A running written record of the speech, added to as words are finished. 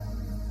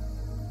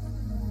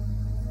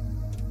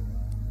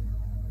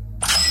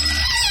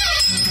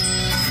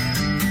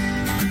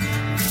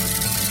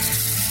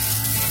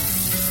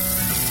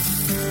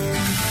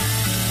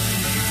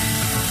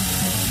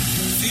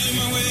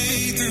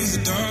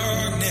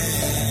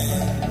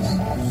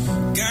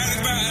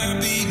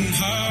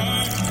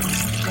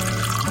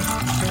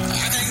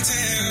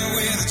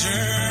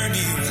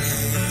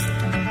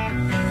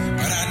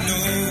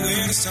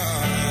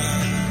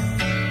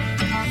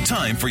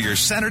for your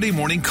Saturday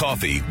morning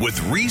coffee with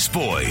Reese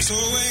Boyd. So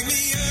wake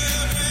me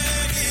up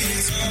when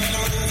it's all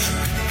over.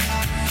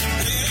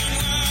 Then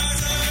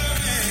rise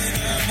up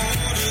and I'm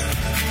older.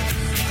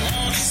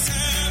 All this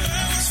time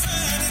I was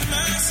finding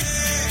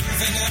myself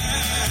and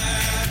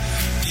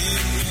I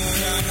didn't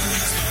know I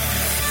was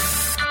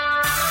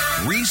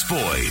wrong. Reese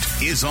Boyd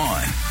is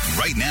on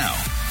right now.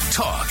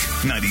 Talk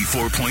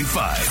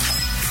 94.5.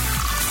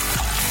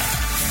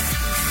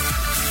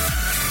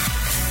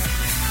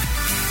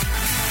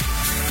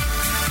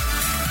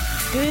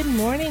 Good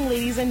morning,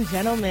 ladies and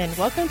gentlemen.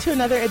 Welcome to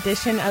another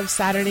edition of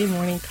Saturday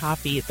Morning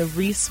Coffee, the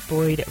Reese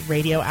Boyd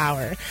Radio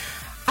Hour.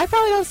 I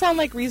probably don't sound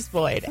like Reese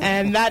Boyd,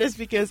 and that is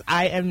because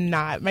I am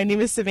not. My name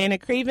is Savannah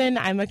Craven.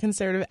 I'm a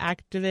conservative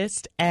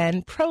activist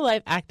and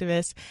pro-life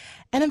activist,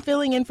 and I'm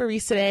filling in for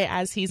Reese today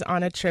as he's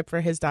on a trip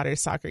for his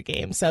daughter's soccer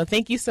game. So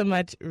thank you so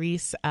much,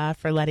 Reese,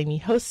 for letting me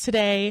host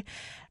today.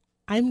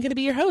 I'm going to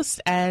be your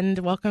host, and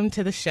welcome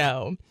to the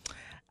show.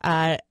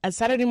 At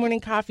Saturday Morning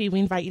Coffee, we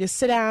invite you to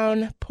sit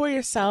down, pour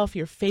yourself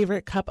your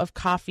favorite cup of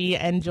coffee,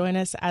 and join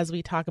us as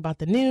we talk about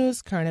the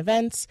news, current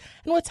events,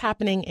 and what's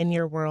happening in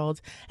your world,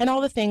 and all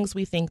the things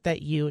we think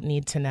that you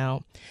need to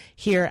know.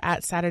 Here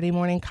at Saturday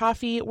Morning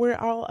Coffee, we're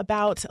all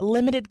about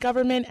limited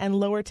government and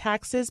lower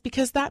taxes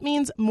because that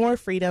means more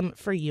freedom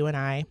for you and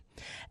I.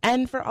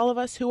 And for all of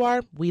us who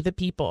are we the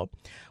people.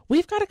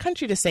 We've got a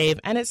country to save,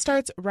 and it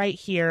starts right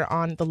here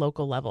on the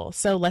local level.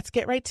 So let's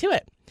get right to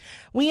it.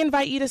 We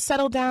invite you to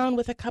settle down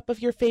with a cup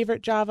of your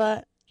favorite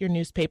Java, your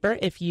newspaper,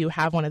 if you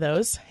have one of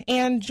those,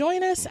 and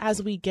join us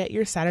as we get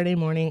your Saturday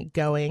morning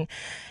going.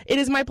 It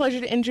is my pleasure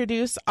to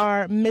introduce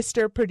our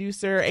Mr.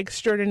 Producer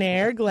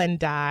Extraordinaire, Glenn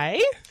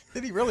Dye.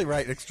 Did he really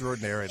write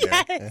extraordinary in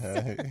there?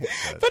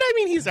 Yes. But I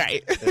mean, he's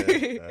right.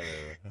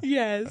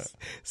 Yes.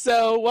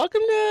 So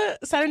welcome to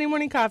Saturday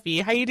Morning Coffee.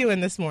 How you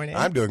doing this morning?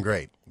 I'm doing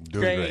great.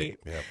 Doing great.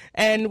 Yep.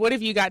 And what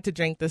have you got to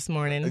drink this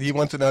morning? You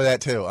want to know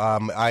that too.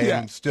 I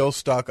am still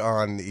stuck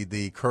on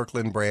the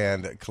Kirkland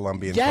brand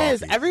Colombian coffee.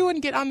 Yes, everyone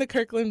get on the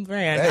Kirkland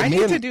brand. Hey, I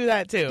need to do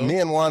that too.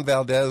 Me and Juan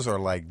Valdez are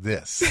like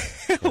this.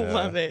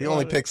 Love it. He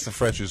only picks the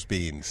freshest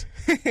beans.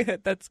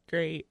 That's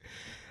great.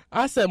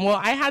 Awesome. Well,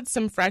 I had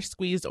some fresh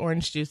squeezed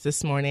orange juice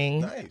this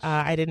morning. Nice.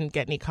 I didn't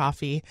get any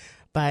coffee,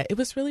 but it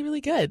was really, really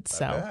good.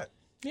 So, I bet.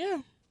 Yeah.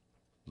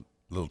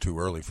 A little too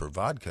early for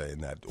vodka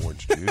in that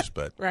orange juice,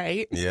 but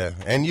Right. Yeah.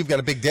 And you've got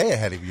a big day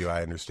ahead of you,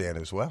 I understand,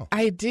 as well.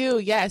 I do,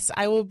 yes.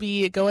 I will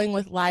be going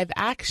with Live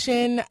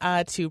Action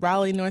to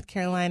Raleigh, North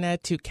Carolina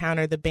to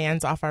counter the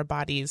Bands Off Our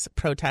Bodies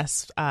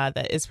protest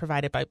that is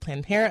provided by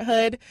Planned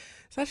Parenthood.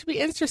 So that should be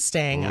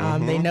interesting.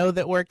 They know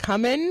that we're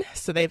coming,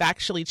 so they've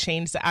actually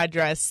changed the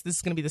address. This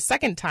is going to be the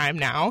second time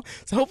now.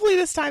 So hopefully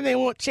this time they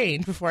won't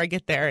change before I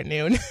get there at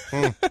noon.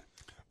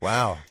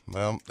 Wow.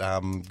 Well,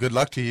 good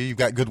luck to you. You've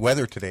got good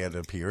weather today, it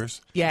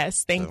appears.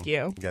 Yes, thank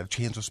you. You got a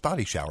chance of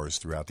spotty showers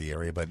throughout the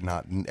area, but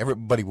not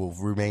everybody will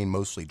remain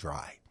mostly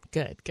dry.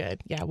 Good,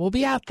 good. Yeah, we'll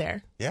be out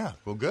there. Yeah,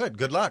 well, good.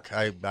 Good luck.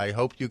 I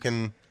hope you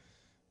can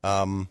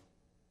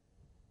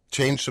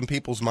change some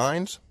people's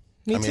minds.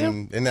 Me too.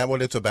 Mean, isn't that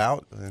what it's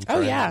about?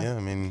 Yeah. Yeah, I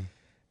mean...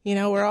 You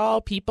know, we're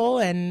all people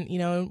and, you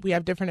know, we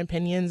have different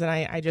opinions, and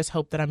I just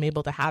hope that I'm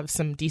able to have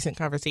some decent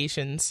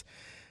conversations.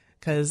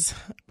 Because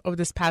over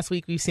this past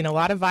week, we've seen a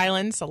lot of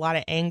violence, a lot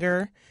of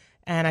anger,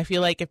 and I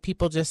feel like if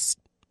people just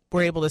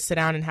were able to sit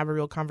down and have a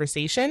real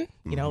conversation,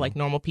 you know, like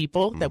normal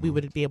people, that we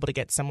would be able to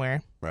get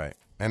somewhere. Right.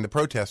 And the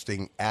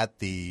protesting at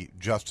the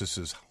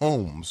justices'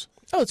 homes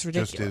it's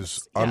ridiculous.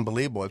 just is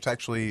unbelievable. It's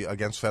actually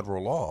against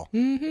federal law.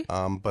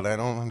 But I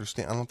don't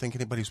understand. I don't think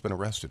anybody's been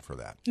arrested for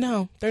that.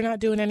 No, they're not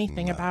doing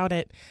anything about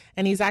it.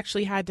 And he's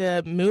actually had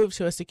to move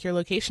to a secure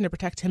location to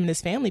protect him and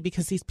his family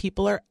because these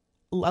people are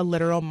a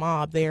literal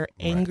mob. They are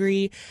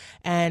angry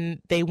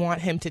and they want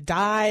him to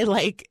die.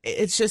 Like,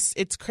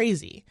 it's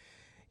crazy,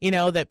 you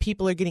know, that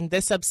people are getting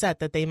this upset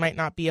that they might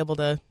not be able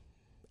to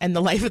end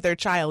the life of their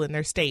child in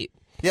their state.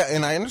 Yeah,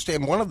 and I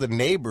understand one of the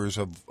neighbors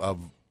of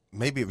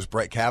maybe it was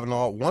Brett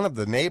Kavanaugh. One of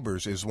the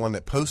neighbors is one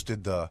that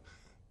posted the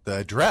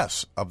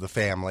address of the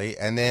family,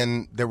 and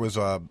then there was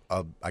I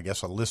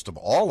guess a list of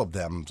all of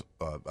them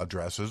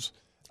addresses,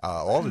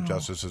 all the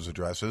justices'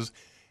 addresses.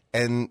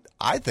 And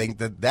I think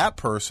that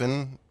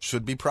person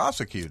should be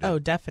prosecuted. Oh,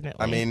 definitely.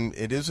 I mean,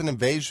 it is an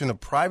invasion of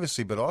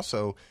privacy, but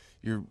also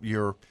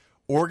you're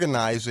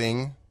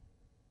organizing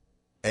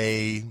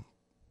a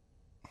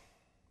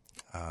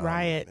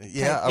riot.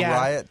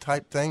 Riot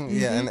type thing.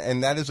 Yeah,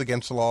 and that is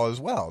against the law as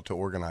well to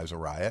organize a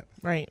riot.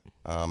 Right.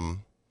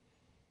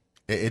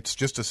 It's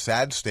just a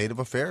sad state of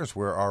affairs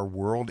where our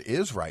world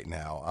is right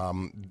now.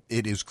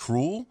 It is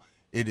cruel.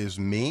 It is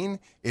mean.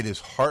 It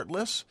is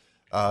heartless.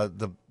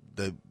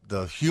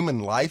 The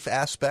human life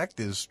aspect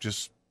is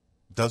just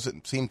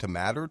doesn't seem to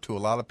matter to a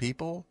lot of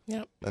people.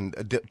 Yep.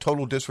 And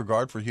total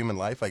disregard for human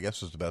life, I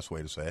guess, is the best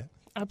way to say it.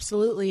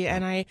 Absolutely.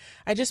 And I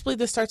just believe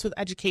this starts with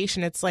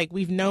education. It's like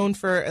we've known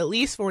for at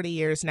least 40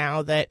 years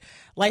now that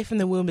life in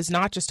the womb is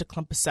not just a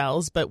clump of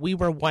cells, but we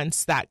were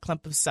once that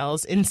clump of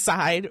cells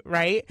inside,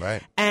 right?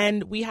 Right.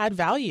 And we had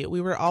value. We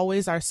were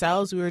always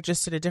ourselves. We were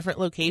just at a different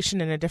location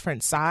and a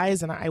different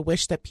size. And I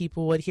wish that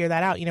people would hear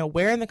that out. You know,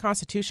 where in the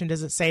Constitution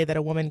does it say that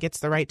a woman gets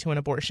the right to an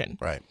abortion?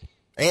 Right.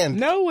 And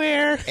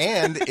nowhere.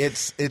 And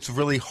it's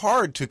really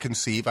hard to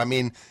conceive. I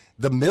mean,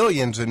 the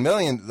millions and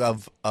millions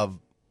of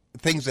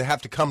things that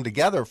have to come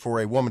together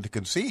for a woman to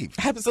conceive.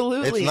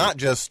 Absolutely. It's not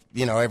just,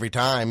 every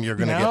time you're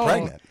going to get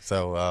pregnant.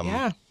 So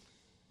yeah.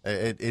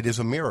 It is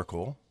a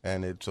miracle,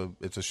 and it's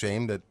a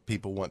shame that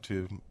people want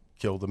to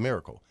kill the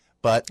miracle.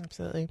 But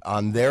absolutely,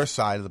 on their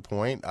side of the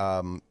point,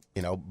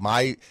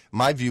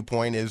 my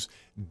viewpoint is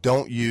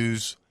don't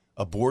use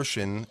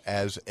abortion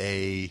as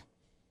a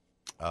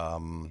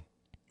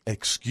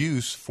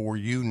excuse for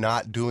you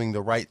not doing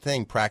the right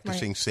thing,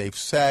 practicing safe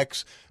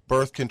sex,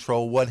 birth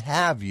control, what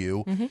have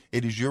you. Mm-hmm.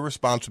 It is your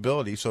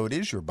responsibility. So it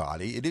is your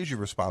body. It is your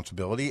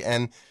responsibility.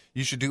 And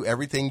you should do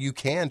everything you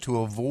can to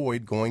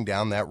avoid going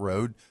down that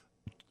road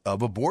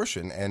of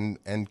abortion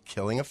and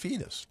killing a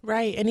fetus.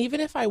 Right. And even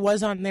if I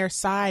was on their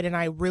side and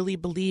I really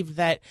believed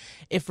that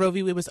if Roe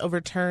v. Wade was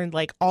overturned,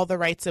 like all the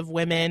rights of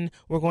women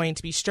were going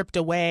to be stripped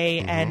away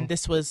and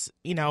this was,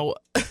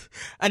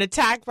 an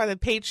attack by the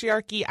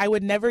patriarchy, I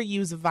would never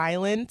use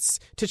violence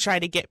to try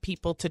to get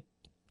people to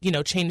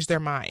change their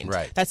mind.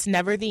 Right. That's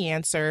never the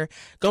answer.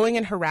 Going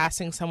and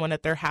harassing someone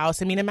at their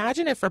house. I mean,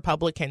 imagine if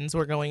Republicans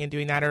were going and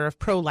doing that, or if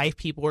pro-life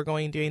people were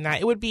going and doing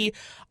that. It would be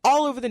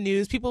all over the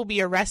news. People would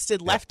be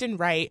arrested left and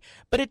right,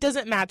 but it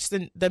doesn't match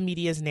the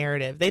media's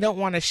narrative. They don't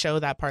want to show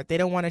that part. They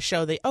don't want to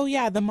show that, oh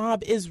yeah, the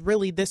mob is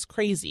really this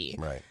crazy.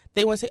 Right.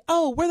 They want to say,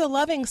 oh, we're the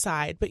loving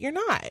side, but you're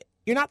not.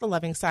 You're not the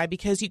loving side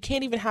because you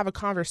can't even have a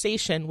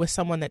conversation with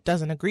someone that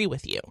doesn't agree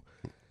with you.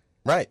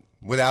 Right.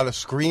 Without a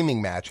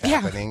screaming match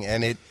happening.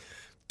 And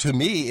to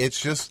me, it's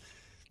just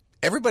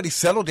everybody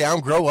settle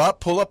down, grow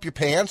up, pull up your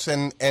pants,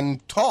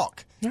 and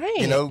talk.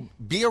 Right.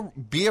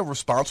 Be a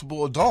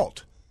responsible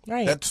adult.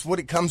 Right. That's what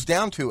it comes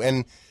down to.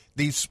 And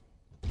these,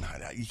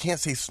 you can't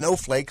say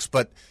snowflakes,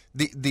 but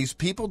these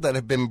people that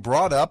have been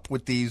brought up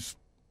with these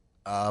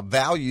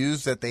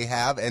values that they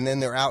have, and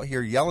then they're out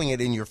here yelling it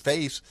in your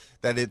face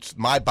that it's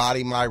my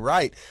body, my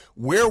right.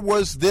 Where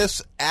was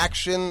this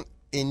action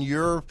in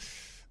your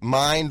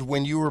mind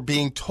when you were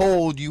being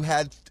told you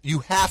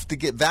have to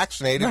get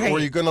vaccinated or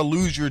you're going to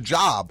lose your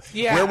job?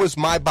 Yeah. Where was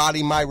my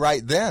body, my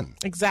right then?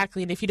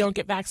 Exactly. And if you don't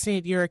get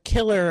vaccinated, you're a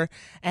killer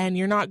and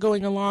you're not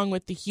going along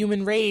with the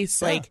human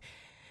race. Like,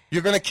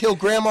 you're going to kill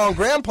grandma and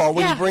grandpa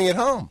when you bring it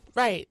home.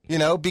 Right.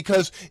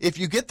 Because if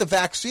you get the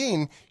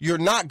vaccine, you're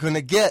not going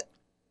to get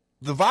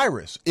the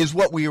virus, is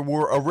what we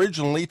were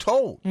originally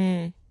told.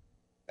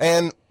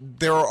 And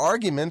there are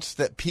arguments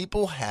that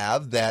people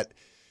have that,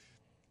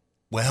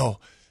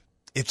 well,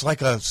 it's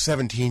like a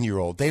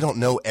 17-year-old. They don't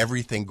know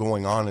everything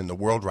going on in the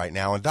world right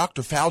now. And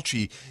Dr.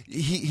 Fauci,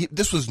 he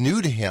this was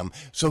new to him,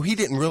 so he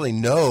didn't really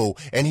know,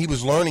 and he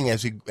was learning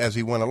as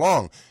he went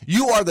along.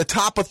 You are the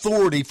top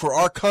authority for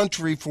our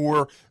country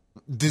for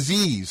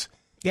disease.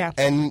 Yeah.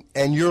 And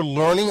you're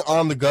learning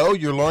on the go.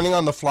 You're learning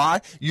on the fly.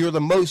 You're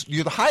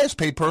the highest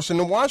paid person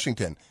in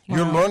Washington. Wow.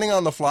 You're learning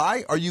on the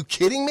fly. Are you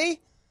kidding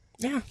me?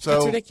 Yeah. So,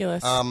 it's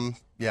ridiculous.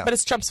 Yeah. But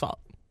it's Trump's fault.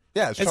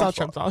 Yeah. It's all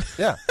Trump's fault.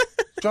 Yeah.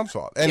 Trump's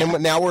fault. And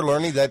then now we're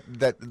learning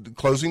that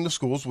closing the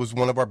schools was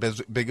one of our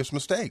biggest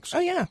mistakes. Oh,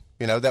 yeah.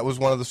 That was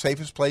one of the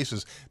safest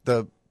places.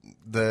 The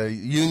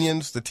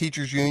unions, the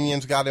teachers'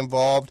 unions got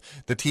involved.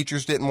 The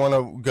teachers didn't want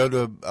to go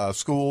to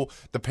school.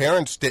 The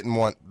parents didn't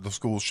want the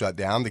school shut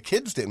down. The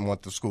kids didn't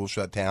want the school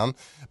shut down.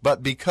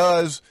 But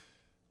because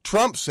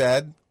Trump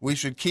said we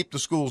should keep the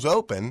schools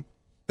open,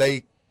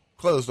 they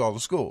closed all the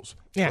schools.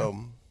 Yeah. So,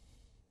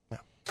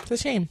 it's a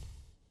shame.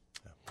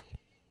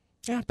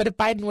 Yeah, but if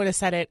Biden would have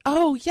said it,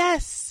 oh,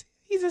 yes,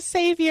 he's a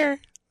savior.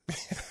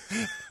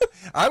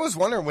 I was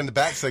wondering when the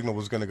bat signal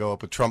was going to go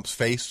up with Trump's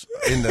face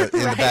in the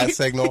bat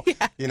signal.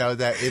 Yeah.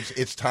 That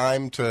it's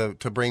time to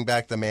bring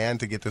back the man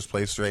to get this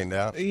place straightened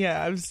out.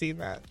 Yeah, I've seen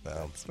that.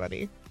 It's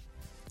funny.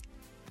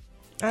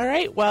 All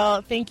right.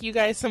 Well, thank you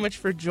guys so much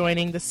for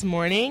joining this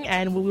morning,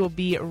 and we will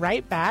be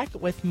right back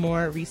with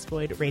more Reese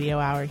Boyd Radio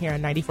Hour here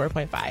on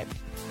 94.5.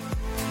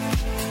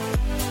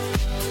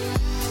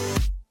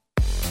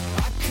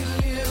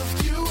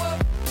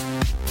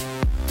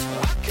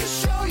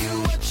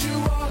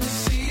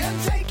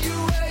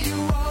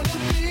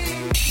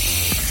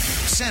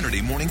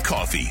 Saturday morning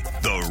coffee.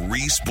 The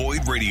Reese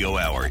Boyd Radio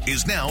Hour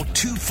is now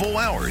 2 full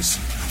hours.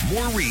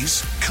 More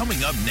Reese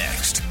coming up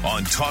next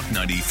on Talk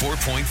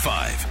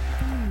 94.5.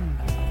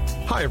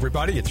 Hi,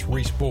 everybody. It's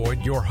Reese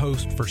Boyd, your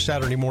host for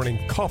Saturday Morning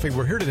Coffee.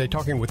 We're here today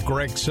talking with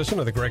Greg Sisson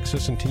of the Greg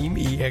Sisson team,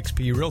 eXp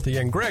Realty.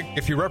 And Greg,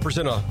 if you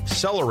represent a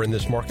seller in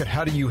this market,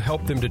 how do you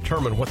help them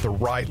determine what the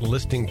right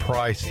listing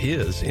price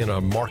is in a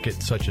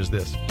market such as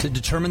this? To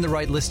determine the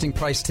right listing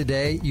price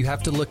today, you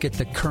have to look at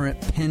the current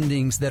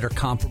pendings that are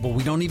comparable.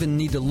 We don't even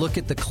need to look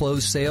at the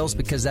closed sales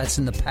because that's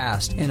in the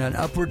past. In an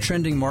upward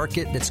trending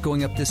market that's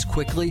going up this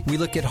quickly, we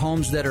look at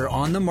homes that are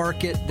on the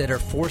market, that are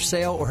for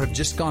sale, or have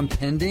just gone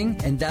pending,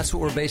 and that's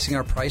what we're basing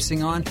our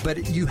pricing on.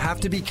 But you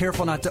have to be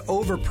careful not to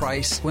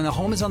overprice. When a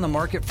home is on the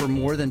market for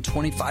more than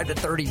 25 to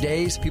 30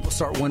 days, people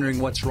start wondering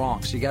what's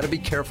wrong. So you got to be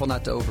careful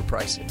not to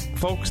overprice it.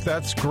 Folks,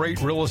 that's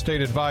great real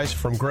estate advice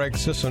from Greg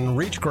Sisson.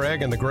 Reach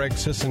Greg and the Greg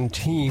Sisson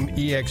team,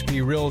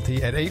 eXp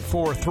Realty, at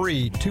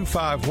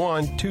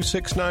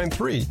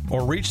 843-251-2693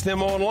 or reach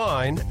them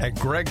online at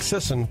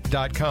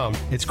gregsisson.com.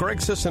 It's Greg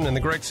Sisson and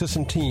the Greg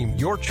Sisson team,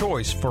 your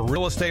choice for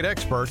real estate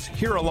experts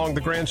here along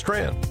the Grand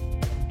Strand.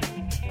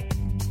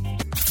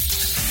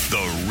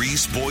 The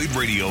Reese Boyd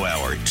Radio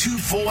Hour, 2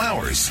 full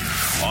hours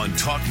on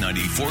Talk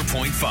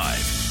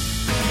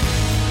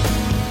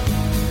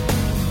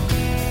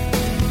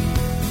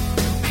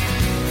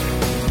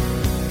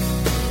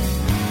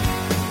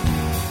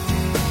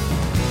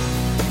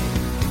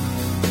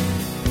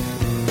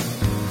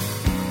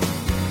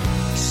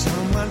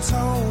Someone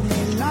told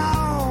me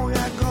long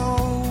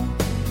ago,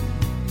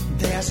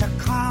 there's a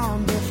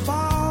calm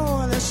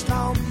before the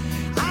storm.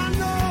 I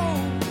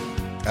know.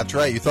 That's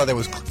right. You thought that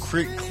was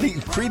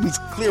Creedence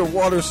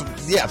Clearwater's,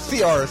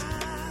 CR's.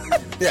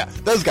 Yeah,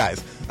 those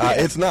guys.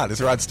 It's not.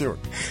 It's Rod Stewart.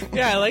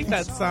 Yeah, I like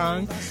that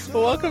song.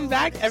 Well, welcome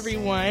back,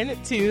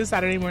 everyone, to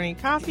Saturday Morning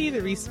Coffee,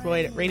 the Reese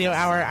Boyd Radio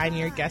Hour. I'm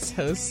your guest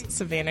host,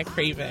 Savannah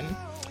Craven.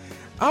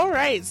 All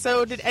right.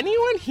 So did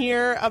anyone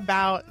hear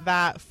about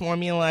that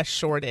formula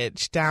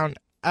shortage down,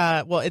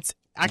 it's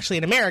actually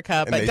in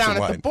America, but down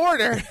at the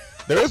border?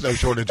 There is no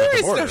shortage at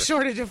the border. There is no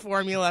shortage of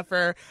formula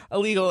for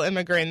illegal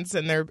immigrants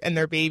and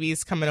their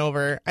babies coming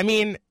over. I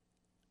mean,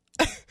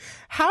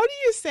 how do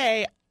you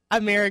say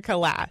America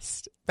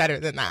last better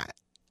than that?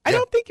 I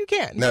don't think you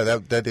can. No,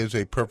 that is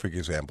a perfect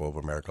example of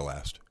America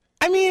last.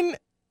 I mean,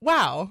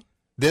 wow.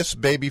 This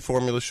baby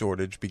formula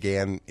shortage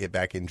began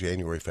back in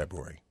January,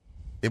 February.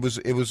 It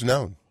was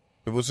known.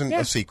 It wasn't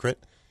a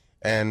secret.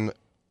 And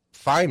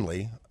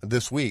finally,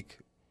 this week,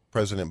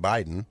 President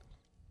Biden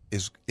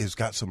is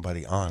got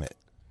somebody on it.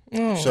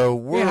 So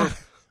we're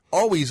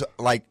always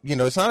like,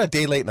 it's not a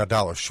day late and a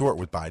dollar short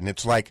with Biden.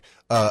 It's like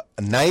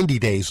 90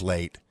 days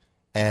late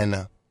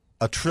and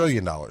 $1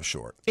 trillion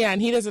short. Yeah,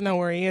 and he doesn't know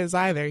where he is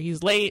either.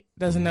 He's late,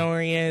 doesn't know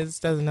where he is,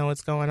 doesn't know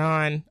what's going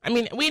on. I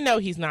mean, we know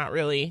he's not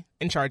really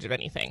in charge of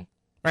anything,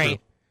 right?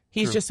 True.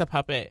 He's just a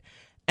puppet.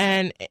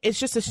 And it's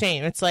just a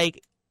shame. It's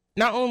like,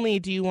 not only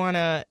do you want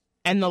to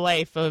end the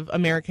life of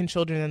American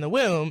children in the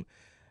womb,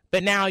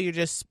 but now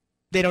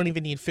they don't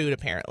even need food,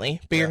 apparently.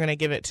 But you're going to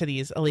give it to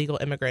these illegal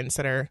immigrants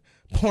that are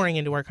pouring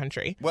into our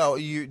country. Well,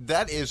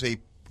 that is a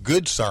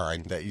good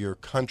sign that your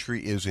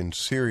country is in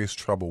serious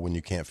trouble when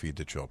you can't feed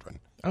the children.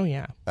 Oh,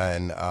 yeah.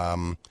 And,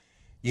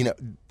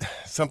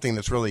 something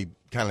that's really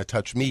kind of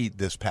touched me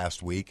this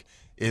past week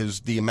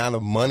is the amount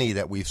of money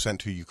that we've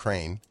sent to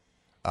Ukraine.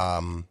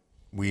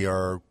 We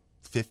are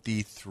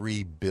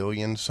 $53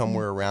 billion,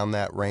 somewhere around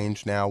that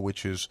range now,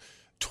 which is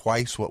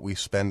twice what we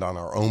spend on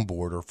our own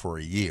border for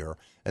a year.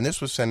 And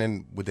this was sent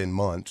in within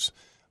months.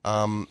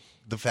 The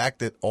fact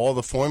that all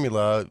the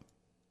formula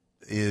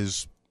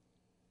is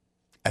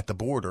at the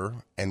border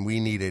and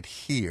we need it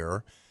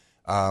here.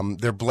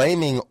 They're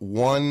blaming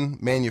one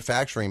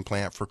manufacturing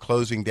plant for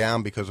closing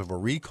down because of a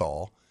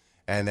recall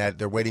and that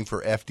they're waiting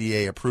for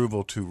FDA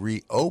approval to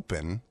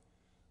reopen.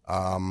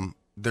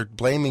 They're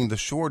blaming the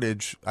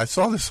shortage. I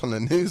saw this on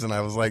the news and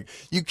I was like,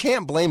 you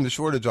can't blame the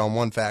shortage on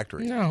one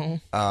factory. No.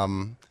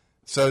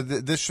 So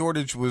this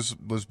shortage was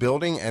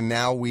building, and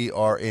now we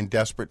are in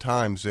desperate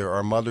times. There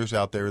are mothers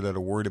out there that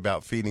are worried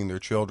about feeding their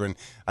children.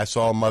 I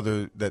saw a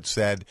mother that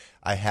said,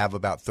 I have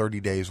about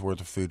 30 days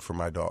worth of food for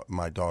my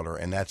daughter,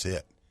 and that's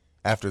it.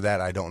 After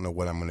that, I don't know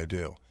what I'm going to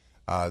do.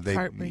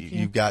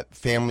 You've got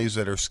families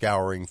that are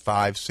scouring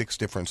 5-6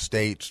 different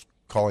states,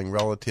 calling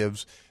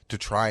relatives to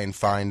try and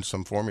find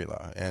some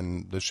formula,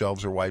 and the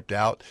shelves are wiped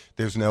out.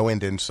 There's no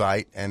end in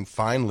sight, and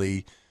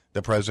finally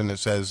the president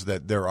says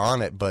that they're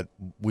on it, but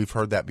we've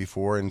heard that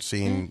before and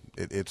seen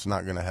it's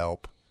not going to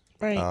help.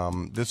 Right.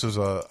 This is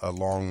a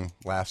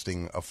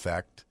long-lasting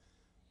effect,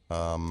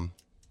 and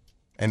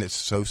it's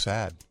so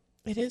sad.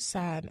 It is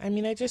sad. I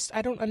mean, I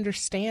don't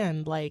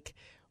understand, like,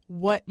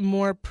 what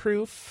more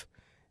proof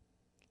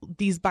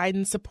these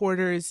Biden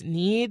supporters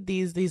need,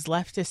 these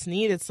leftists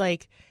need. It's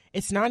like,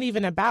 it's not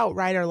even about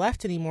right or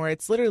left anymore.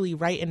 It's literally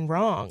right and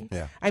wrong.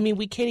 Yeah. I mean,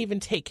 we can't even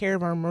take care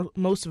of our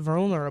most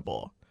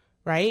vulnerable,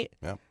 right?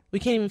 Yeah. We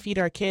can't even feed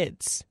our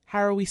kids. How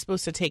are we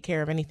supposed to take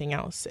care of anything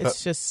else?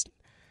 It's just...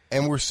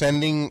 And we're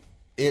sending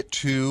it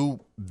to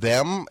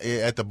them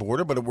at the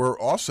border, but we're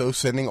also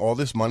sending all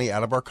this money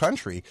out of our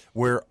country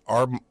where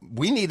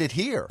we need it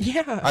here.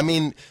 Yeah. I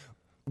mean,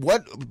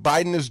 what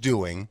Biden is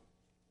doing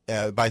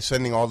by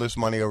sending all this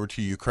money over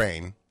to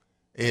Ukraine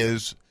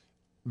is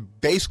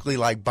basically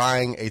like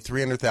buying a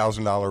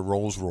 $300,000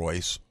 Rolls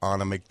Royce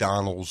on a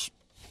McDonald's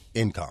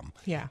income.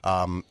 Yeah.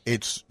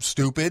 It's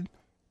stupid.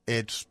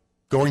 It's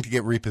going to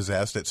get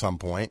repossessed at some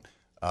point,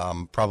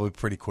 probably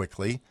pretty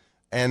quickly.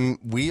 And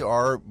we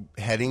are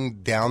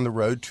heading down the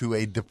road to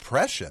a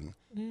depression.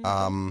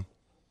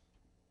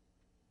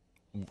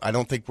 I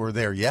don't think we're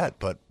there yet,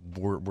 but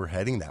we're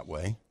heading that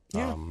way.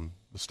 Yeah.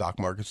 The stock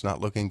market's not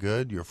looking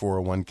good. Your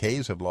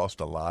 401ks have lost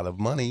a lot of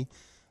money.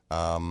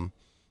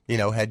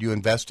 Had you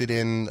invested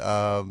in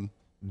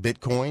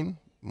Bitcoin,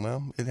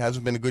 well, it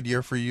hasn't been a good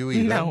year for you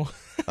either. No,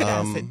 it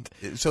hasn't.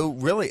 So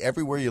really,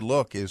 everywhere you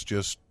look is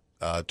just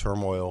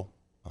turmoil,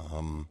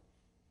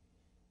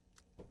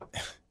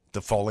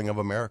 the falling of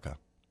America.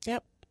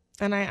 Yep.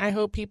 And I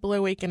hope people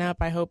are waking up.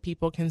 I hope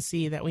people can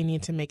see that we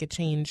need to make a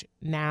change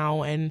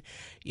now. And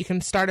you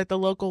can start at the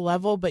local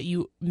level, but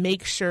you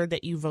make sure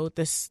that you vote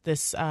this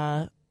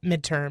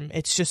midterm.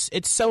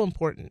 It's so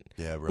important.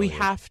 Yeah, it really we is.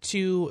 have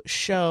to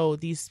show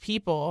these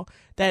people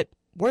that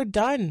we're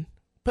done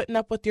putting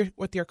up with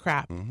your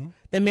crap. Mm-hmm.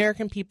 The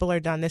American people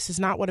are done. This is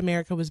not what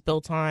America was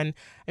built on.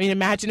 I mean,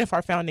 imagine if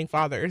our founding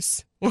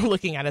fathers were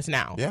looking at us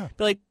now. Yeah.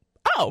 Be like,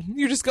 oh,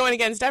 you're just going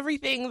against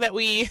everything that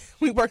we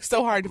worked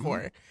so hard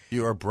for.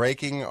 You are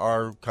breaking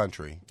our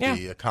country. Yeah.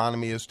 The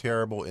economy is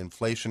terrible.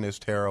 Inflation is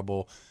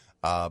terrible.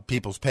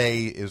 People's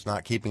pay is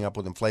not keeping up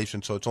with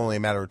inflation, so it's only a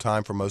matter of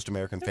time for most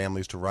American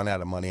families to run out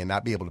of money and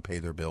not be able to pay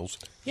their bills.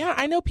 Yeah,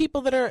 I know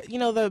people that are,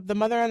 the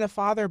mother and the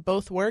father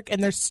both work,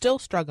 and they're still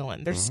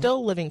struggling. They're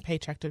still living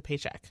paycheck to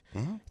paycheck.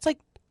 It's like,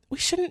 we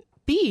shouldn't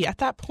be at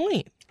that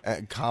point.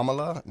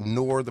 Kamala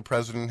nor the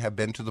president have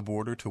been to the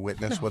border to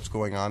witness what's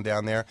going on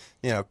down there.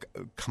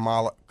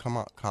 Kamala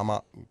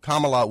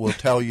will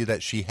tell you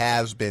that she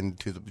has been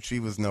she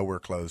was nowhere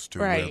close to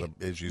where the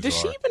issues Does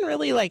are. she even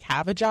really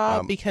have a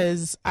job?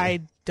 Because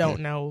I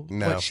don't know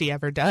what she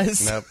ever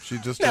does. No,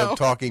 she's just a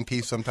talking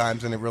piece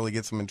sometimes, and it really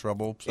gets them in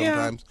trouble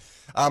sometimes.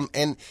 Yeah.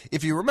 And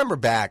if you remember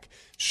back,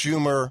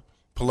 Schumer,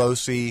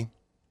 Pelosi,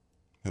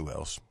 who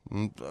else?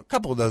 A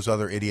couple of those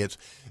other idiots.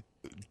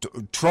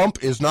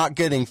 Trump is not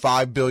getting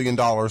 $5 billion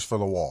for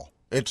the wall.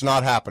 It's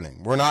not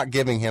happening. We're not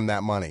giving him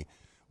that money.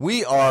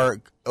 We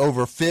are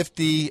over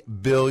 $50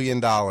 billion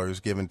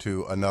given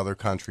to another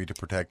country to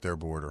protect their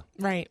border.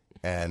 Right.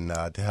 And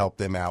to help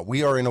them out.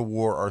 We are in a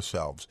war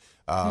ourselves.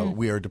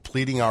 We are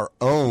depleting our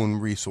own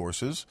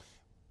resources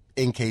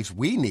in case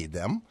we need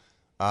them.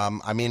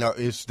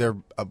 Is there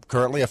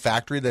currently a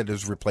factory that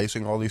is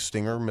replacing all these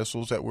Stinger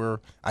missiles that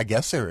I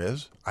guess there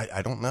is.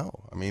 I don't know.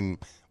 I mean,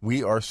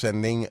 we are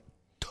sending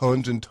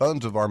tons and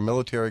tons of our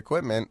military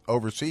equipment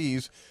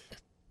overseas,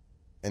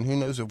 and who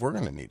knows if we're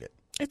going to need it.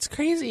 It's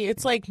crazy.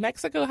 It's like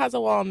Mexico has a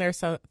wall on their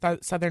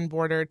southern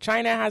border.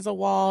 China has a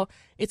wall.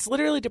 It's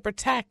literally to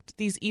protect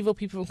these evil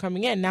people from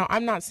coming in. Now,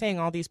 I'm not saying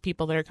all these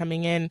people that are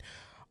coming in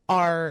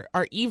are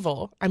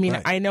evil. I mean,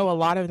 Right. I know a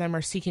lot of them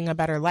are seeking a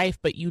better life,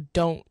 but you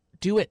don't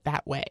do it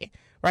that way,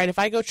 right? If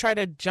I go try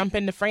to jump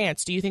into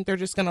France, do you think they're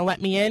just going to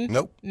let me in?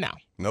 Nope. No.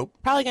 Nope.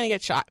 Probably going to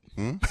get shot.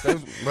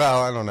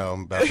 Well, I don't know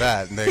about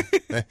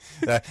that.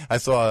 I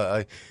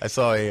saw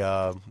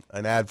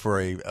an ad for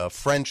a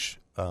French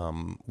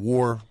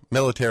war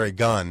military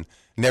gun,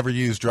 never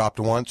used, dropped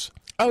once.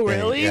 Oh,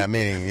 really?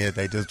 Meaning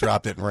they just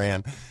dropped it and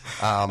ran.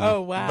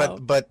 Oh, wow.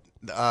 But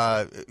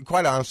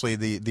quite honestly,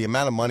 the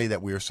amount of money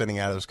that we are sending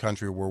out of this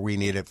country where we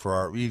need it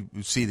you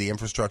see the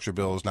infrastructure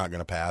bill is not going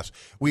to pass.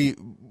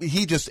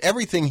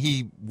 Everything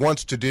he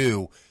wants to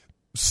do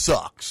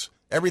sucks.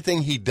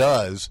 Everything he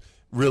does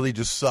really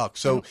just sucks.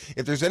 So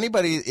if there's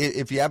anybody,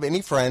 if you have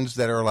any friends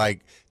that are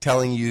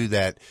telling you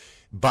that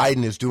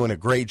Biden is doing a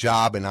great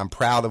job and I'm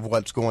proud of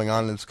what's going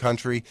on in this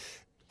country,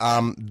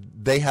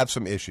 they have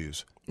some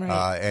issues.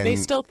 Right. And they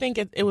still think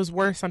it was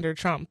worse under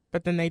Trump,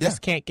 but then they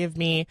just can't give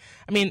me.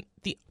 I mean,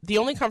 the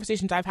only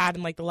conversations I've had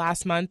in the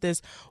last month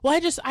is, well, I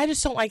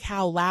just don't like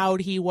how loud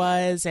he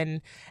was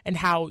and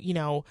how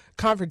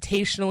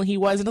confrontational he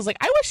was, and I was like,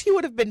 I wish he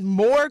would have been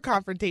more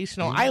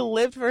confrontational. I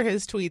lived for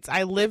his tweets.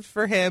 I lived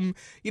for him,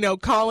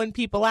 calling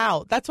people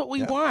out. That's what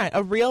we want,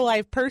 a real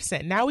life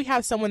person. Now we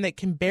have someone that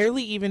can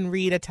barely even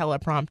read a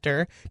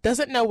teleprompter,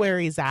 doesn't know where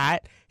he's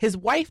at. His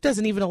wife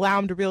doesn't even allow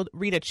him to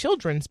read a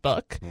children's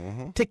book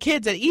to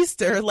kids at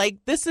Easter.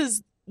 This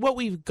is what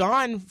we've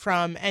gone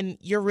from, and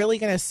you're really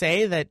going to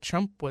say that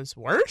Trump was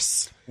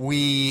worse?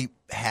 We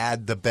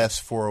had the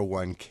best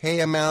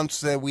 401k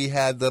amounts, that we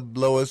had the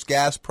lowest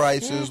gas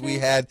prices, we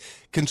had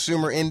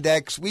consumer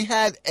index, we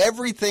had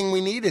everything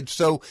we needed.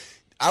 So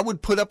I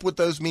would put up with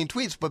those mean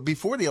tweets. But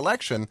before the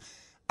election,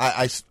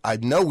 I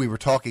know we were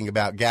talking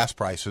about gas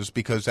prices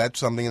because that's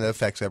something that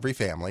affects every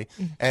family.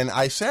 And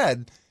I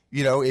said,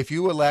 if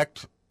you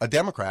elect a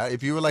Democrat,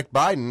 if you elect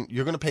Biden,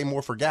 you're going to pay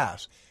more for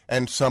gas.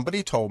 And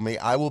somebody told me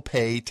I will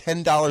pay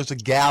 $10 a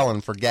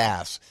gallon for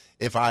gas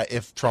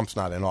if Trump's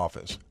not in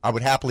office. I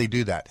would happily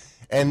do that.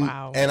 And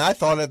Wow. and I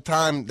thought at the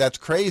time, that's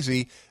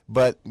crazy,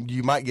 but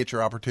you might get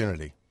your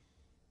opportunity.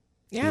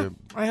 Yeah,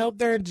 I hope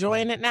they're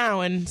enjoying it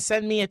now and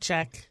send me a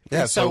check.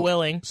 Yeah, I'm so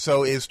willing.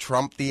 So is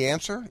Trump the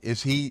answer?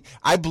 Is he?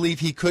 I believe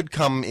he could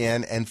come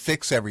in and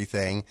fix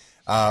everything.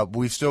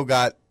 We've still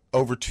got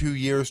over 2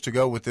 years to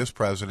go with this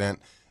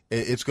president.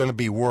 It's going to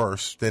be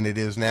worse than it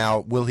is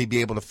now. Will he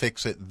be able to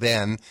fix it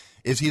then?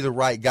 Is he the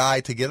right guy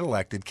to get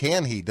elected?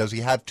 Can he? Does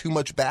he have too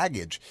much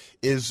baggage?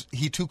 Is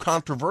he too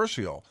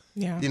controversial?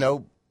 Yeah. You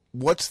know,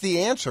 what's the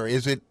answer?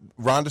 Is it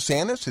Ron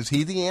DeSantis? Is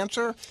he the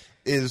answer?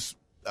 Is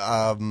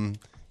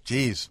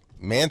Geez,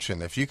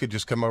 Manchin, if you could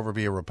just come over and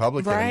be a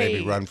Republican and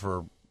maybe run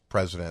for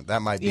president,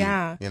 that might be,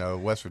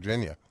 West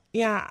Virginia.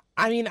 Yeah,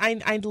 I mean,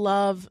 I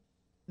love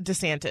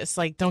DeSantis,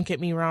 like, don't get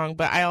me wrong,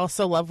 but I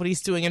also love what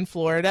he's doing in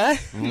Florida.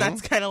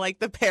 That's kind of like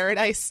the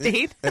paradise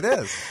state. It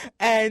is.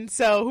 And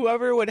so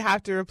whoever would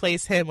have to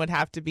replace him would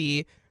have to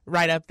be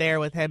right up there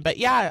with him. But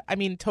yeah, I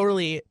mean,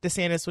 totally,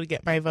 DeSantis would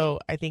get my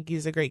vote. I think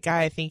he's a great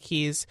guy. I think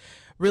he's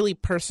really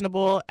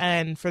personable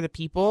and for the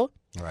people.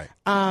 Right.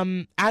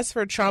 As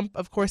for Trump,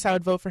 of course, I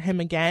would vote for him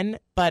again,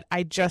 but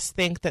I just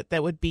think that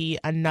would be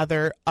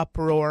another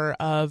uproar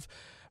of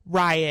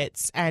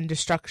riots and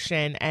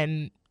destruction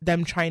and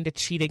them trying to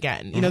cheat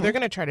again. You know, they're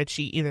going to try to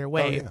cheat either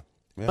way.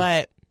 Yeah.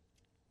 But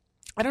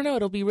I don't know.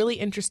 It'll be really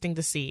interesting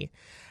to see.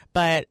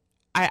 But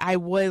I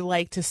would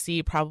like to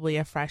see probably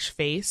a fresh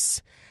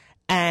face.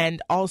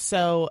 And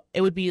also, it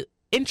would be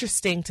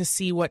interesting to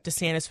see what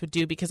DeSantis would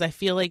do, because I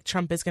feel like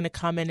Trump is going to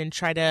come in and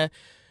try to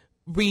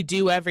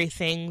redo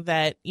everything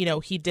that, you know,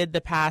 he did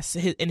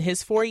in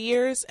his 4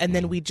 years, and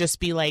then we'd just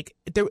be like,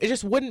 it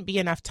just wouldn't be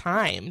enough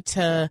time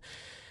to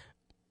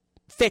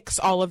fix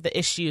all of the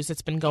issues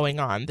that's been going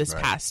on this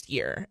past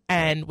year.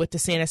 And with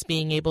DeSantis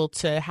being able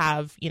to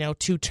have,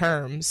 2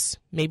 terms,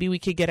 maybe we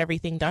could get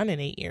everything done in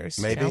 8 years.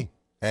 Maybe. You know?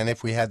 And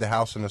if we had the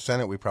House and the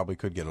Senate, we probably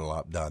could get a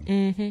lot done.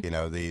 You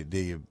know,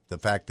 the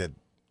fact that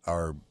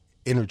our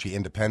energy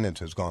independence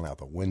has gone out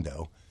the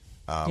window.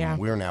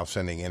 We're now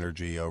sending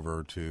energy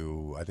over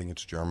to, I think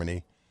it's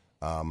Germany,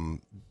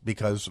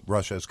 because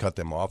Russia has cut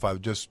them off. I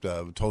just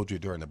told you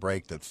during the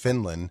break that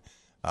Finland,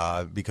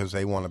 because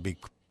they want to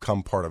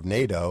become part of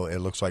NATO, it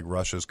looks like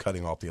Russia's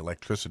cutting off the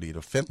electricity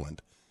to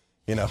Finland.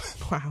 You know,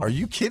 wow. Are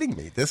you kidding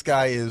me? This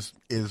guy is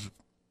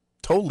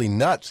totally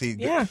nuts.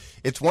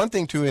 It's one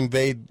thing to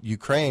invade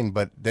Ukraine,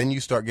 but then you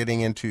start getting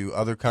into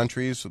other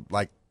countries,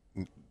 like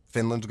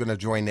Finland's going to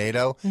join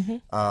NATO.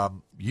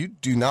 You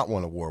do not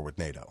want a war with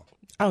NATO.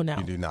 Oh, no.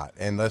 You do not,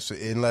 unless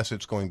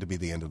it's going to be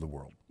the end of the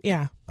world.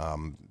 Yeah.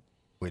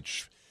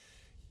 Which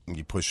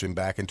you push him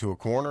back into a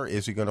corner.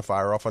 Is he going to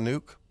fire off a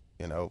nuke?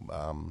 You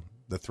know,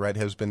 the threat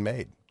has been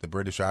made. The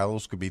British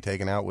Isles could be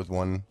taken out with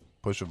one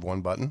push of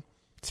one button.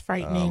 It's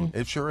frightening.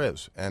 It sure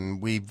is.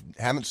 And we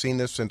haven't seen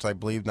this since, I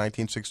believe,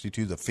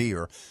 1962, the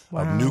fear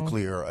of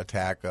nuclear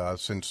attack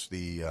since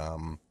the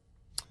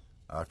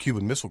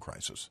Cuban Missile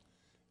Crisis.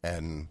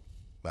 And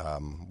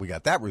we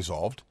got that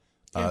resolved.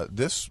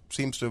 This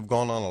seems to have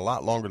gone on a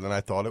lot longer than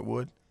I thought it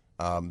would.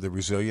 The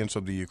resilience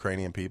of the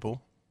Ukrainian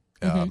people,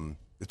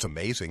 it's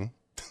amazing.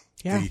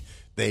 Yeah.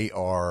 They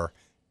are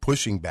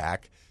pushing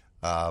back.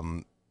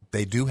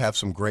 They do have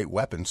some great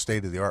weapons,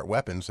 state-of-the-art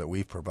weapons that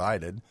we've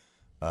provided.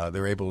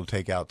 They're able to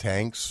take out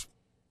tanks,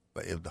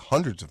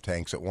 hundreds of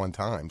tanks at one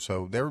time.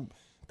 So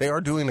they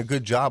are doing a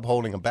good job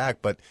holding them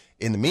back. But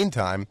in the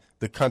meantime,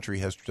 the country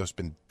has just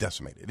been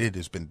decimated. It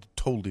has been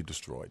totally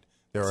destroyed.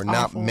 There are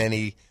not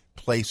many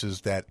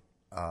places that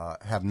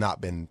have not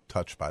been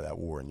touched by that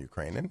war in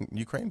Ukraine. And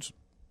Ukraine's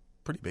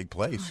a pretty big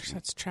place. Gosh,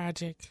 that's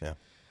tragic. Yeah.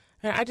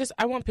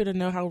 I want people to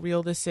know how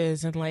real this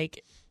is. And,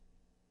 like,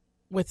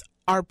 with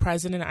our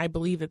president, I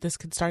believe that this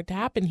could start to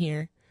happen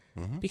here.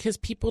 Because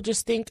people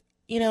just think,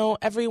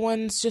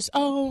 everyone's just,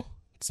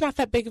 it's not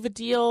that big of a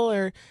deal,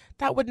 or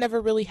that would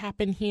never really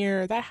happen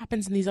here. That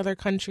happens in these other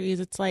countries.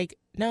 It's like,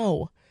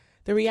 no.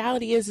 The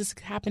reality is this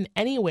could happen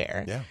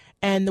anywhere. Yeah.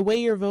 And the way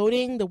you're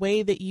voting, the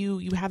way that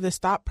you have this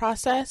thought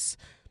process,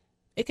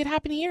 it could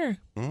happen here.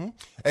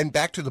 And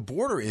back to the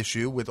border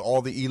issue with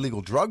all the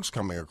illegal drugs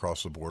coming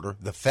across the border,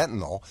 the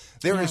fentanyl,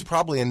 there is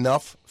probably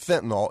enough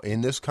fentanyl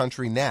in this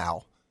country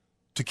now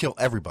to kill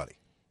everybody.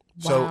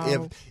 Wow. So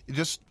if you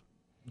just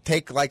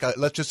take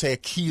let's just say a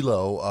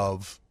kilo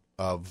of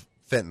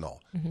fentanyl.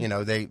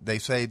 They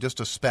say just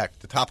a speck,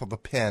 the top of a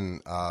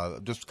pen,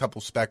 just a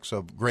couple specks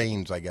of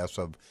grains, I guess,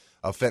 of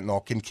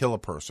fentanyl can kill a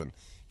person.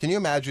 Can you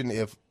imagine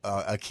if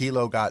a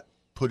kilo got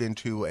put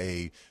into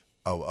a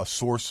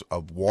source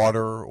of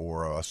water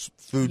or a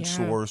food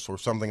source or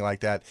something like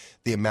that,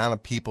 the amount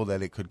of people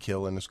that it could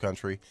kill in this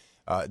country?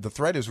 The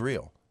threat is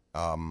real.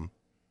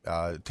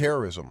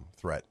 Terrorism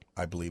threat,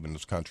 I believe, in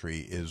this country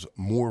is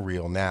more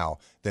real now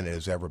than it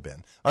has ever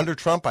been. Under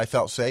Trump, I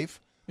felt safe.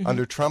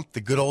 Under Trump,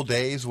 the good old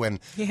days when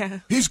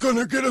he's going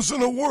to get us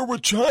in a war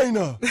with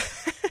China.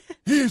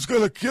 He's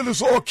going to get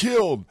us all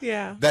killed.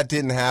 Yeah. That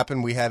didn't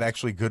happen. We had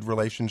actually good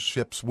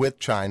relationships with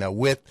China,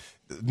 with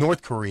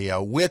North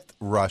Korea, with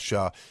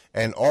Russia,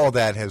 and all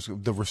that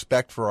the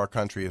respect for our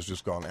country has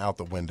just gone out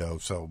the window.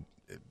 So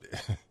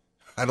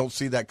I don't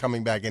see that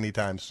coming back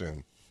anytime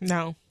soon.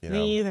 No,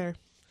 me either.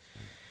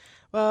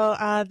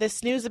 Well,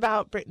 this news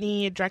about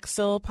Brittany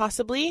Drexel,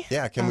 possibly.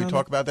 Yeah, can we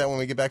talk about that when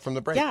we get back from the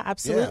break? Yeah,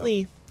 absolutely.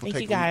 Yeah. Thank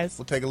you, guys.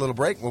 We'll take a little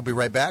break. We'll be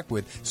right back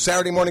with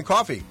Saturday Morning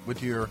Coffee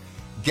with your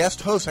guest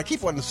host. I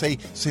keep wanting to say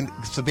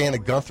Savannah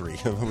Guthrie,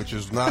 which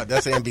is not,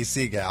 that's an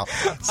NBC gal.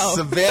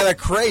 Savannah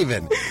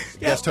Craven,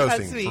 guest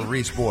hosting for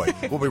Reese Boyd.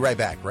 We'll be right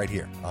back right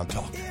here on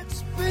Talk.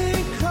 It's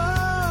been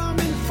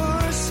coming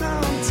for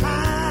some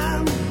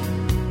time.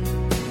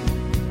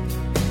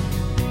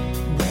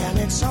 When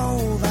it's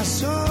over,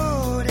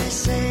 so they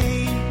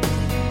say.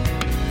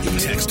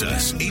 Text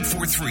us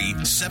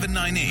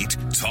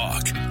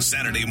 843-798-TALK.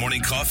 Saturday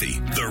Morning Coffee,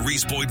 the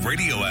Reese Boyd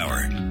Radio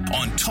Hour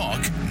on Talk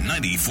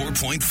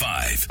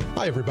 94.5.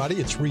 Hi, everybody.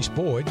 It's Reese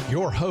Boyd,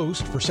 your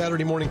host for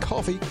Saturday Morning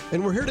Coffee,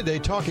 and we're here today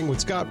talking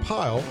with Scott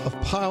Pyle of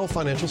Pyle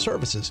Financial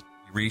Services.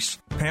 Reese,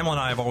 Pamela and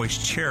I have always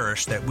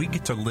cherished that we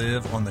get to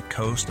live on the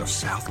coast of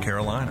South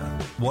Carolina.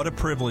 What a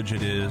privilege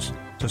it is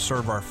to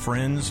serve our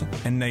friends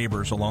and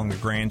neighbors along the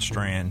Grand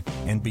Strand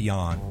and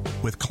beyond,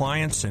 with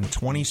clients in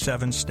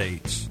 27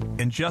 states.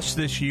 And just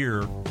this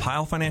year,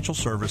 Pyle Financial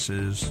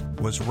Services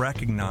was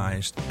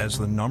recognized as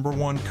the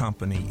 #1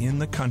 company in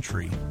the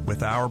country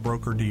with our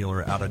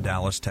broker-dealer out of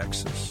Dallas,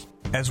 Texas.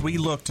 As we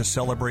look to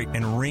celebrate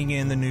and ring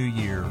in the new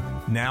year,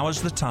 now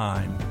is the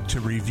time to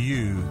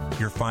review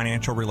your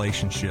financial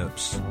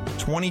relationships.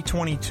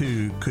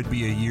 2022 could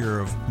be a year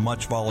of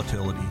much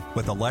volatility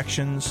with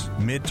elections,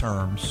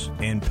 midterms,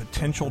 and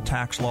potential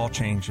tax law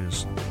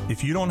changes.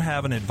 If you don't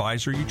have an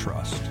advisor you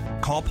trust,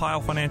 call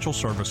Pyle Financial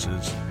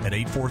Services at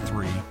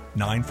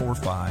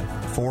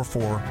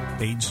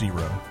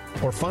 843-945-4480.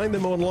 Or find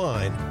them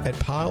online at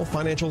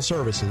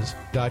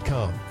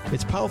PyleFinancialServices.com.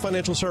 It's Pyle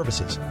Financial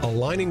Services,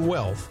 aligning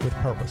wealth with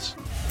purpose.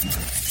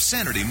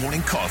 Saturday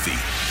Morning Coffee.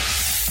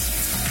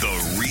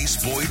 The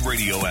Reese Boyd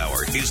Radio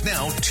Hour is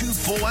now 2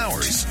 full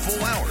hours.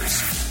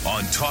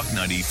 On Talk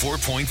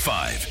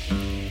 94.5.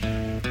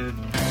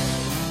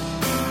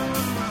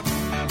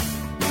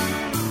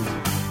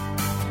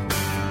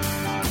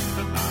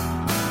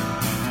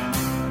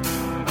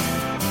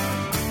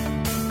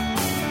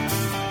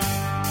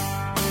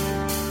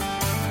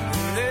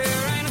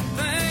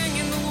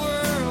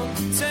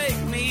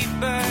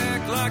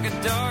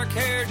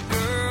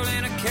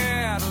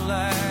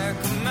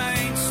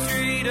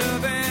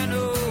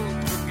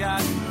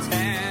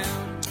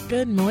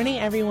 Good morning,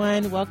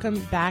 everyone. Welcome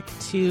back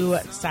to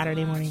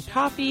Saturday Morning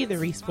Coffee, the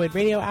Reese Boyd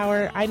Radio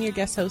Hour. I'm your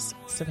guest host,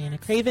 Savannah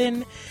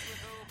Craven,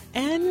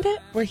 and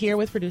we're here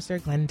with producer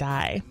Glenn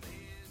Dye.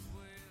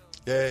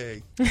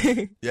 Yay.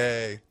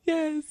 Yay.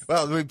 Yes.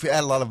 Well, we've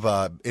had a lot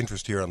of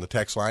interest here on the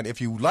text line. If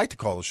you'd like to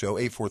call the show,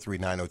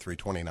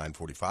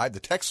 843-903-2945. The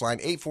text line,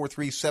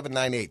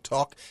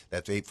 843-798-TALK.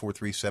 That's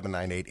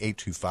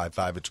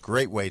 843-798-8255. It's a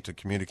great way to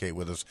communicate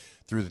with us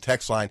through the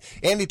text line.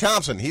 Andy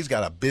Thompson, he's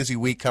got a busy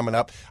week coming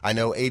up. I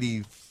know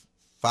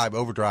 85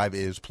 Overdrive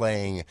is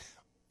playing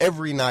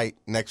every night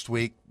next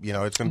week. You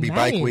know, it's going to be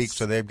Bike Week,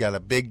 so they've got a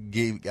big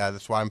gig.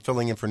 That's why I'm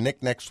filling in for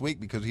Nick next week,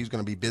 because he's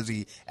going to be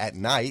busy at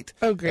night.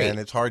 Oh, great. And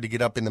it's hard to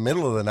get up in the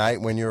middle of the night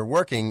when you're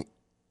working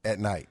at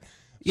night.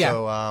 Yeah.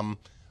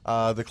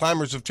 So the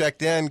climbers have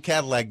checked in.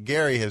 Cadillac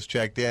Gary has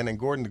checked in. And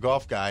Gordon, the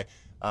golf guy,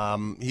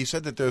 he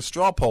said that the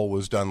straw poll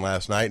was done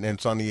last night, and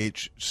it's on the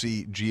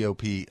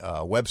HCGOP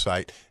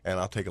website. And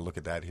I'll take a look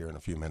at that here in a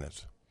few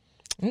minutes.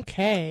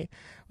 Okay.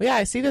 Well, yeah,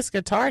 I see this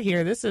guitar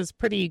here. This is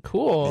pretty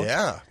cool.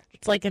 Yeah.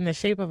 It's like in the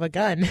shape of a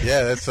gun.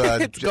 Yeah, that's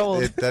It's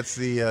gold. That's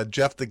the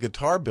Jeff the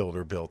Guitar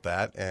Builder built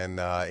that, and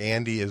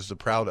Andy is the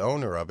proud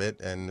owner of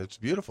it, and it's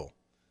beautiful.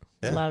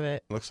 Yeah. Love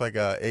it. Looks like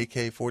a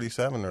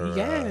AK-47 or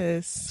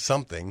Yes.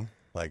 something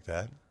like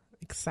that.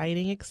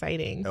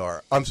 Exciting.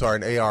 Or I'm sorry,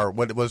 an AR.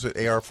 What was it?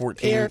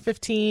 AR-14.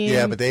 AR-15.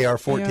 Yeah, but the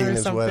AR-14 AR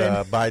is what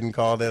something. Biden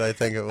called it. I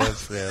think it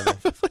was. Yeah.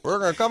 We're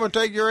gonna come and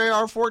take your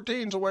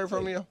AR-14s away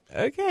from you.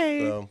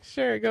 Okay. So-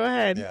 Sure, go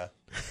ahead. Yeah.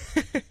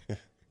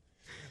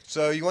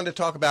 So you wanted to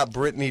talk about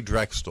Brittany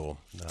Drexel.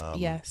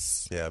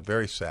 Yes. Yeah,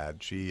 very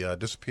sad. She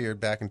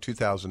disappeared back in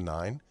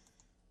 2009,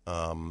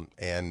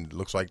 and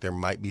looks like there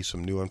might be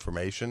some new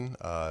information.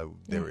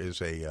 There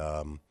is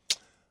a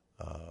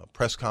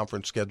press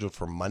conference scheduled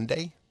for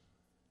Monday.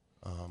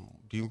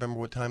 Do you remember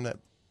what time that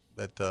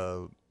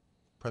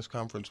press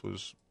conference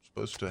was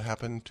supposed to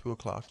happen? 2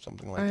 o'clock,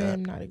 something like that?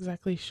 I'm not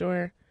exactly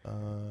sure.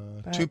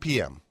 2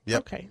 p.m.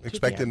 Yep. Okay, 2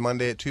 Expected p.m.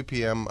 Monday at 2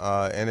 p.m.,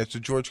 and it's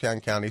in Georgetown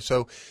County.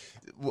 So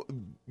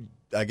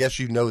I guess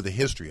you know the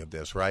history of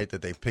this, right?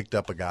 That they picked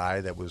up a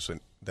guy that was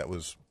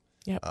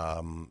Yep.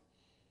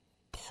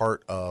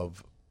 part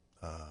of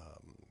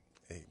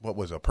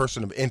a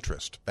person of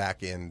interest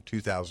back in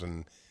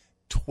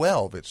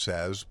 2012, it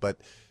says. But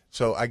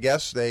so I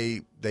guess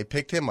they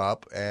picked him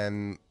up,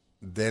 and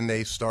then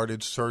they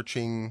started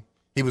searching.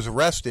 He was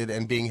arrested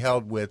and being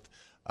held with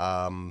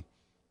what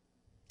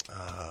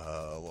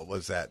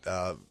was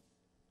that?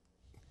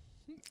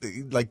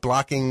 Like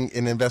blocking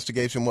an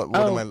investigation. What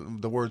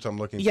am the words I'm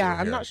looking for? Yeah,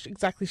 I'm here? not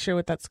exactly sure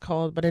what that's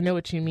called, but I know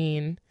what you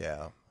mean.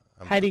 Yeah.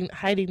 Hiding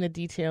the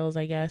details,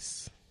 I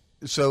guess.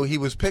 So he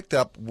was picked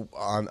up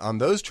on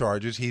those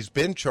charges. He's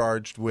been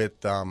charged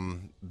with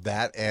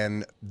that,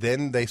 and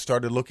then they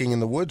started looking in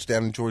the woods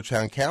down in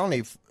Georgetown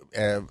County,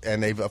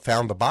 and they've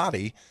found the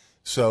body.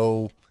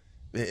 So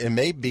it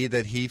may be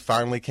that he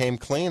finally came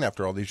clean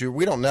after all these years.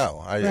 We don't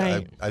know.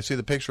 I see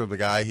the picture of the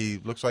guy.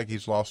 He looks like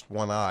he's lost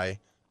one eye.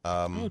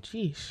 Oh,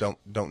 geez.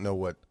 Don't know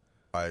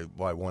why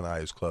one eye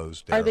is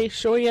closed there. Are they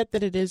sure yet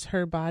that it is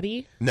her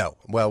body? No.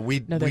 Well, we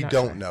don't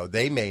sure. know.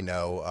 They may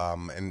know,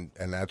 and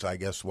that's, I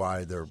guess,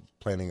 why they're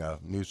planning a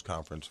news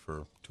conference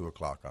for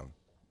 2:00 on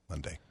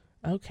Monday.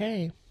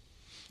 Okay.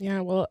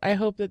 Yeah, well, I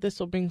hope that this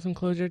will bring some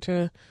closure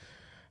to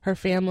her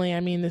family. I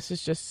mean, this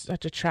is just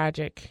such a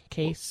tragic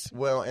case.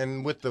 Well,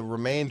 and with the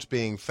remains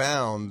being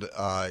found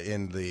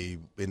in the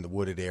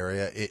wooded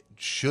area, it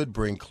should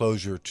bring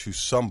closure to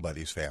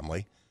somebody's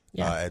family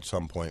at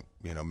some point,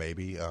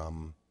 maybe.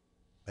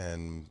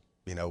 And,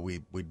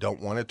 we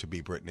don't want it to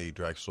be Brittany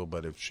Drexel,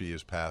 but if she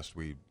is passed,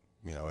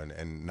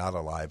 and not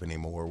alive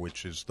anymore,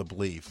 which is the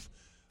belief,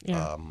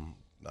 I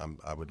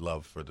would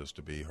love for this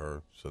to be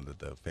her so that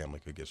the family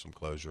could get some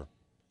closure.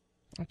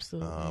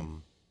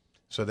 Absolutely.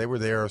 So they were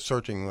there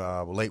searching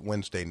late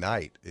Wednesday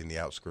night in the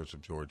outskirts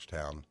of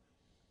Georgetown.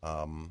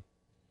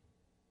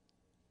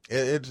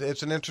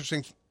 It's an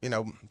interesting,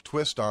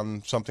 twist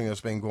on something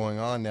that's been going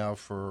on now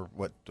for,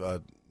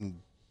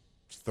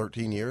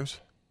 13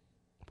 years?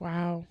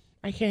 Wow.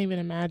 I can't even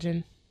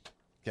imagine.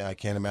 Yeah, I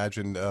can't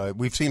imagine.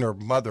 We've seen her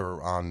mother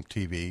on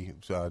TV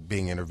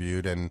being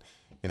interviewed, and,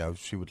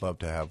 she would love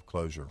to have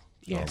closure.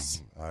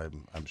 Yes.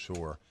 I'm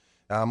sure.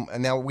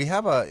 And now we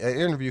have an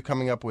interview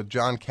coming up with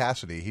John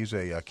Cassidy. He's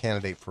a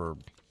candidate for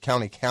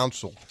county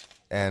council,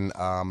 and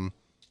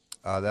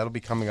that'll be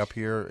coming up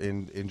here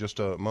in just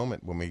a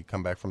moment when we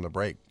come back from the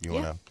break. You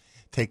want to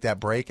take that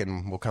break,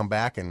 and we'll come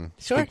back and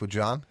speak with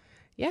John?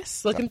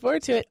 Yes, looking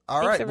forward to it. All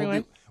Thanks, right,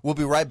 everyone. We'll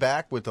be right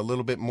back with a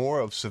little bit more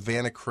of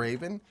Savannah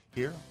Craven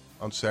here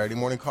on Saturday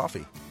Morning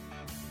Coffee.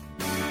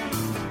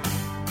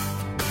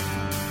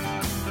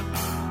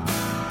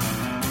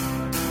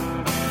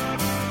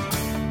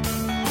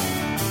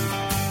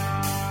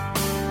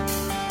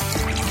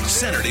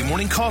 Saturday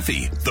Morning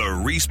Coffee,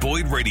 the Reese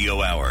Boyd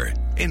Radio Hour,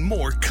 and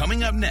more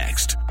coming up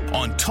next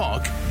on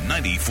Talk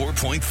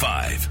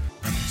 94.5.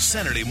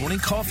 Saturday Morning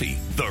Coffee,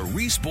 the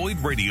Reese Boyd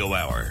Radio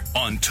Hour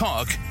on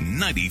Talk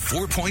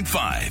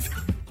 94.5.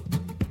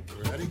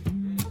 Ready?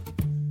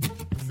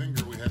 The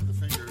finger, we have the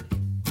finger.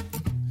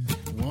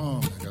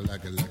 One,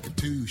 like a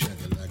two,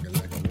 like a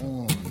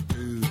 1,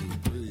 2,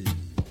 3.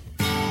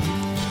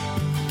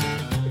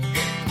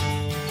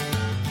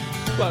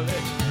 Love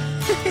it.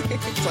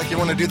 It's like you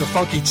want to do the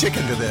funky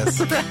chicken to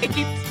this. Right.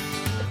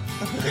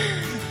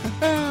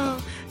 Oh,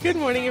 good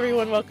morning,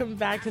 everyone. Welcome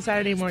back to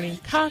Saturday Morning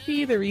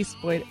Coffee, the Reese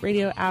Boyd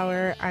Radio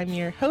Hour. I'm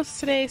your host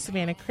today,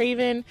 Savannah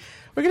Craven.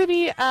 We're going to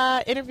be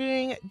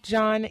interviewing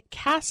John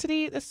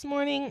Cassidy this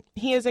morning.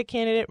 He is a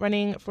candidate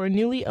running for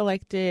newly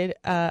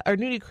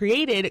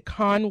created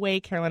Conway,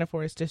 Carolina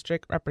Forest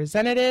District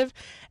representative.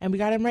 And we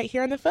got him right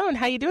here on the phone.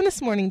 How you doing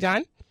this morning,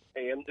 John?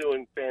 Hey, I'm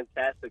doing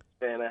fantastic,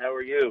 Savannah. How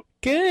are you?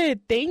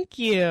 Good, thank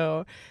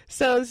you.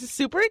 So this is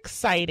super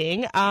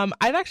exciting. I've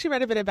actually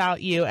read a bit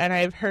about you, and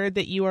I've heard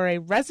that you are a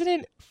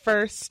resident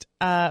first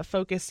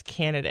focused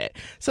candidate.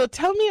 So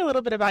tell me a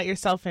little bit about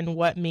yourself and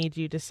what made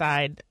you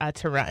decide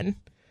to run.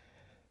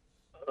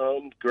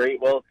 Great.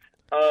 Well,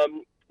 I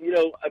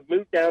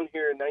moved down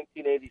here in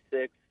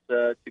 1986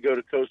 to go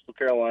to Coastal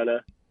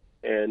Carolina,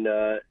 and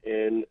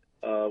when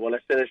I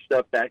finished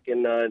up back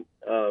in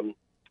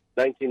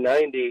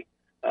 1990.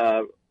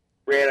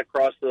 Ran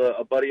across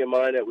a buddy of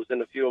mine that was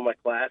in a few of my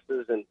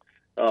classes, and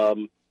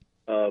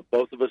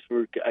both of us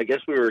we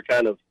were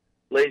kind of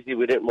lazy.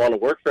 We didn't want to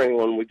work for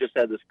anyone. We just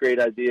had this great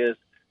idea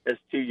as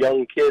two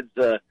young kids.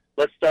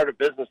 Let's start a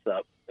business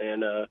up,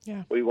 and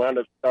we wound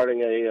up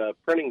starting a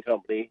printing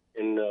company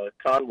in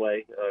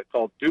Conway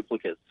called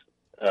Duplicates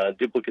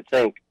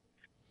Inc.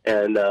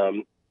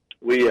 And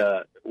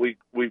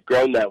we've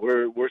grown that.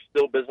 We're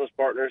still business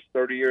partners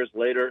 30 years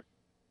later,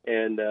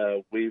 and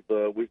we've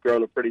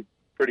grown a pretty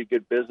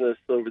good business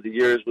over the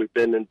years. We've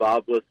been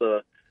involved with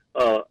a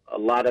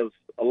lot of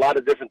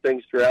different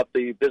things throughout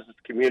the business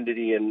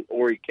community in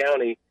Horry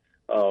County.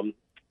 Some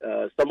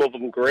of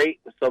them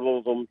great, some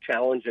of them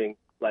challenging.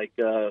 Like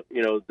the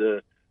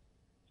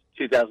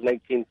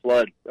 2018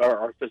 flood.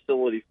 Our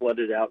facility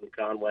flooded out in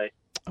Conway.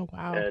 Oh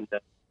wow! And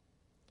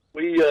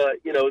we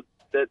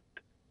that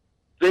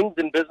things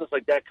in business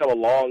like that come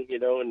along.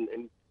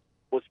 And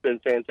what's been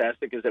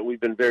fantastic is that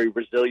we've been very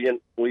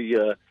resilient. We've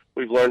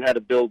learned how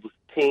to build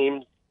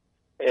teams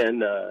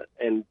and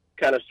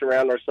kind of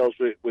surround ourselves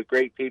with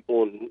great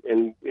people,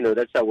 and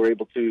that's how we're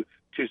able to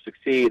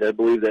succeed. I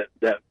believe that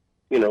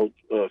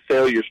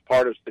failure is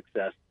part of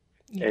success,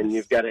 yes. And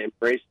you've got to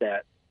embrace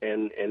that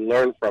and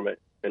learn from it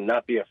and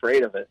not be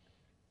afraid of it.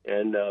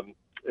 And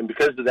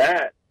because of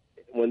that,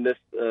 when this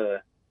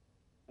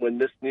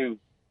new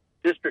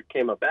district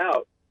came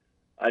about,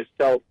 I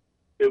felt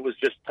it was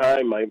just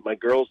time. My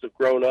girls have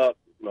grown up.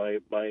 I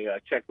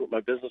checked with my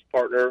business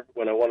partner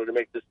when I wanted to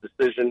make this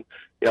decision.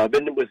 I've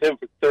been with him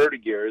for 30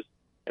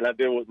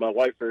 been with my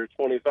wife for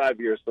 25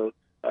 years, so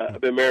I've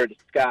been married to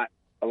Scott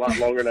a lot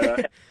longer than I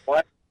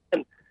have.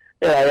 And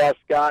I asked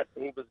Scott,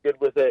 and he was good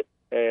with it.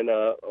 And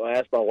I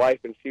asked my wife,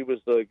 and she was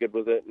good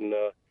with it. And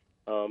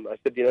I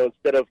said,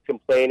 instead of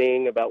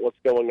complaining about what's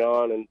going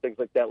on and things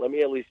like that, let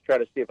me at least try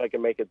to see if I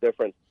can make a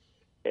difference.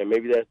 And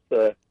maybe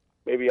that's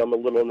maybe I'm a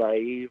little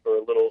naive or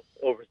a little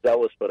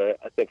overzealous, but I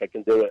think I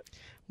can do it.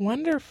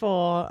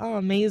 Wonderful. Oh,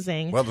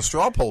 amazing. Well, the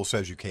straw poll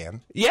says you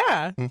can.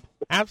 Yeah,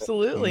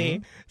 absolutely.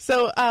 Mm-hmm.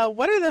 So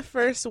what are the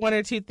first one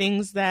or two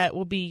things that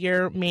will be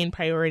your main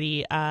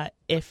priority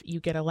if you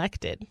get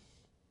elected?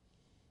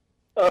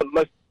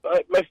 My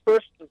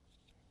first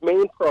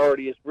main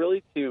priority is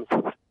really to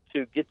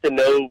get to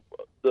know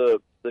the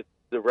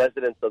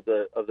residents of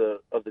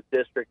the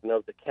district and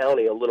of the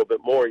county a little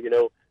bit more.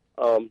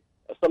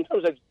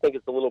 Sometimes I just think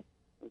it's a little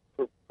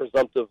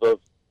presumptive of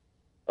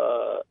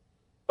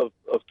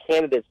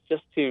candidates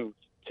just to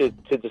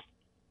just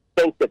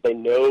think that they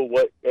know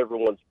what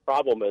everyone's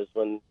problem is,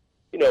 when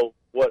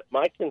what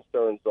my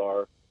concerns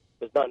are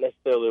is not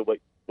necessarily what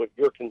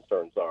your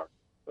concerns are,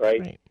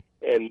 right?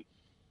 And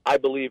I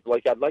believe,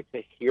 I'd like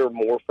to hear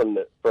more from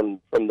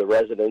the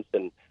residents,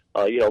 and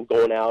I'm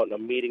going out and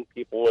I'm meeting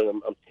people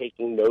and I'm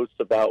taking notes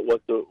about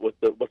what's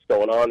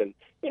going on, and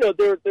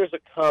there's a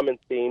common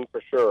theme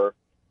for sure.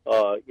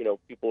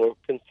 People are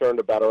concerned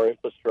about our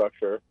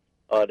infrastructure.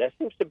 That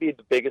seems to be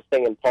the biggest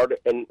thing, and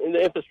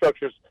the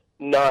infrastructure's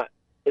not.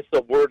 It's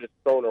a word that's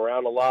thrown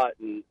around a lot,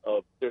 and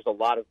there's a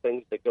lot of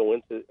things that go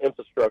into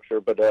infrastructure.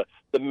 But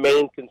the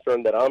main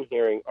concern that I'm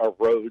hearing are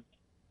roads,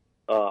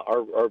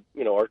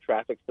 our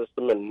traffic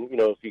system, and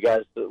if you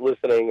guys are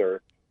listening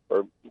or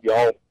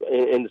y'all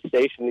in the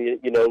station,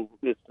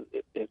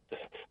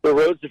 the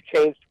roads have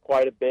changed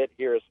quite a bit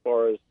here as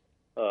far as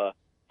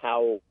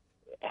how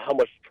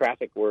much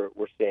traffic we're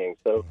seeing.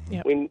 So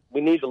we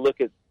need to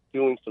look at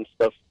doing some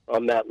stuff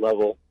on that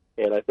level,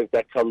 and I think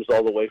that comes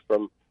all the way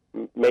from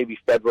maybe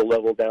federal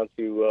level down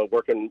to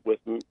working with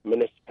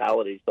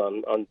municipalities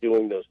on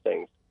doing those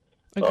things.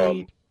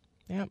 Agreed.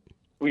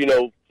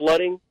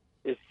 Flooding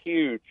is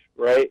huge,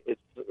 right?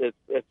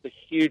 It's a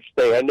huge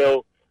thing. I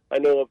know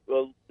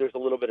there's a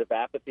little bit of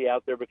apathy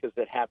out there because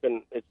it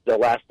happened. It's the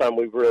last time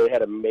we really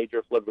had a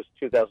major flood was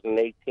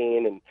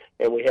 2018,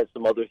 and we had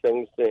some other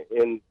things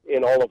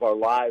in all of our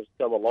lives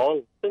come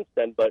along since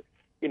then. But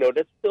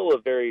that's still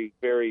a very,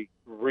 very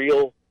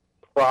real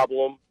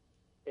problem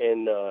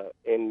and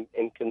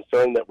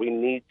concern that we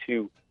need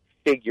to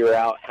figure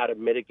out how to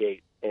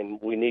mitigate, and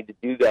we need to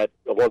do that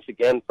once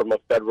again from a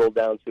federal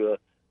down to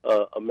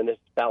a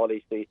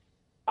municipality. See,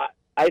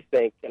 I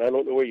think, and I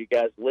don't know where you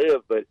guys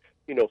live, but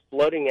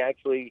flooding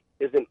actually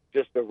isn't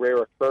just a rare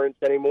occurrence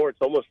anymore.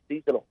 It's almost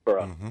seasonal for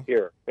us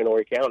here in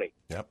Horry County.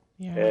 Yep.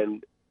 Yeah.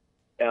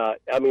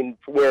 And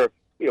where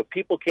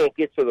people can't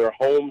get to their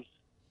homes,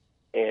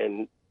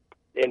 and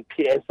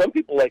some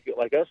people like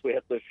us, we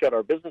have to shut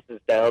our businesses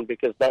down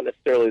because not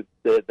necessarily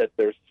that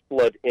there's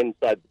flood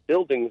inside the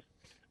buildings,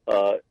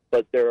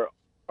 but there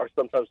are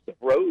sometimes the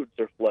roads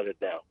are flooded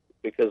now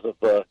because of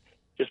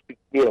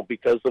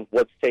because of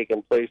what's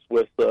taken place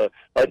with a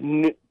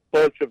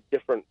bunch of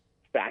different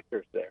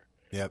factors there.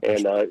 Yep.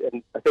 And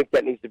I think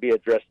that needs to be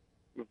addressed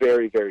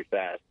very, very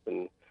fast.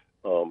 And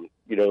one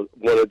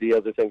of the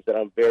other things that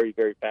I'm very,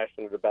 very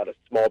passionate about is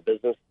small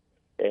business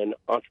and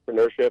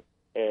entrepreneurship,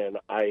 and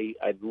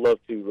I'd love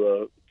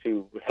to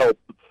help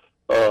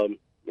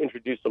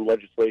introduce some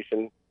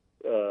legislation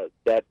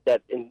that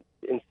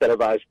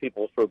incentivize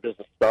people for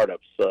business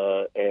startups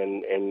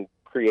and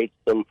create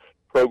some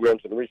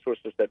programs and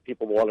resources that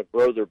people want to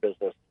grow their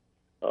business.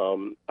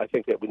 I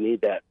think that we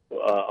need that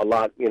a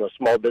lot.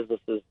 Small business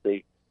is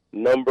the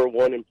number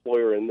one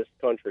employer in this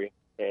country,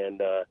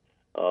 and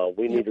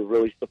we need to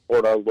really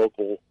support our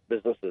local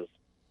businesses.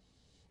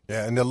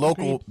 Yeah, and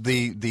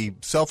the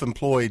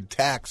self-employed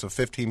tax of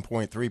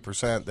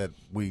 15.3% that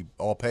we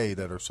all pay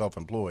that are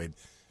self-employed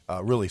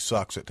really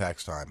sucks at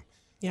tax time.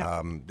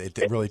 Yeah.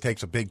 It really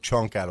takes a big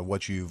chunk out of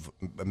what you've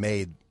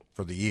made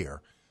for the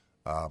year.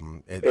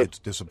 It's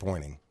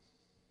disappointing.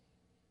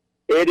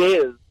 It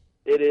is,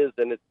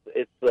 and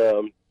it's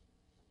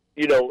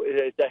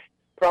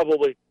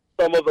probably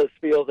some of us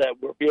feel that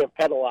we're being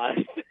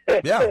penalized.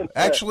 Yeah,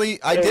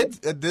 actually, I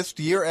did this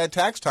year at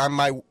tax time.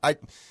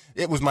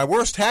 It was my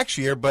worst tax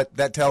year, but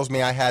that tells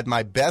me I had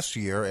my best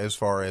year as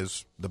far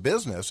as the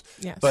business.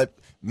 Yes. But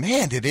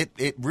man, did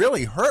it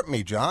really hurt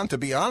me, John? To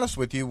be honest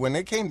with you, when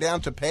it came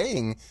down to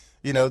paying,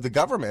 the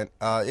government,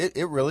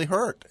 it really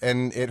hurt,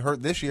 and it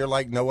hurt this year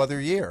like no other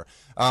year.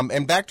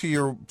 And back to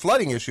your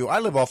flooding issue, I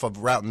live off of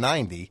Route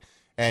 90.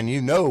 And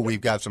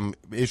we've got some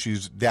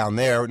issues down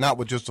there, not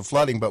with just the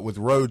flooding, but with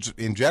roads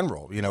in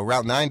general.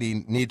 Route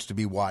 90 needs to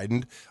be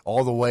widened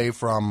all the way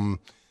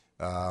from,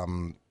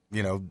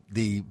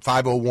 the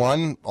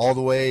 501 all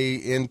the way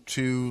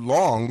into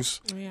Longs.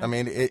 Oh, yeah. I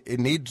mean, it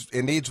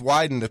needs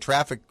widened. The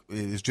traffic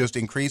is just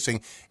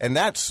increasing, and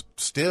that's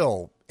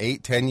still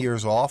 8-10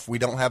 years off. We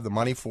don't have the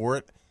money for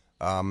it.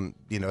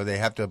 They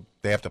have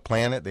to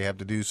plan it. They have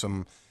to do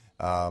some,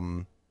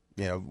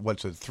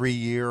 what's a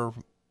 3-year.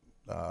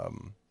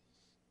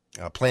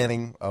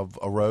 planning of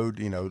a road,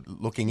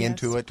 looking Yes.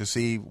 into it to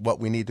see what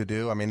we need to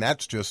do. I mean,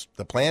 that's just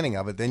the planning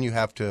of it. Then you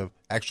have to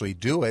actually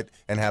do it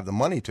and have the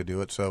money to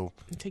do it. So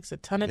It takes a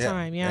ton of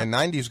time, yeah. And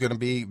 90 is going to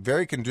be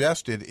very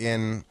congested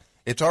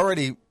it's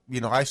already,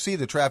 I see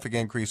the traffic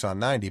increase on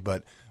 90,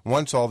 but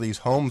once all these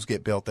homes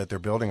get built that they're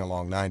building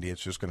along 90,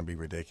 it's just going to be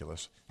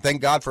ridiculous.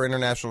 Thank God for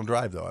International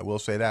Drive, though. I will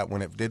say that.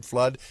 When it did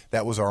flood,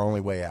 that was our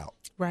only way out.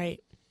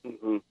 Right.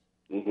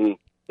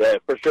 Yeah,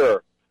 for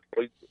sure.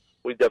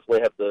 We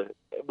definitely have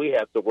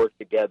to work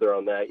together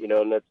on that,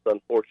 and that's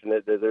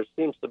unfortunate. There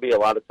seems to be a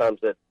lot of times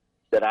that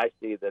I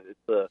see that it's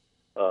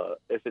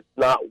if it's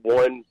not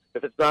one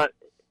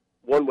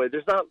way,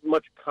 there's not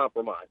much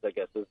compromise, I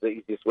guess, is the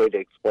easiest way to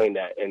explain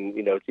that. And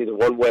it's either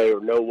one way or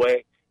no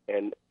way,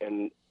 and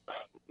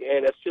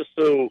it's just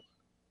so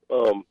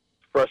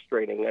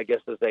frustrating, I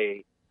guess, as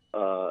a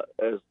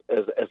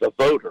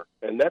voter.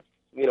 And that's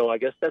I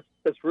guess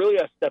that's really,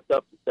 I stepped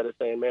up instead of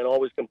saying, man,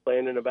 always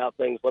complaining about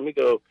things. Let me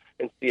go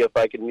and see if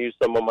I can use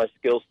some of my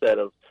skill set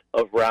of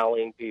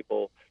rallying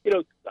people.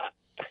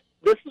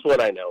 This is what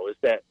I know, is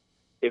that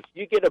if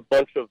you get a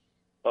bunch of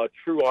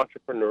true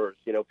entrepreneurs,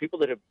 people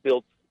that have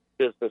built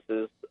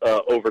businesses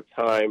over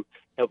time,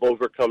 have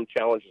overcome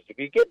challenges, if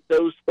you get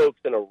those folks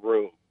in a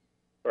room,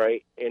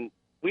 right, and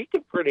we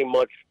can pretty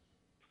much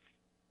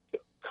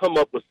come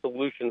up with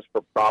solutions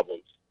for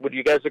problems. Would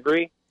you guys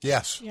agree?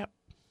 Yes. Yep.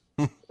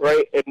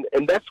 Right,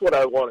 and that's what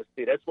I want to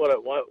see. That's what I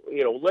want.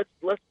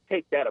 Let's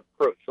take that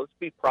approach. Let's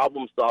be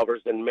problem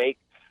solvers and make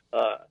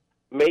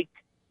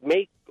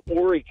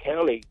Horry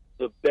County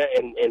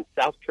and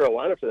South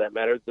Carolina, for that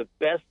matter, the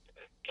best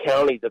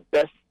county, the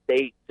best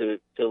state to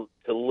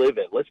live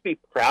in. Let's be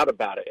proud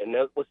about it, and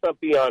let's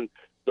not be on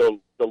the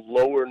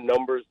lower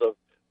numbers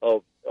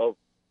of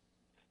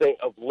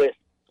lists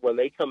when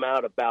they come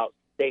out about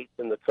states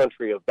in the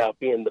country about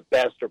being the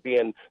best or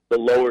being the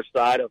lower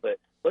side of it.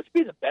 Let's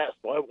be the best.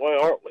 Why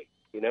aren't we?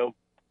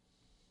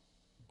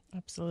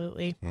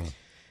 Absolutely.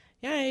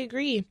 Yeah, I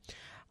agree.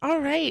 All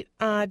right,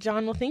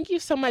 John. Well, thank you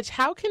so much.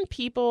 How can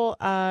people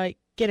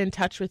get in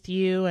touch with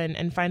you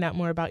and find out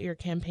more about your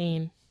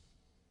campaign?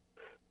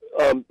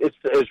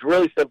 It's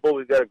really simple.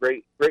 We've got a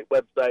great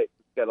website.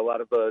 It's got a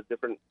lot of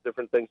different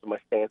things in my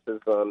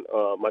stances on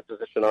my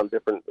position on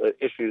different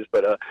issues.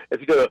 But if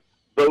you go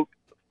to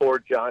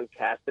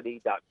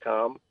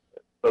voteforjohncassidy.com,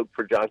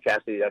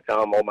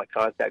 voteforjohncassidy.com, all my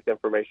contact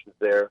information's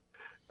there.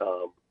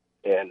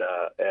 And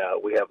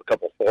we have a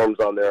couple forms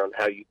on there on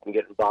how you can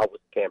get involved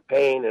with the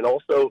campaign, and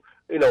also,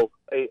 we've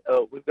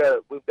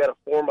got a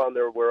form on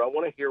there where I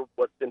want to hear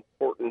what's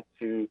important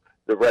to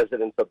the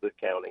residents of the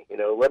county.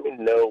 Let me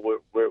know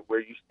where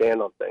you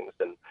stand on things,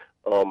 and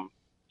I'm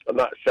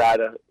not shy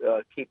to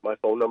keep my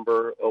phone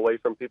number away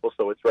from people,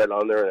 so it's right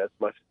on there, and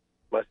that's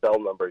my cell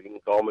number. You can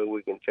call me,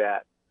 we can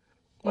chat.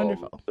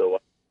 Wonderful.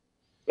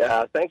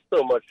 Yeah, thanks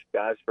so much,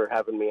 guys, for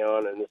having me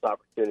on and this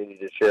opportunity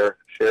to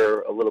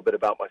share a little bit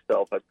about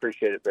myself. I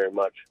appreciate it very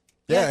much.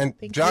 Yeah, and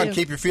thank John, you.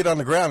 keep your feet on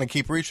the ground and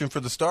keep reaching for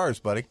the stars,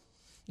 buddy.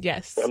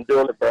 Yes. I'm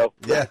doing it, bro.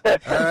 Yeah. All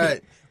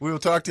right. We will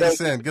talk to you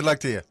soon. Good luck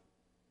to you.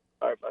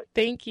 All right, bye.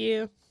 Thank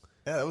you.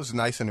 Yeah, that was a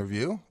nice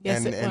interview.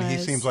 Yes, and it he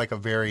was. seems like a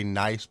very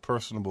nice,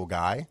 personable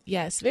guy.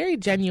 Yes, very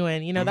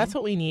genuine. That's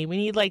what we need. We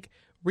need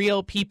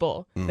real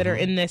people that are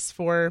in this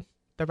for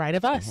the right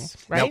of us,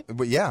 right? Now,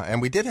 but yeah, and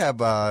we did have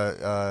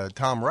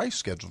Tom Rice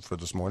scheduled for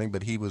this morning,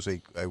 but he was a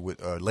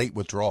late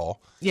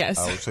withdrawal.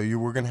 Yes. So you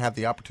were going to have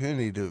the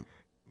opportunity to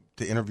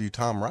interview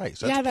Tom Rice.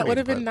 That's yeah, that pretty would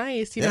have been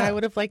impressive. nice. Yeah. I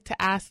would have liked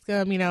to ask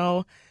him,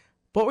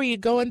 what were you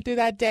going through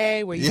that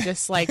day? Were you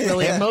just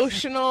really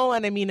emotional?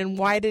 And and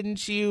why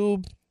didn't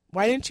you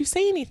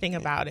say anything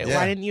about it? Yeah.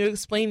 Why didn't you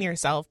explain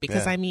yourself?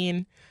 Because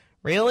Yeah.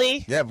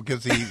 really? Yeah,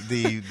 because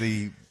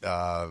the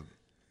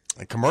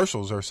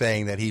commercials are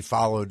saying that he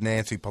followed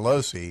Nancy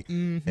Pelosi,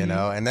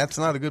 and that's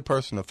not a good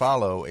person to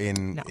follow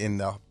in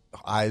the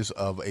eyes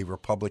of a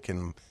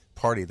Republican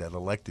Party that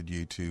elected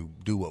you to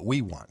do what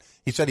we want.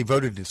 He said he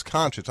voted his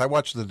conscience. I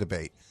watched the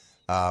debate,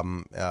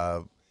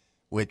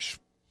 which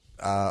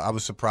I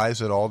was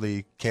surprised that all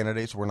the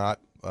candidates were not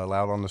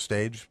allowed on the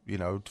stage,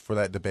 for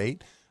that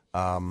debate.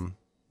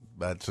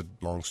 That's a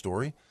long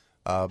story,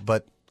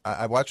 but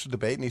I watched the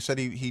debate, and he said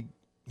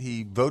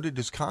he voted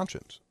his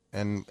conscience,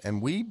 and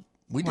we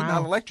did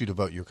not elect you to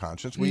vote your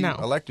conscience. We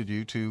elected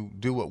you to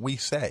do what we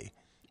say,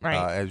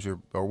 Right.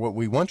 or what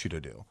we want you to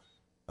do.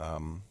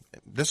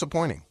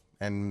 Disappointing,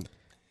 and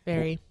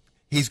Very.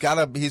 he's got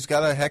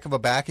a heck of a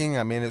backing.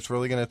 It's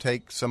really going to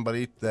take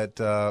somebody that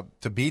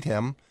to beat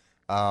him.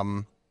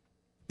 Some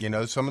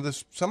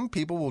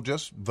people will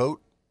just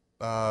vote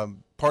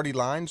party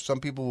lines. Some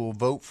people will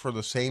vote for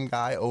the same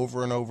guy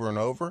over and over and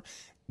over.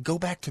 Go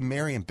back to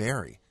Marion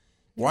Barry,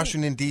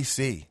 Washington,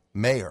 D.C.,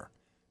 mayor,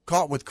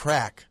 caught with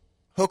crack,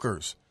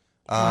 hookers.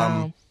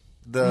 Wow.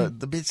 The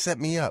bitch set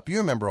me up. You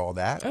remember all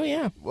that? Oh,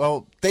 yeah.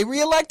 Well, they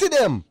reelected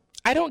him.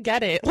 I don't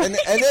get it. And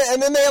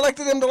then they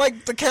elected him to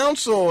the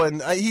council,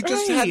 and he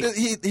just Right.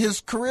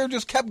 his career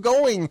just kept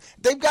going.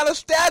 They've got a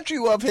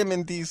statue of him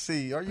in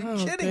D.C. Are you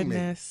kidding me?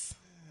 Goodness.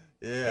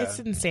 Yeah. It's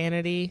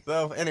insanity.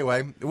 So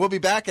anyway, we'll be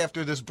back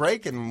after this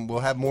break, and we'll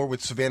have more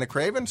with Savannah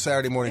Craven,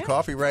 Saturday Morning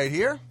Coffee right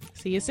here.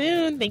 See you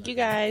soon. Thank you,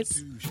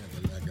 guys.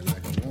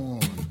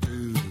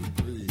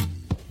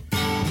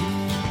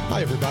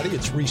 Hi, everybody.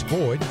 It's Reese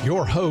Boyd,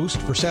 your host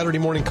for Saturday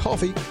Morning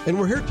Coffee, and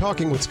we're here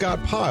talking with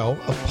Scott Pyle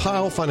of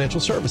Pyle Financial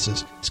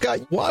Services. Scott,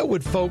 why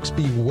would folks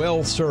be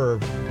well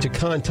served to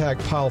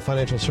contact Pyle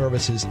Financial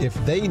Services if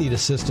they need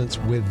assistance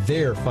with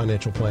their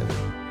financial planning?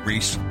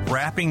 Reese,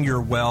 wrapping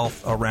your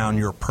wealth around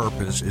your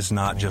purpose is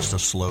not just a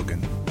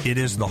slogan. It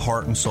is the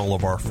heart and soul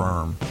of our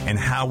firm. And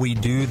how we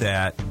do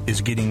that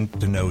is getting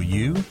to know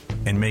you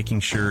and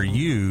making sure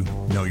you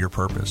know your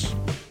purpose.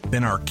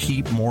 Then our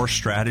keep more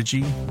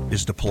strategy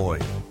is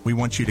deployed. We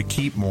want you to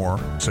keep more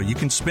so you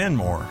can spend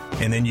more,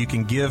 and then you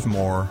can give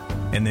more,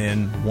 and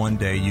then one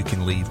day you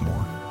can leave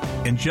more.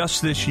 And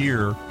just this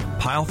year,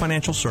 Pyle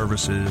Financial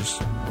Services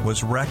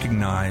was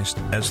recognized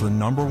as the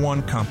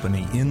 #1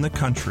 company in the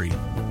country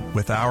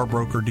with our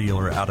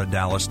broker-dealer out of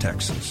Dallas,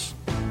 Texas.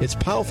 It's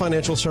Pyle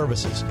Financial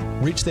Services.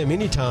 Reach them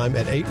anytime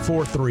at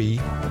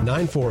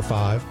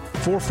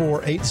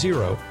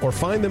 843-945-4480 or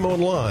find them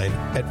online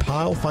at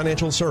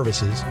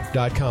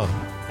PyleFinancialServices.com.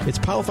 It's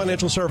Pyle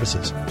Financial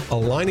Services,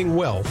 aligning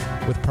wealth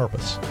with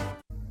purpose.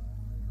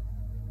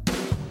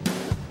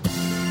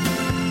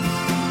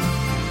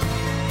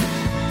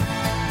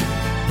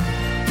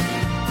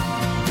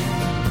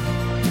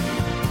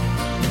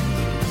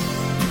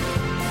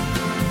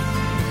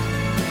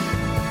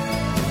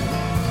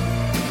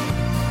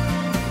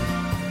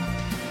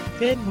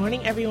 Good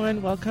morning,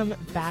 everyone. Welcome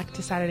back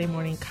to Saturday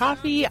Morning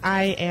Coffee.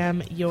 I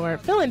am your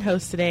fill-in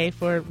host today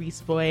for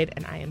Reese Boyd,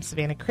 and I am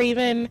Savannah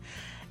Craven.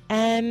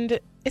 And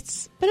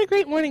it's been a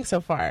great morning so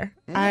far.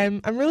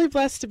 I'm really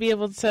blessed to be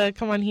able to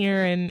come on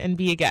here and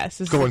be a guest.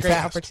 This is a great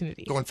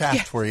opportunity. Going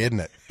fast for you, isn't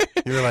it?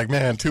 You're like,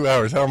 man, 2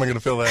 hours. How am I going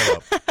to fill that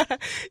up?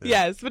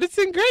 Yes, but it's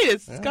been great.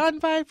 It's gone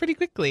by pretty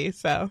quickly.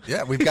 So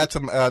yeah, we've got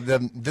some.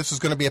 This is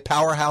going to be a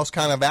powerhouse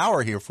kind of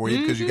hour here for you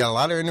because you got a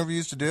lot of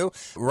interviews to do.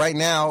 Right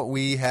now,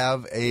 we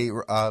have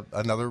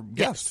another guest.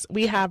 Yes,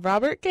 we have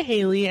Robert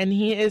Cahaly, and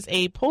he is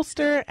a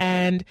pollster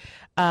and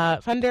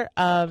founder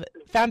of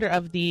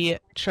the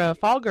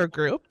Trafalgar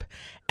Group,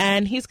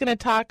 and he's going to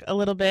talk a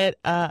little bit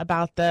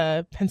about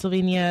the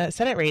Pennsylvania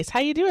Senate race. How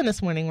you doing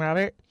this morning,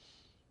 Robert?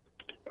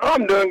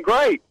 I'm doing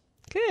great.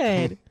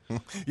 Good.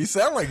 You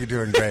sound like you're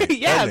doing great.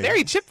 Yeah,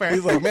 very chipper.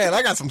 He's like, man,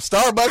 I got some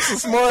Starbucks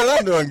this morning.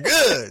 I'm doing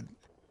good.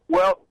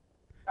 Well,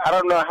 I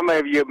don't know how many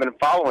of you have been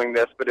following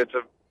this, but it's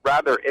a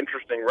rather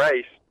interesting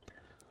race.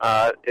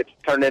 It's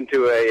turned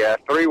into a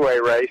three-way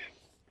race.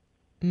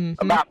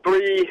 Mm-hmm. About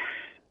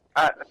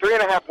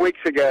 3.5 weeks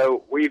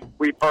ago, we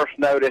first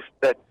noticed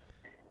that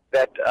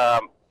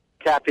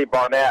Kathy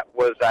Barnett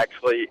was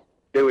actually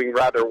doing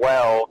rather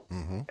well,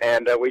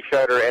 and we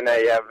showed her in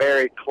a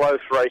very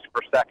close race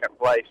for second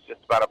place,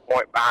 just about a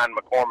point behind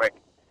McCormick.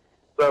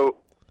 So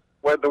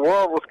where the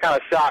world was kind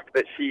of shocked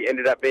that she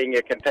ended up being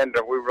a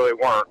contender, we really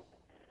weren't.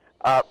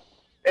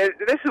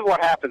 This is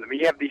what happens. I mean,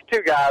 you have these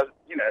two guys,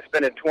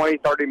 spending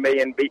 $20-30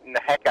 million beating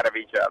the heck out of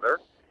each other,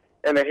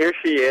 and then here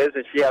she is,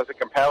 and she has a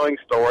compelling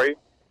story.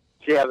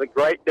 She has a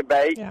great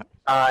debate,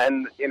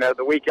 and,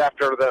 the week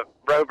after the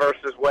Roe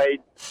versus Wade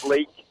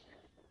leak,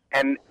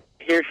 and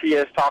here she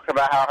is talking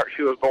about how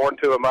she was born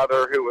to a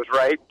mother who was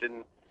raped,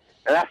 and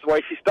that's the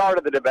way she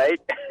started the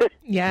debate.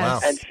 Yes. Wow.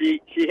 And she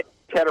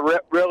had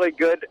a really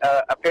good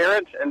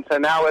appearance, and so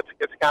now it's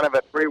kind of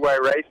a three-way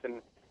race,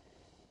 and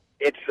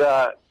it's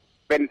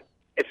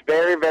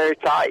very, very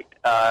tight.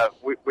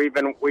 We've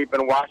been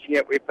watching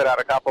it. We put out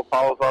a couple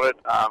polls on it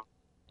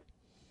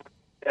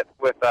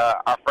with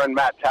our friend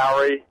Matt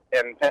Towery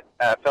in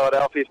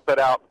Philadelphia's put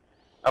out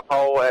a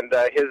poll, and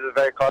his is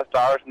very close to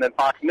ours. And then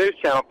Fox News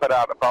Channel put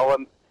out a poll,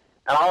 and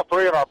all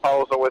three of our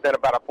polls are within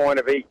about a point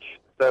of each.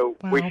 So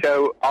we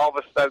show all of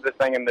us this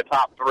thing in the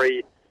top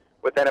three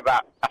within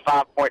about a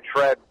 5-point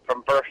shred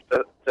from first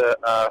to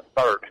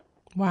third.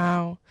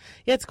 Wow.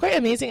 Yeah, it's quite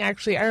amazing,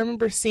 actually. I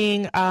remember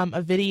seeing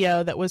a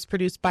video that was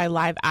produced by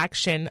Live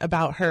Action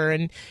about her,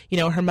 and,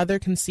 her mother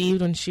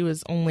conceived when she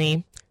was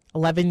only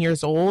 11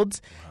 years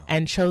old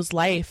and chose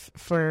life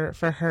for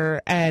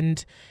her.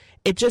 And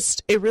it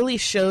really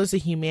shows the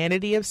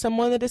humanity of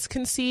someone that is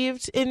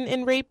conceived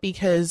in rape,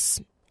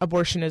 because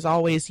abortion is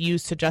always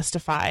used to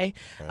justify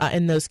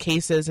in those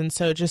cases. And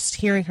so just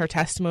hearing her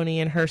testimony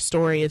and her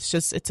story,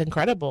 it's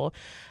incredible.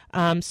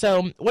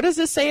 So what does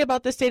this say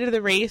about the state of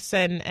the race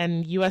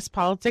and U.S.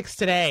 politics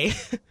today?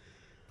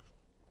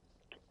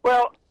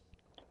 Well,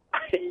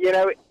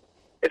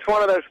 it's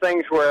one of those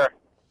things where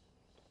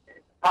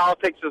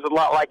politics is a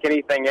lot like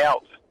anything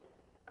else.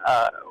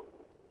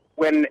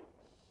 When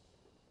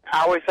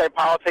I always say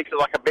politics is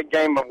like a big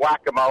game of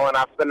whack-a-mole, and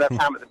I've spent enough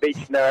time at the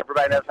beach to know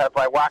everybody knows how to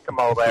play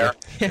whack-a-mole there.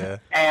 Yeah.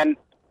 And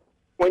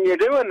when you're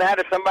doing that,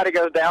 if somebody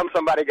goes down,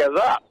 somebody goes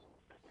up.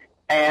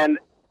 And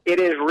it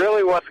is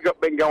really what's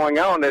been going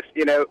on. Is,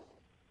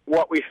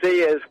 what we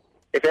see is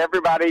if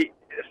everybody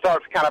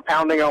starts kind of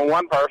pounding on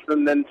one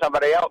person, then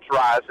somebody else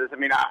rises. I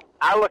mean,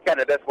 I look at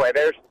it this way.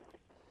 There's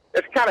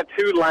kind of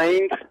two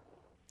lanes,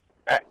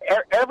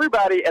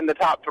 everybody in the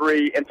top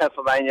three in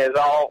Pennsylvania is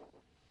all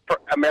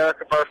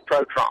America First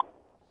pro-Trump.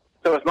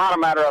 So it's not a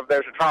matter of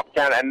there's a Trump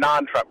candidate and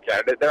non-Trump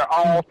candidate. They're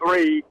all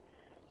three,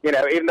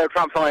 even though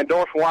Trump's only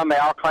endorsed one, they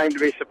all claim to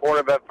be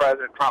supportive of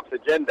President Trump's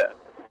agenda.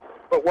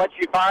 But what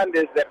you find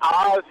is that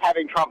Oz,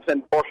 having Trump's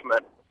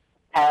endorsement,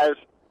 has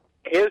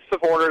his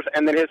supporters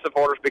and then his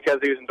supporters because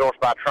he was endorsed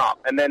by Trump.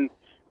 And then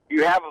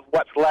you have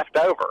what's left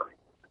over.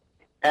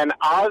 And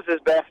Oz's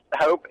best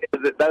hope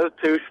is that those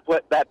two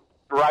split that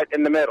right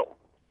in the middle.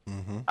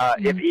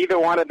 Mm-hmm. If either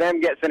one of them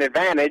gets an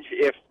advantage,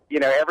 if,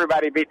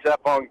 everybody beats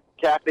up on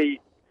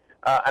Kathy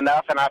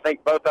enough, and I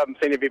think both of them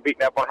seem to be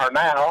beating up on her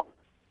now,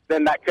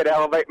 then that could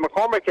elevate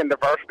McCormick into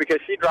first because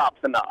she drops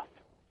enough.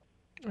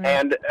 Right.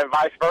 And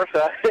vice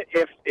versa,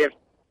 if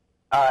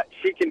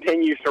she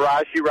continues to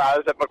rise, she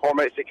rises at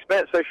McCormick's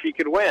expense so she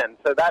could win.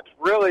 So that's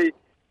really,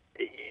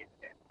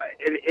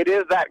 it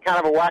is that kind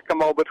of a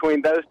whack-a-mole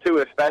between those two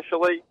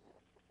especially.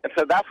 And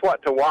so that's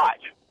what to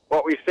watch.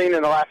 What we've seen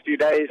in the last few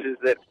days is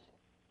that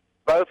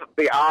both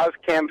the Oz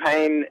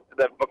campaign,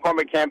 the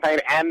McCormick campaign,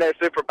 and their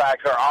super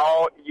PACs are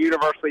all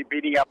universally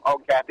beating up on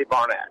Kathy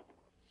Barnett.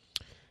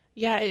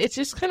 Yeah, it's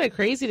just kind of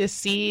crazy to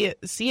see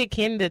a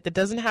candidate that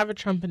doesn't have a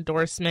Trump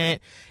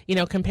endorsement,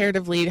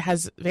 comparatively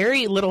has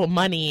very little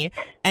money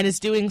and is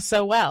doing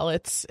so well.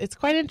 It's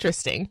quite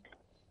interesting.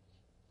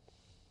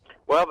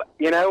 Well,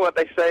 what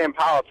they say in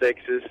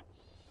politics is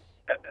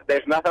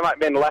there's nothing like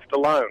being left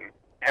alone.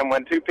 And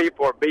when two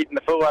people are beating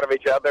the fool out of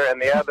each other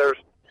and the others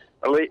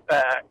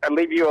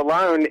leave you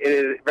alone, it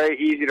is very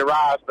easy to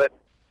rise. But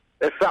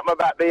there's something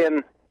about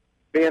being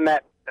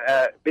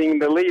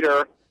the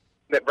leader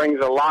that brings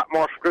a lot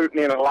more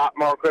scrutiny and a lot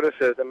more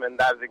criticism, and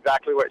that is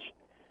exactly what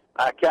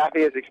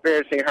Kathy is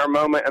experiencing her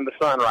moment in the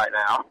sun right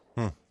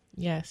now.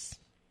 Yes.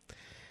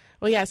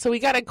 Well, yeah, so we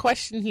got a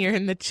question here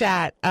in the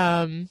chat.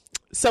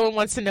 Someone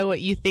wants to know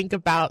what you think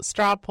about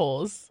straw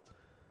polls.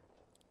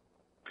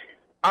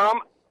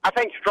 I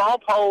think straw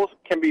polls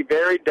can be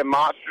very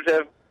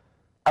demonstrative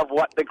of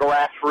what the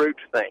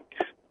grassroots thinks.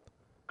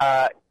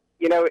 A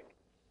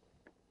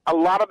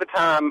lot of the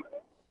time,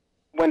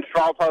 when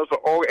straw polls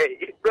are,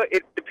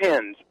 it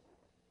depends.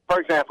 For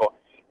example,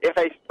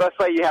 let's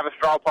say you have a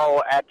straw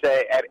poll at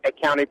a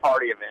county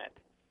party event.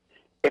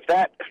 If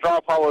that straw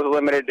poll is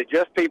limited to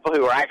just people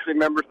who are actually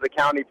members of the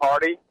county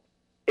party,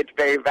 it's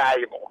very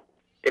valuable.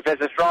 If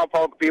it's a straw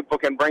poll, people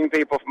can bring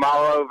people from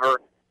all over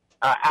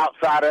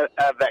outside of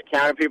that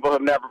county, people who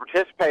have never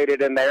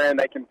participated in there, and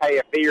they can pay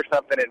a fee or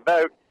something and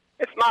vote.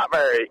 It's not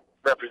very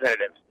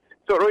representative.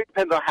 So it really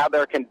depends on how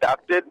they're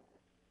conducted.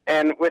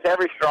 And with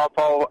every straw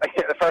poll,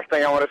 the first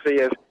thing I want to see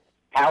is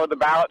how are the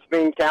ballots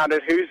being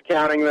counted, who's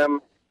counting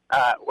them,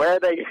 where are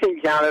they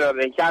being counted, are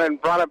they counted in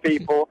front of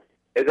people,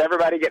 is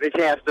everybody getting a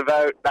chance to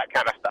vote, that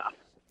kind of stuff.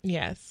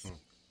 Yes.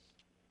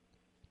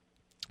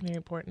 Very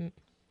important.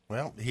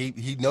 Well,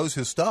 he knows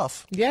his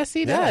stuff. Yes,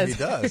 he does. He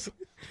does.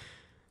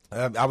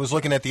 I was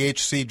looking at the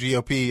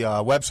HCGOP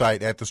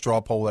website at the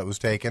straw poll that was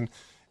taken,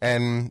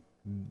 and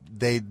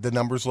the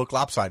numbers look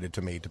lopsided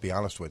to me, to be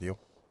honest with you.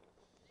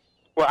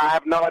 Well, I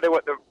have no idea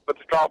what the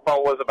straw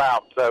poll was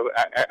about, so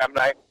I'm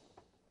not.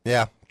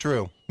 Yeah,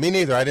 true. Me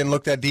neither. I didn't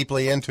look that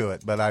deeply into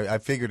it, but I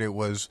figured it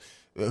was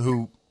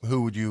who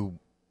would you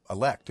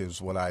elect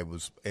is what I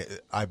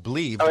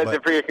believe. Oh, is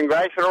it for your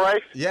congressional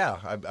race?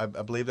 Yeah, I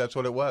believe that's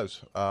what it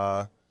was.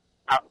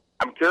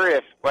 I'm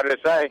curious. What did it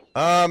say?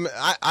 I'm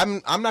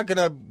not going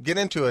to get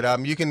into it.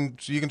 You can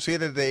see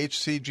it at the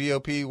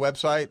HCGOP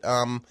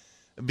website.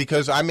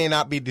 Because I may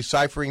not be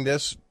deciphering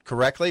this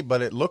correctly,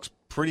 but it looks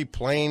pretty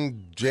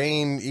plain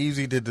Jane,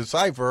 easy to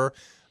decipher,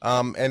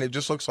 and it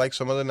just looks like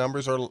some of the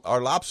numbers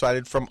are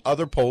lopsided from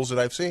other polls that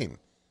I've seen.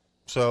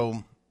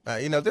 So,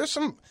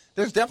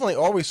 there's definitely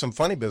always some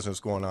funny business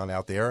going on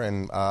out there,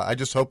 and I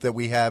just hope that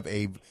we have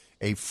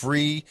a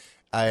free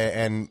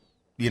and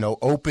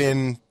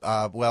open,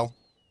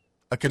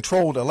 a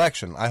controlled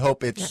election. I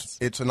hope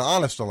it's an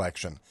honest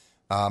election.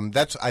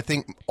 I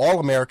think all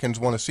Americans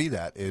want to see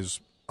that is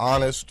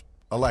honest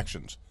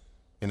elections.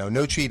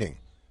 No cheating,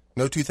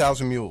 no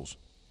 2,000 mules.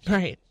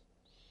 Right.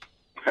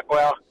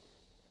 Well,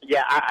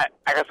 yeah,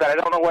 like I said, I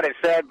don't know what it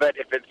said, but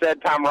if it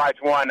said Tom Rice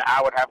won,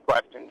 I would have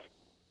questions.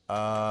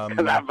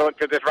 Because I've voted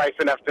for this race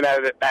enough to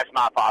know that that's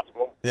not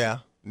possible. Yeah.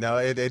 No,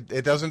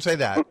 it doesn't say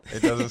that.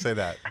 It doesn't say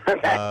that.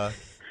 Okay.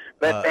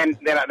 Then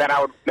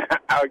I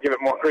would give it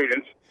more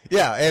credence.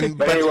 Yeah,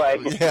 but anyway.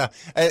 Yeah,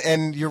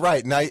 and you're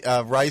right.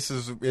 Rice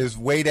is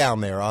way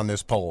down there on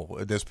this poll,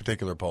 this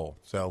particular poll.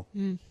 So.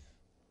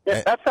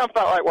 Yeah, that sounds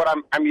about like what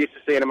I'm used to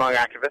seeing among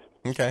activists.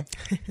 Okay.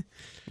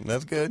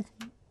 That's good.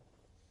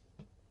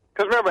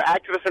 Because remember,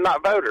 activists are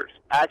not voters.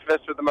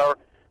 Activists are the more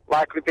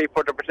likely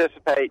people to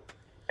participate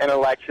in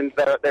elections.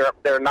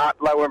 They're not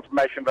low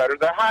information voters.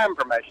 They're high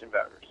information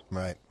voters.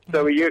 Right.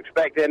 So you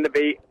expect them to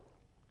be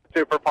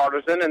super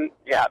partisan, and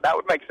yeah, that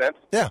would make sense.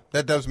 Yeah,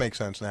 that does make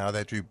sense now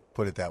that you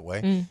put it that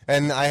way.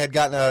 And I had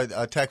gotten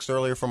a text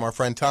earlier from our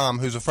friend Tom,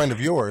 who's a friend of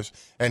yours,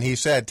 and he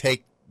said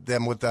take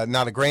them with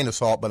not a grain of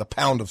salt, but a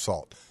pound of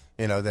salt.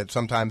 That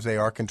sometimes they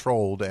are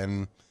controlled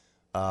and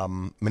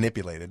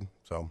manipulated.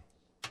 So,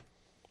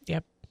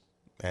 Yep.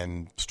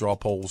 and straw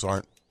polls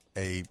aren't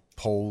a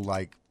poll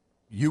like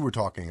you were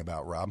talking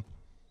about, Rob.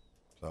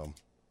 So,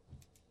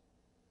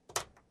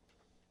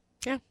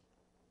 Yeah.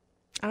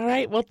 All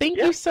right. Well, thank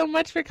you so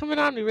much for coming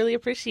on. We really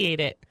appreciate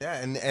it.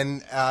 yeah,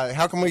 and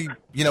how can we,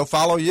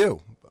 follow you?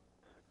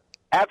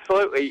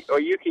 Absolutely. Well,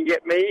 you can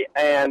get me,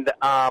 and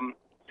I'm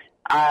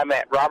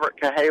at Robert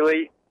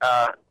Cahaly,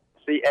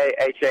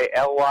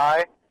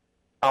 Cahaly,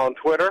 on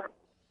Twitter,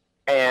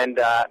 and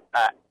our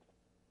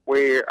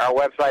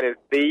website is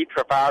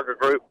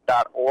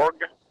thetrafalgargroup.org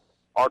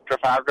or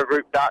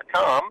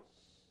trafalgargroup.com,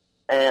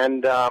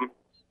 and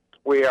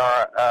we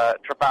are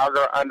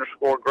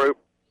Trafalgar_group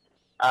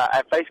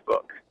at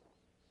Facebook.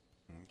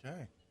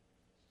 Okay.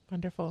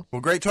 Wonderful.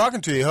 Well, great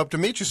talking to you. Hope to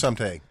meet you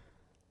someday.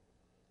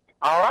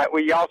 All right.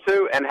 Well, y'all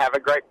too, and have a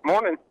great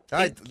morning. All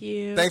right. Thank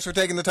you. Thanks for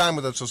taking the time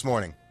with us this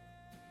morning.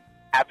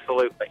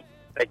 Absolutely.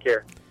 Take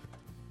care.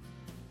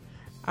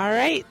 All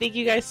right. Thank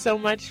you guys so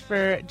much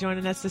for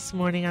joining us this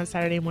morning on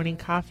Saturday Morning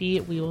Coffee.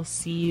 We will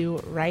see you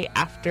right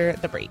after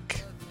the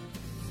break.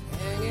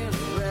 Hanging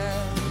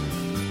around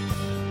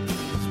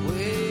is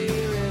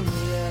wearing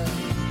me out.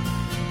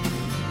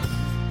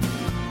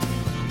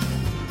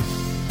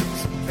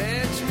 So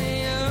patch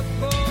me up,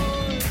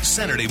 boy.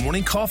 Saturday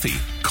Morning Coffee.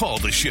 Call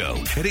the show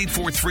at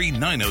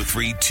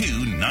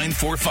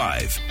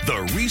 843-903-2945.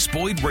 The Reese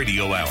Boyd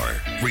Radio Hour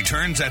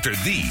returns after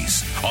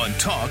these on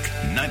Talk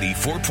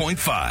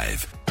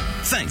 94.5.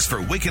 Thanks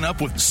for waking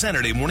up with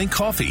Saturday Morning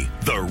Coffee.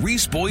 The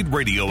Reese Boyd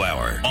Radio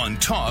Hour on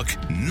Talk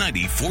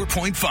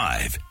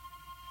 94.5.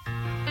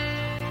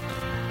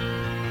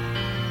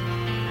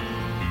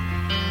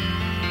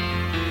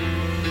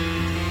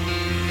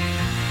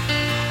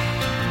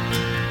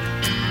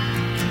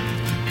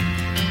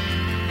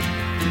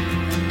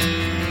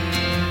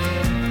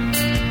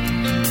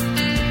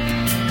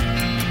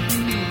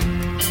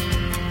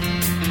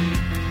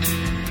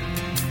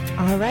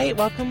 All right,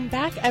 welcome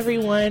back,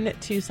 everyone,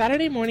 to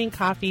Saturday Morning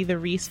Coffee, the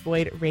Reese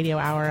Boyd Radio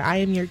Hour. I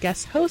am your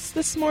guest host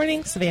this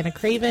morning, Savannah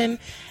Craven,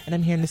 and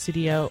I'm here in the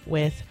studio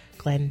with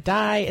Glenn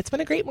Dye. It's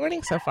been a great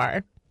morning so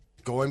far.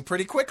 Going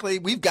pretty quickly.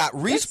 We've got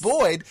Reese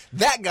Boyd,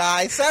 that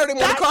guy, Saturday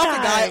Morning That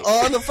Coffee guy,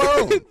 on the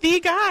phone. The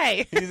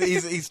guy.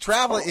 He's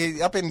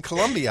traveling up in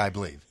Columbia, I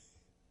believe.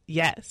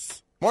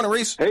 Yes. Morning,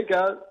 Reese. Hey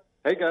guys.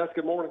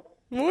 Good morning.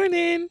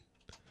 Morning.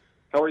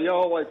 How are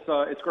y'all?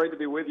 It's great to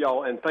be with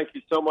y'all, and thank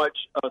you so much,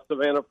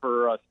 Savannah,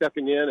 for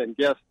stepping in and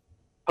guest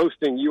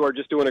hosting. You are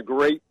just doing a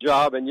great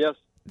job, and yes,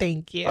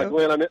 Thank you.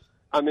 Glenn,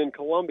 I'm in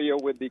Columbia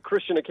with the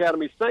Christian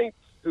Academy Saints,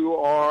 who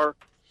are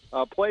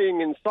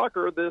playing in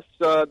soccer this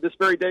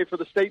very day for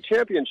the state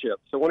championship.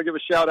 So I want to give a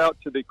shout out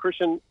to the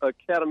Christian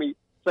Academy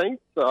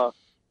Saints,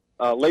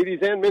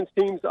 ladies and men's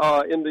teams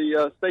in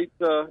the state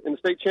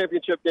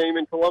championship game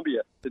in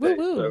Columbia today.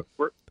 Woo-hoo.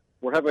 So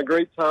we're having a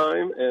great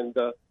time, and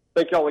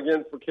thank y'all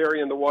again for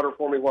carrying the water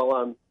for me while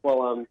I'm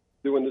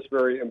doing this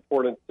very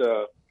important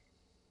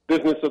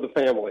business of the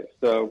family.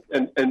 So,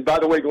 and by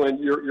the way, Glenn,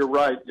 you're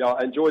right. Y'all,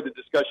 I enjoyed the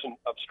discussion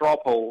of straw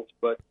polls,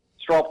 but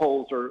straw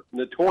polls are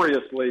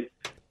notoriously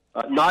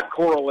not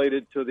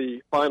correlated to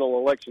the final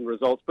election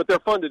results, but they're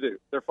fun to do.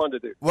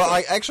 Well,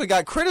 I actually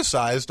got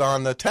criticized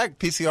on the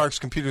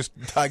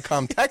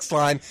PCRXcomputers.com text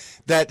line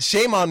that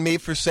shame on me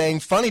for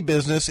saying funny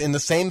business in the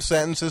same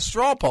sentence as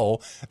straw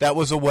poll. That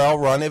was a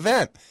well-run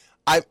event.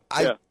 I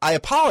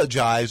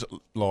apologize,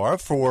 Laura,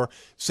 for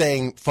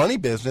saying funny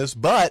business,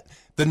 but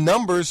the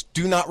numbers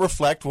do not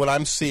reflect what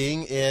I'm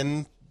seeing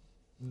in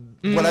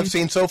what I've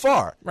seen so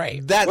far.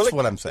 Right. That's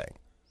what I'm saying.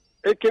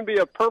 It can be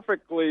a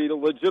perfectly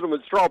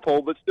legitimate straw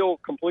poll, but still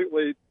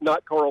completely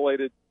not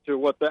correlated to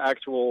what the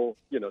actual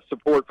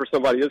support for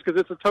somebody is, because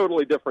it's a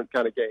totally different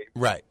kind of game.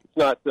 Right. It's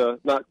not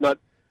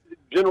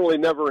generally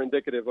never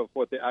indicative of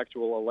what the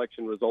actual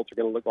election results are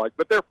going to look like,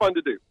 but they're fun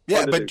to do.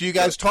 Yeah, but you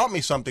guys taught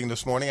me something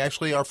this morning.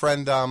 Actually, our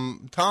friend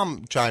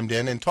Tom chimed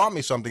in and taught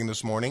me something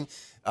this morning,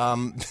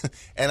 and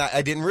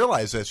I didn't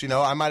realize this.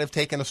 I might have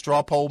taken a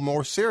straw poll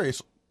more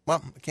serious.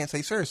 Well, I can't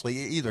say seriously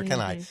either, can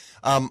I?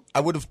 I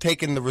would have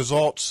taken the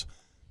results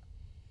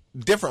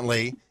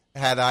differently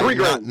had I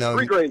not known.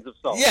 3 grains of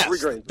salt. Yes, 3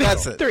 grains of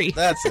that's salt. it. 3.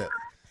 That's it.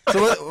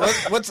 So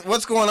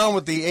what's going on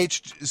with the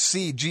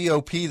HC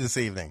GOP this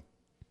evening?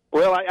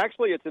 Well,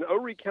 it's an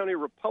Horry County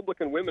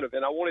Republican Women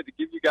event. I wanted to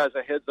give you guys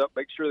a heads up,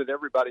 make sure that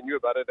everybody knew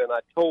about it, and I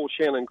told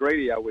Shannon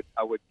Grady I would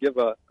give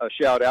a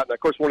shout out, and of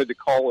course wanted to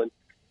call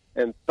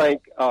and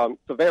thank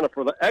Savannah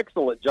for the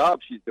excellent job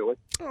she's doing.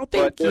 Oh,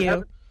 thank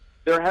you.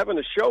 They're having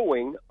a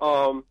showing.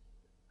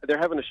 They're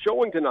having a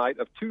showing tonight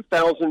of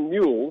 2,000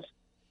 Mules.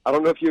 I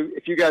don't know if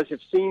you guys have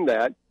seen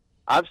that.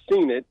 I've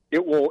seen it.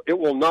 It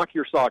will knock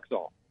your socks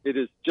off. It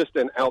is just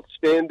an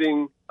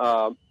outstanding.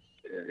 I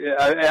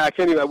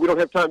can't even. We don't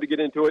have time to get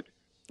into it.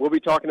 We'll be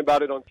talking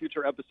about it on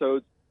future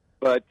episodes.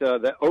 But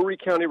the Horry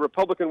County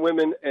Republican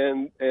Women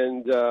and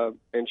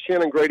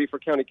Shannon Grady for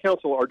County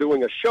Council are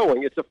doing a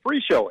showing. It's a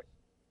free showing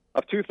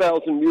of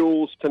 2,000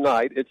 Mules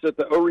tonight. It's at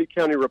the Horry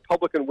County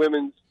Republican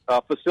Women's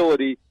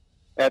facility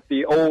at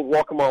the old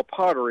Waccamaw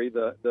Pottery,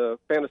 the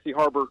Fantasy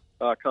Harbor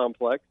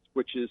complex,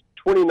 which is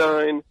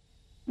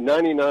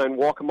 2999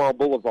 Waccamaw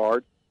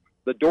Boulevard.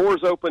 The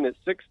doors open at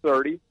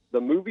 6:30.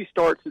 The movie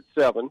starts at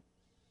 7.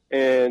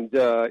 And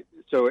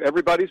so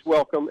everybody's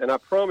welcome. And I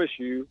promise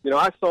you,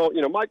 I saw,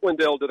 Mike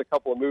Lindell did a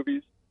couple of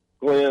movies,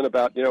 Glenn,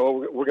 about,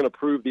 we're going to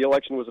prove the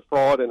election was a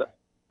fraud. And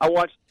I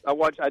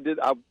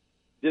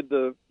did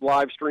the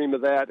live stream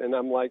of that, and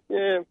I'm like,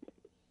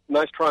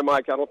 nice try,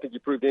 Mike. I don't think you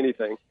proved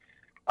anything.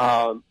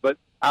 But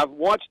I've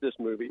watched this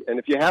movie, and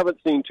if you haven't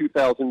seen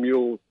 2,000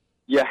 Mules,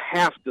 you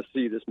have to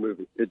see this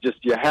movie.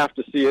 You have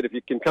to see it. If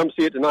you can come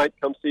see it tonight,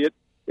 come see it.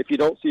 If you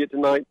don't see it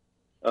tonight,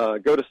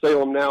 go to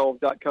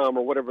salemnow.com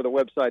or whatever the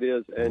website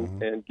is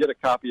and get a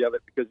copy of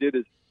it, because it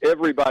is,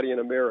 everybody in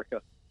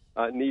America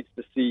needs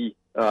to see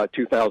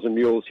 2,000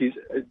 Mules.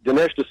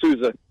 Dinesh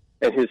D'Souza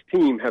and his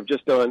team have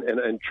just done,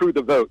 and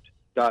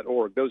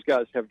TrueTheVote.org, those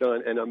guys have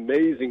done an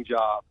amazing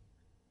job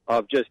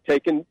of just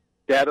taking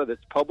data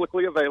that's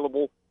publicly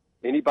available.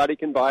 Anybody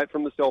can buy it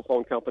from the cell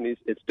phone companies.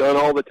 It's done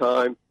all the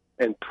time,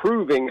 and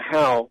proving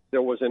how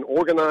there was an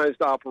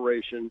organized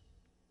operation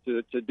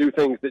to do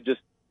things that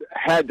just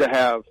had to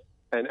have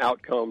an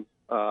outcome,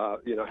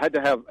 had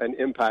to have an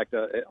impact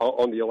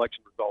on the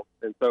election results.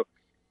 And so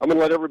I'm going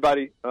to let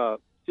everybody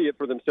see it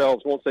for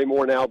themselves. Won't say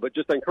more now, but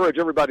just encourage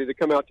everybody to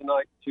come out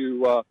tonight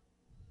to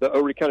the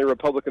Horry County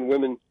Republican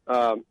Women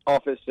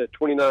office at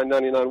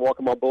 2999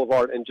 Waccamaw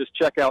Boulevard and just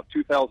check out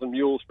 2,000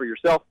 Mules for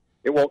yourself.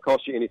 It won't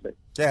cost you anything.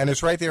 Yeah, and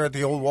it's right there at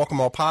the old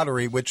Waccamaw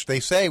Pottery, which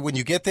they say when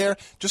you get there,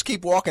 just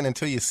keep walking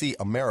until you see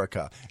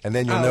America, and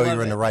then you'll know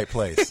you're in the right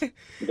place.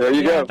 There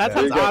you go. That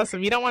sounds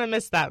awesome. You don't want to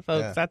miss that,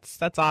 folks. Yeah.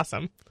 That's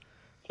awesome.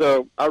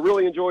 So I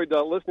really enjoyed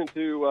listening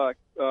to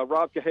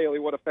Rob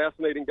Cahaley. What a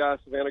fascinating guy,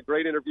 Savannah.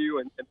 Great interview,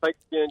 and thanks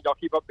again. Y'all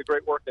keep up the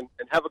great work, and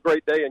have a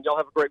great day, and y'all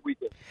have a great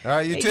weekend. All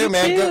right, you too,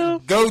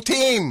 man. Go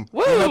team.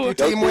 Woo. I hope your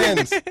team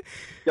wins.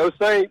 Go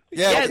Saints.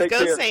 Yeah, yes, go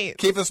care. Saints.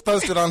 Keep us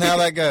posted on how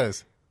that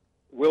goes.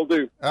 Will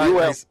do. All right,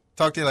 well.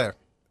 Talk to you later.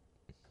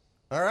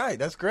 All right,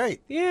 that's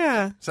great.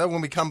 Yeah. So when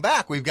we come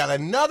back, we've got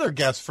another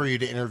guest for you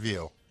to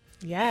interview.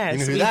 Yes, you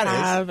know who we that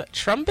have is?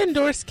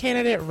 Trump-endorsed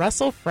candidate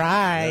Russell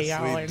Fry. Yes,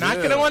 Y'all we are not do.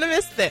 going to want to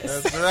miss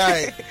this. That's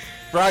right.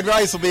 Bride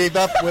Rice will be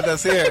up with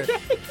us here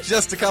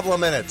just a couple of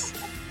minutes,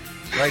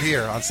 right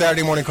here on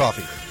Saturday Morning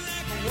Coffee.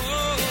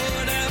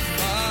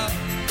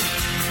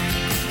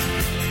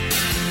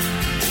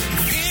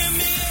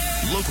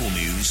 Local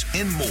news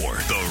and more.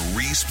 The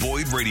Reese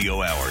Boyd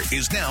Radio Hour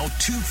is now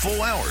 2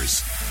 full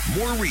hours.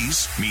 More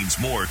Reese means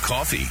more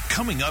coffee.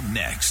 Coming up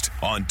next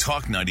on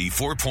Talk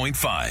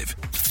 94.5.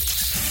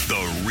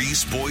 The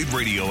Reese Boyd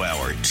Radio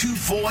Hour, 2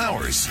 full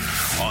hours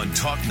on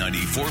Talk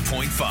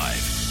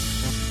 94.5.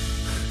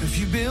 If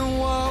you've been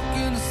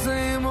walking the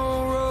same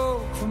old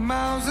road for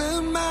miles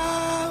and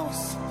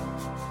miles,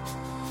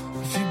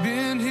 if you've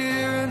been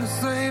hearing the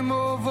same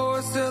old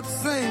voice tell the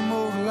same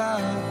old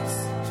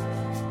lies,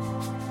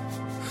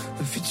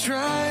 if you're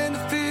trying to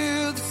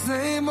fill the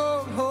same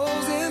old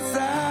holes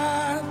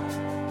inside,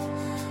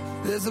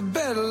 there's a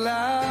better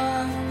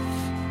life.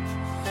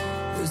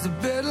 There's a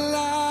better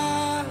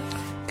life.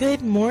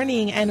 Good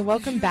morning and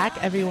welcome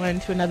back,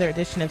 everyone, to another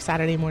edition of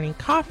Saturday Morning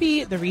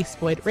Coffee, the Reese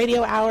Boyd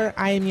Radio Hour.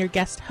 I am your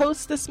guest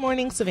host this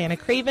morning, Savannah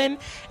Craven,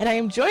 and I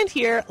am joined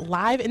here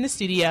live in the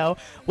studio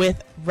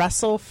with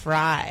Russell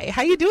Fry.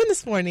 How you doing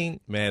this morning?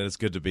 Man, it's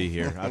good to be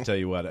here. I'll tell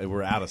you what,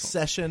 we're out of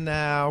session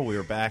now.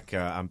 We're back.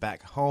 I'm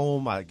back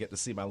home. I get to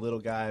see my little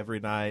guy every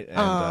night,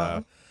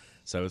 and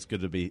so it's good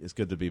to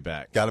be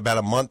back. Got about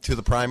a month to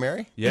the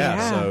primary?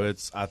 Yeah. So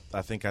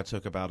I think I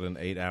took about an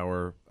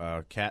 8-hour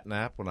cat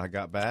nap when I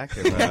got back,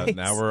 and Nice.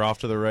 now we're off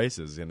to the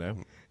races,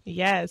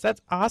 Yes, that's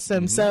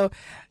awesome. So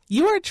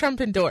you are Trump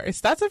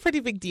endorsed. That's a pretty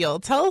big deal.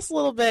 Tell us a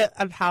little bit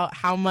of how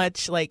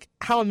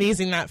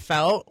amazing that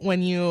felt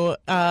when you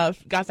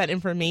got that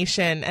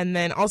information. And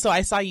then also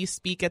I saw you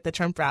speak at the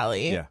Trump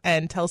rally. Yeah.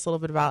 And tell us a little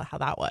bit about how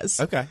that was.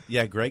 Okay.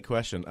 Yeah, great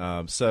question.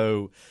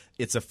 So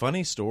it's a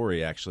funny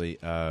story, actually.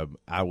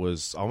 I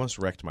was almost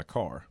wrecked my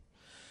car.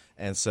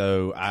 And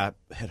so I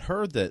had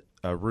heard that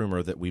a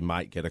rumor that we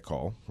might get a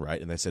call,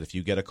 right? And they said, if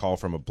you get a call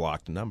from a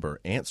blocked number,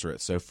 answer it.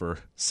 So for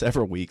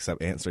several weeks, I'm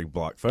answering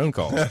blocked phone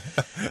calls.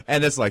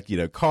 And it's like,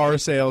 car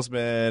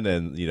salesmen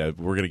and,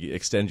 we're going to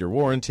extend your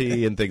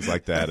warranty and things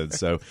like that. And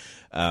so,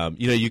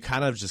 you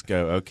kind of just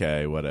go,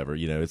 okay, whatever.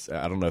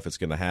 I don't know if it's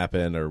going to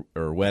happen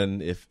or when,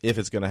 if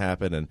it's going to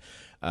happen.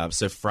 And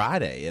so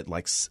Friday, it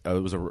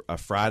was a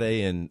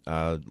Friday in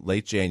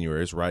late January.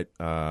 It was right.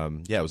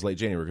 It was late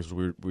January because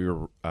we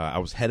were. I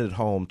was headed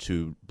home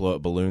to blow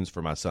up balloons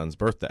for my son's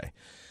birthday,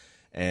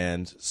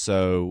 and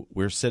so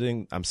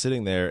I'm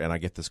sitting there, and I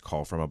get this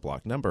call from a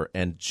blocked number.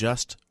 And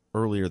just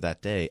earlier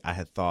that day, I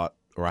had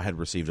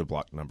received a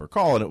blocked number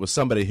call, and it was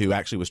somebody who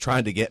actually was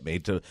trying to get me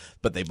to,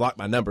 but they blocked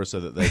my number so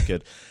that they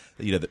could,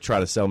 try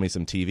to sell me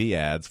some TV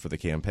ads for the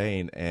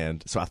campaign.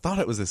 And so I thought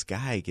it was this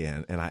guy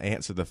again, and I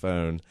answered the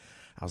phone.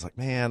 I was like,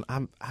 man,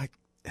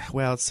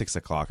 it's 6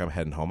 o'clock. I'm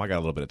heading home. I got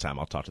a little bit of time.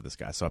 I'll talk to this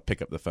guy. So I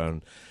pick up the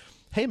phone.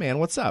 Hey, man,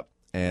 what's up?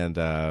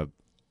 And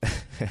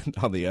and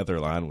on the other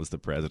line was the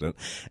president,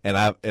 and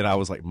I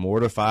was like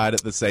mortified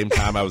at the same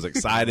time. I was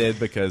excited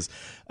because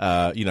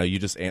you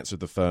just answered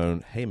the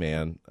phone, hey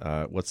man,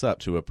 what's up,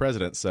 to a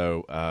president.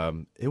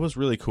 So it was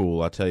really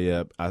cool. I tell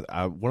you,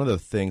 one of the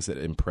things that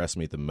impressed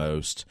me the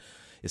most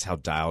is how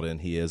dialed in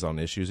he is on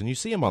issues, and you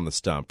see him on the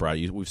stump,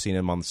 right? We've seen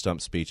him on the stump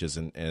speeches,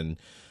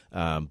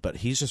 but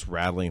he's just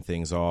rattling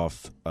things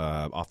off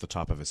the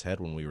top of his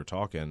head when we were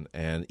talking,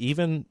 and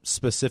even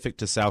specific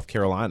to South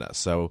Carolina.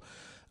 So.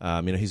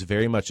 He's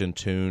very much in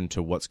tune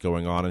to what's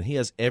going on, and he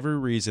has every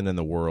reason in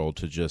the world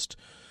to just,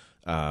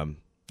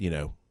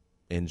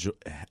 enjoy,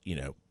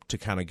 to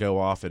kind of go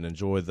off and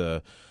enjoy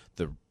the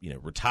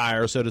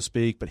retire, so to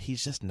speak. But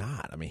he's just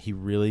not. I mean, he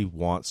really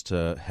wants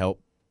to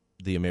help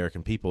the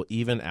American people,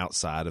 even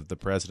outside of the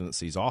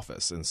presidency's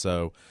office, and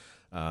so.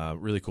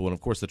 Really cool. And, of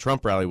course, the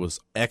Trump rally was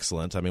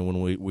excellent. I mean, when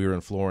we were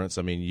in Florence,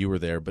 I mean, you were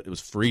there, but it was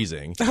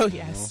freezing. Oh,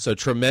 yes. So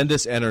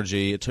tremendous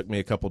energy. It took me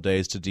a couple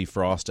days to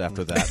defrost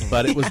after that,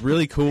 but it was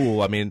really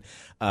cool. I mean,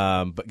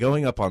 but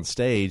going up on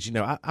stage,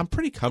 I'm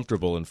pretty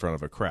comfortable in front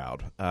of a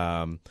crowd.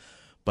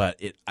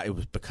 But it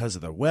was because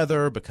of the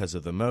weather, because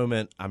of the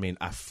moment. I mean,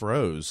 I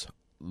froze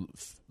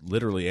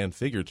literally and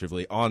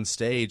figuratively on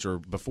stage or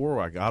before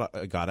I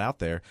got out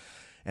there.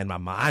 And my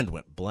mind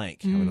went blank.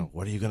 I mean,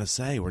 what are you going to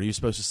say? What are you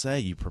supposed to say?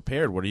 You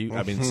prepared. What are you?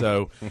 I mean,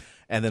 so,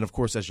 and then of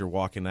course, as you're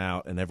walking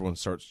out and everyone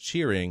starts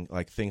cheering,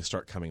 like things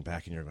start coming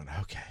back, and you're going,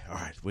 okay, all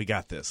right, we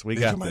got this.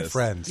 These are my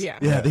friends.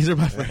 Yeah, these are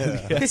my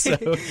friends. Yeah,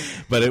 so,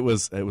 but it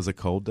was a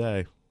cold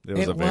day. It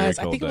was a very cold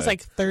I think day. It was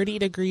like 30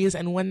 degrees,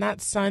 and when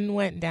that sun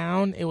went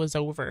down, it was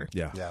over.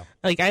 Yeah.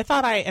 Like I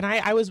thought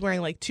I was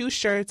wearing like 2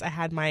 shirts. I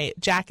had my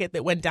jacket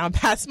that went down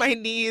past my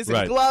knees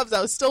and gloves.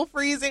 I was still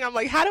freezing. I'm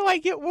like, how do I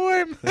get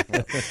warm?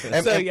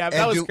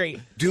 That was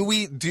great. Do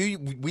we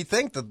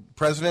think that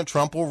President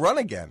Trump will run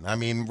again? I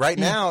mean, right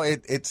now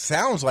it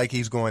sounds like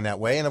he's going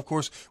that way. And of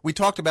course, we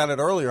talked about it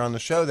earlier on the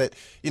show that,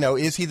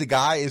 is he the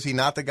guy? Is he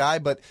not the guy?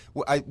 But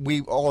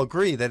we all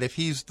agree that if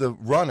he's the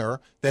runner,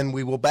 then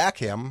we will back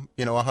him,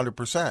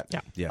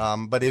 100%.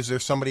 Yeah. But is there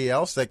somebody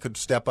else that could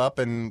step up,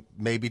 and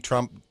maybe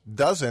Trump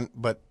doesn't?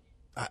 But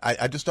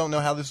I just don't know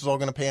how this is all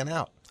going to pan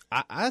out.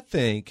 I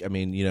think,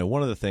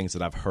 one of the things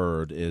that I've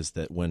heard is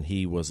that when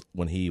he was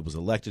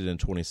elected in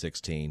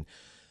 2016,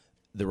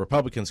 the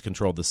Republicans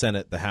controlled the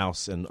Senate, the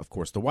House, and of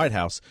course the White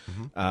House.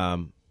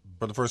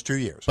 For the first 2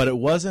 years. But it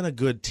wasn't a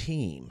good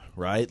team,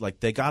 right?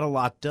 Like they got a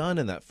lot done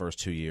in that first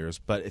 2 years.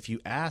 But if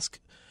you ask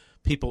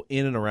people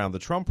in and around the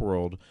Trump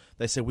world,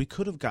 they say we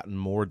could have gotten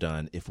more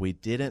done if we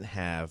didn't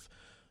have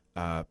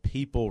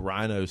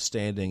rhinos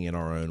standing in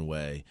our own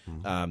way,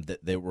 that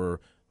they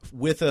were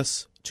with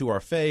us to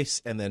our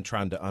face and then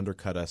trying to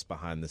undercut us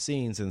behind the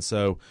scenes. And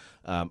so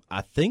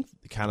I think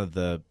kind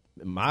of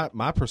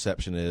my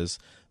perception is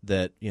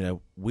that,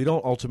 we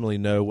don't ultimately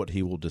know what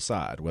he will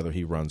decide, whether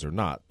he runs or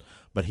not.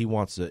 But he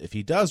wants to, if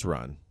he does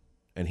run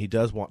and he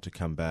does want to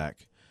come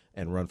back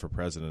and run for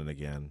president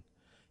again,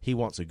 he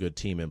wants a good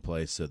team in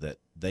place so that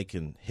they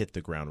can hit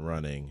the ground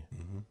running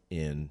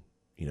in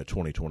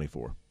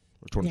 2024 or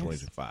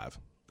 2025.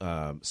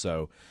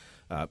 So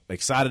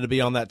excited to be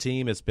on that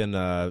team. It's been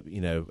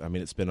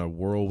it's been a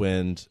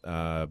whirlwind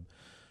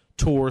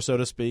tour, so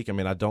to speak. I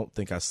mean, I don't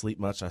think I sleep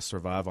much. I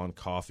survive on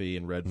coffee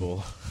and Red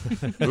Bull.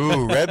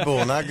 Ooh, Red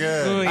Bull, not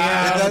good. Ooh,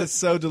 yeah. That's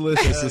so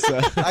delicious.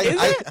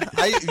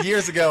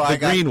 Years ago, the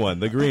green one.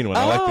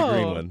 I like the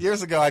green one.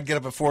 Years ago, I'd get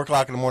up at 4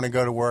 o'clock in the morning,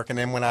 go to work, and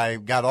then when I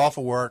got off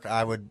of work,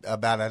 I would,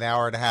 about an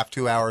hour and a half,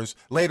 2 hours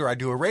later, I'd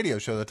do a radio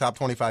show, the Top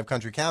 25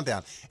 Country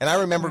Countdown. And I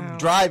remember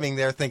driving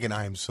there thinking,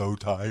 I am so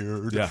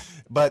tired. Yeah.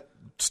 But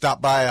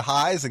stop by a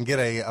Highs and get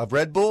a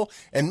Red Bull,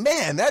 and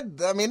man,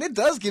 it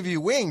does give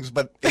you wings,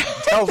 but it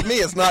tells me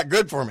it's not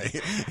good for me.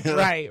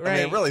 Right. I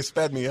mean, it really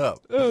sped me up.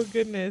 Oh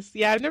goodness,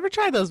 yeah, I've never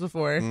tried those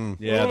before.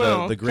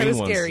 Yeah, the green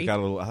one's scary. got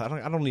a little.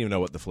 I don't even know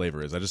what the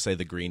flavor is. I just say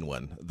the green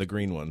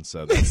one.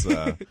 So that's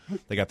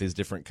they got these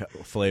different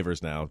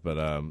flavors now, but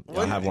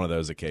I'll have one of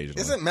those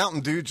occasionally. Isn't Mountain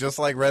Dew just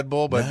like Red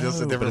Bull, but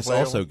just a different but it's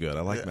flavor? also good.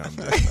 I like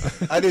Mountain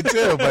Dew. I do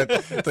too, but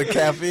the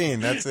caffeine,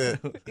 that's it.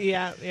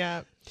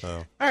 Yeah.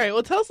 Oh. All right.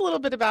 Well, tell us a little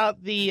bit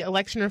about the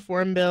election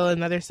reform bill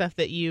and other stuff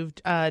that you've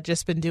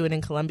just been doing in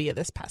Columbia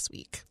this past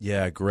week.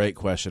 Yeah, great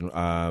question.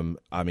 A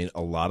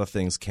lot of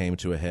things came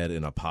to a head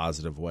in a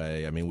positive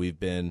way. I mean, we've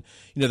been,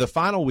 the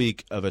final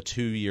week of a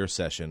 2-year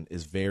session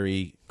is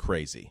very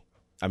crazy.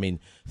 I mean,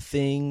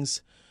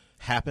 things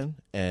happen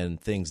and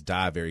things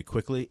die very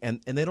quickly,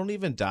 and they don't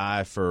even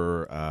die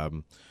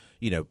for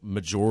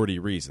majority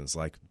reasons,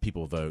 like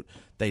people vote.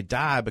 They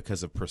die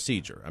because of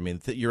procedure. I mean,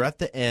 you're at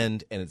the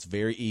end, and it's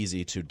very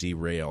easy to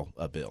derail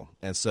a bill.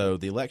 And so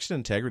the election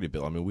integrity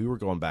bill, I mean, we were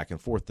going back and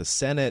forth. The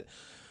Senate,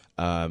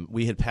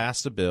 we had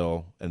passed a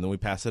bill, and then we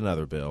passed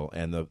another bill.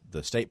 And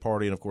the state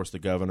party and, of course, the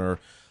governor,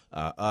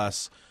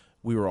 us,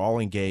 we were all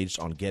engaged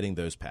on getting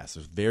those passed.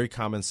 There's very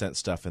common sense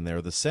stuff in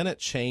there. The Senate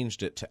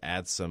changed it to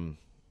add some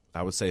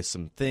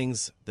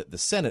things that the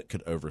Senate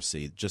could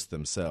oversee just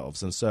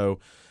themselves. And so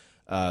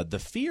the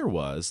fear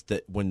was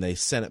that when they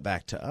sent it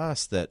back to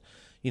us that,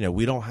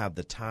 we don't have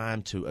the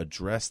time to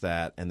address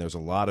that, and there's a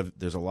lot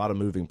of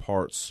moving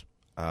parts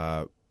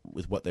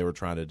with what they were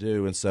trying to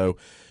do. And so,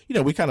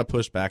 we kind of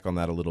pushed back on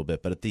that a little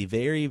bit. But at the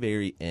very,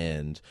 very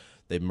end,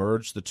 they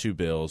merged the two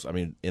bills. I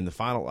mean, in the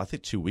final, I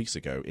think 2 weeks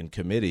ago in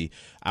committee,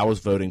 I was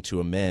voting to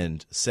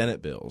amend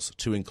Senate bills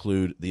to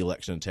include the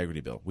election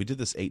integrity bill. We did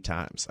this 8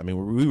 times. I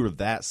mean, we were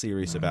that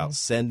serious about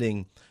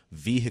sending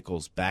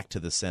vehicles back to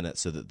the Senate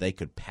so that they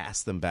could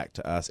pass them back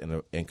to us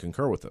and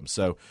concur with them.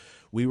 So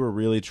we were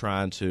really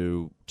trying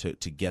to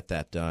get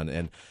that done.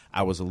 And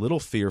I was a little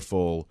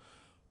fearful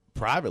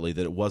privately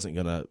that it wasn't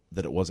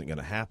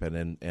gonna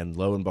happen, and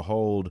lo and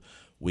behold,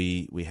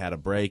 we had a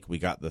break. We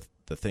got the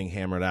thing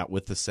hammered out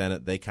with the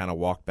Senate. They kind of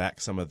walked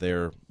back some of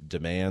their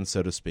demands,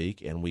 so to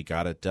speak, and we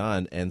got it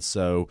done. And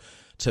so,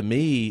 to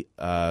me,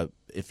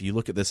 if you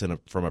look at this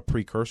from a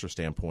precursor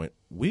standpoint,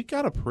 we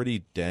got a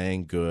pretty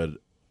dang good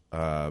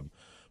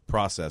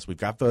process. We've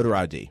got voter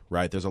ID,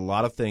 right? There's a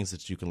lot of things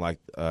that you can like.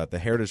 The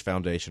Heritage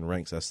Foundation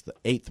ranks us the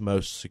 8th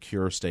most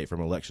secure state from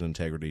election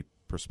integrity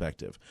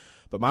perspective.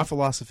 But my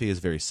philosophy is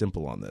very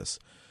simple on this.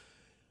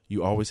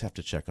 You always have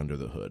to check under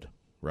the hood,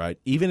 right?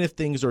 Even if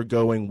things are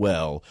going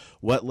well,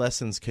 what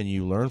lessons can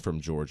you learn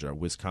from Georgia,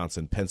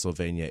 Wisconsin,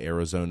 Pennsylvania,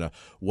 Arizona?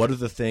 What are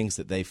the things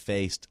that they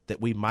faced that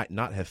we might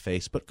not have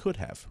faced but could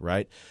have,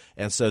 right?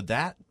 And so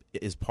that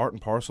is part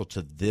and parcel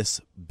to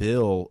this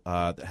bill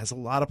that has a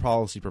lot of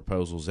policy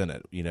proposals in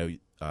it.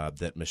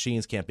 That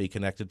machines can't be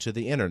connected to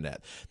the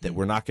internet, that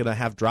we're not going to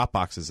have drop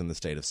boxes in the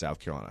state of South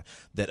Carolina,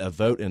 that a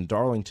vote in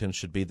Darlington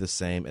should be the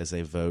same as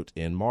a vote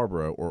in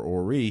Marlboro or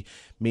Horry,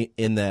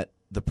 in that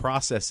the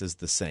process is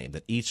the same,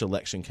 that each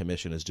election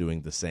commission is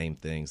doing the same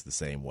things the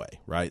same way,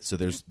 right? So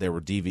there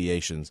were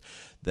deviations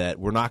that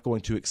we're not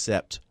going to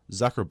accept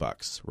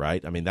Zuckerbucks,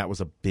 right? I mean, that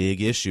was a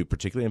big issue,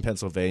 particularly in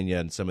Pennsylvania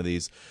and some of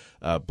these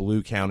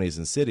blue counties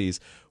and cities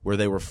where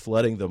they were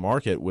flooding the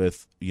market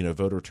with,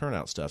 voter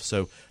turnout stuff.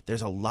 So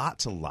there's a lot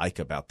to like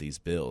about these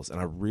bills, and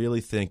I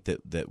really think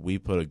that we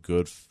put a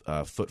good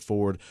foot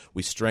forward.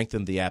 We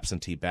strengthened the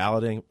absentee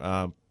balloting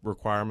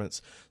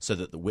requirements so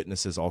that the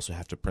witnesses also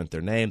have to print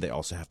their name. They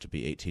also have to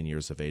be 18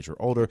 years of age or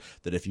older,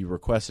 that if you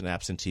request an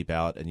absentee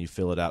ballot and you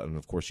fill it out and,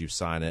 of course, you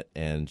sign it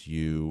and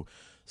you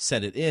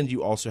send it in,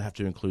 you also have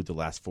to include the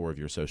last 4 of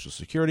your Social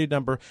Security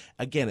number.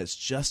 Again, it's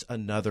just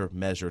another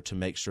measure to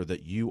make sure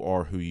that you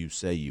are who you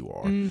say you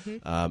are.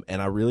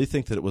 And I really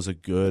think that it was a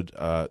good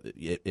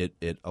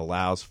it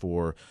allows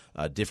for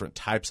different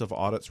types of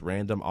audits,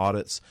 random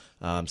audits.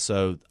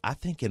 So I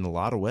think in a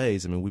lot of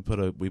ways, I mean, we put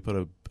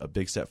a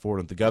big step forward.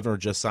 And the governor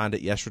just signed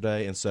it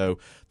yesterday. And so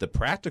the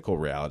practical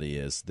reality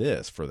is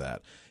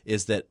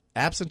that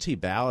absentee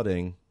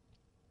balloting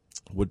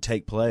would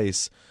take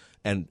place,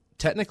 and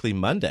technically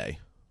Monday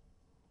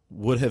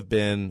would have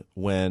been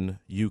when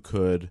you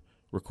could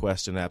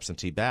request an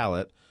absentee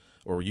ballot,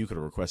 or you could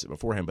have requested it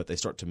beforehand, but they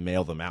start to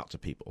mail them out to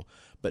people.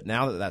 But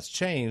now that that's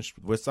changed,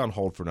 it's on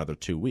hold for another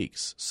 2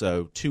 weeks.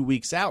 So 2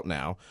 weeks out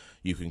now,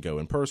 you can go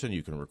in person,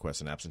 you can request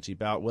an absentee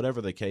ballot,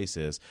 whatever the case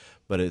is.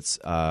 But it's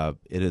a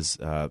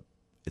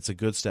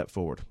good step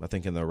forward, I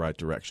think, in the right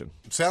direction.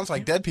 It sounds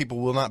like dead people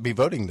will not be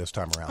voting this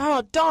time around.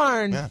 Oh,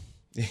 darn.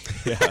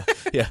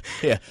 Yeah.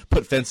 Yeah.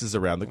 Put fences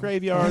around the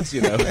graveyards,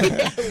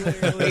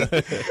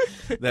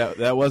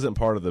 That wasn't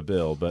part of the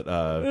bill, but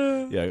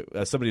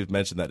somebody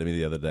mentioned that to me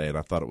the other day, and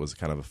I thought it was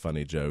kind of a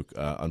funny joke.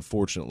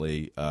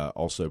 Unfortunately,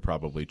 also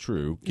probably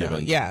true,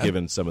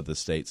 given some of the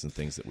states and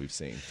things that we've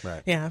seen.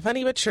 Right. Yeah,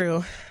 funny but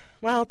true.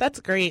 Well, that's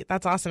great.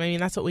 That's awesome. I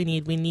mean, that's what we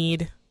need. We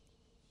need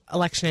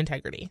election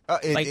integrity.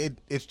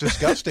 It's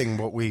disgusting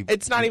what we...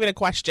 It's not even a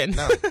question.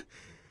 No.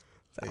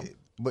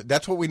 But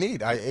that's what we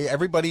need.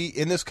 Everybody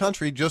in this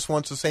country just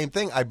wants the same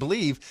thing, I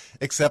believe,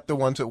 except the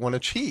ones that want to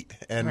cheat.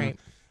 And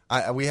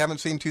we haven't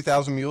seen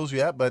 2,000 Mules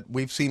yet, but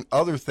we've seen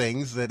other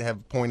things that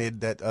have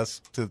pointed at us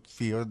to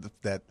fear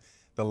that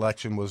the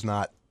election was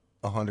not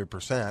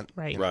 100%.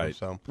 Right.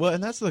 So, well,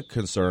 and that's the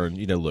concern.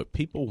 Look,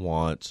 people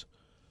want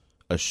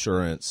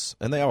assurance,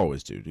 and they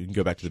always do. You can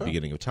go back to the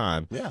beginning of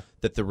time,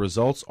 that the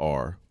results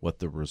are what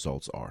the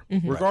results are.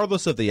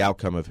 Regardless of the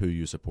outcome of who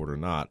you support or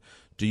not,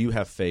 do you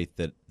have faith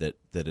that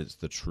it's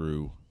the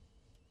true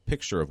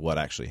picture of what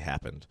actually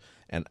happened?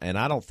 And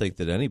I don't think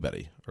that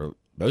anybody, or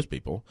most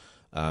people,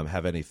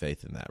 have any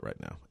faith in that right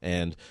now.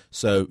 And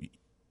so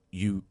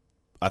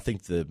I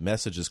think the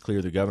message is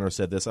clear. The governor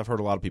said this. I've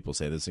heard a lot of people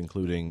say this,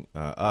 including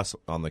us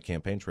on the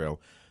campaign trail.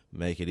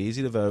 Make it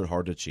easy to vote,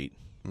 hard to cheat.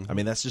 I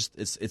mean, that's just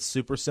it's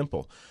super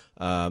simple.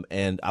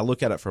 And I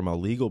look at it from a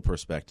legal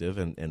perspective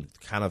and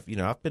kind of,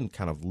 I've been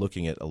kind of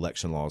looking at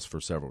election laws for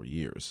several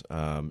years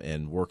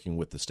and working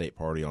with the state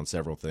party on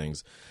several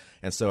things.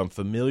 And so I'm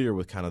familiar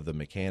with kind of the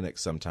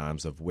mechanics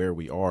sometimes of where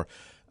we are.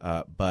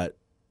 But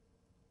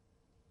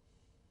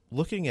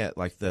looking at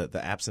like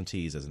the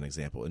absentees as an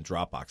example in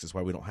Dropbox is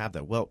why we don't have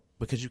that. Well,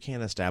 because you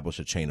can't establish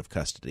a chain of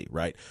custody,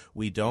 right?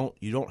 You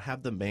don't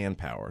have the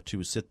manpower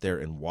to sit there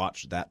and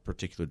watch that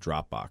particular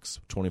Dropbox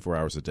 24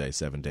 hours a day,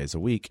 7 days a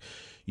week.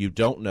 You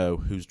don't know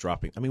who's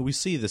dropping. I mean, we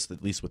see this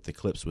at least with the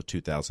clips with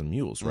 2,000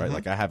 Mules, right?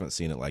 Like I haven't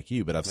seen it like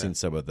you, but I've seen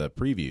some of the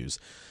previews,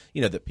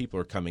 that people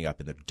are coming up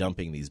and they're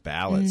dumping these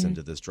ballots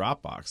into this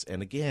Dropbox.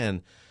 And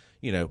again,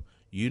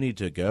 you need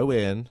to go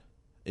in.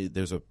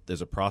 There's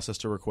a process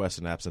to request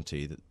an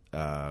absentee,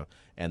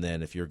 and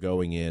then if you're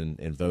going in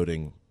and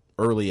voting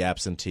early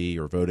absentee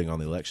or voting on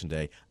the election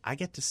day, I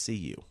get to see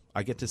you.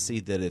 I get to see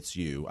that it's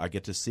you. I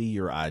get to see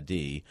your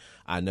ID.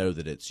 I know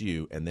that it's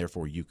you, and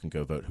therefore you can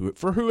go vote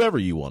for whoever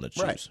you want to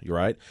choose,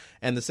 right?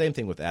 And the same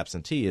thing with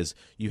absentee is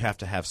you have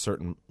to have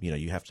certain,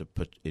 you have to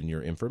put in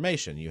your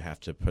information. You have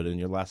to put in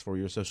your last 4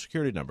 years Social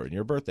Security number and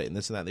your birthday and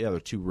this and that and the other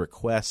to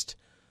request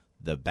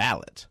the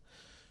ballot.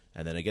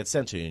 And then it gets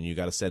sent to you, and you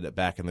got to send it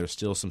back, and there's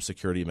still some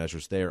security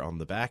measures there on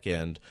the back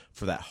end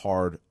for that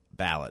hard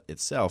ballot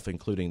itself,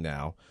 including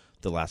now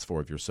the last 4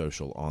 of your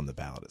social on the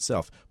ballot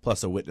itself,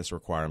 plus a witness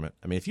requirement.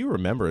 I mean, if you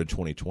remember in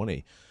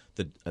 2020,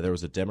 there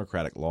was a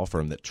Democratic law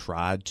firm that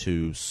tried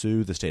to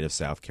sue the state of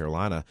South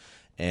Carolina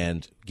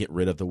and get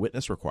rid of the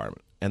witness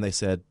requirement, and they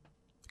said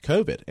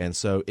COVID. And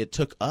so it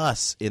took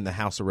us in the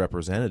House of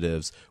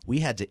Representatives, we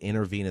had to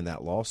intervene in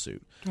that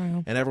lawsuit.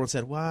 And everyone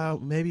said, well,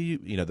 maybe,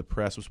 the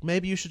press was,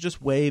 maybe you should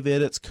just waive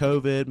it. It's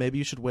COVID. Maybe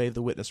you should waive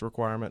the witness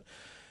requirement.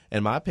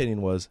 And my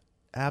opinion was,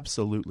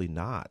 absolutely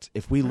not.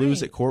 If we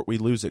lose at court, we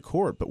lose at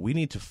court. But we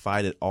need to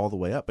fight it all the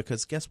way up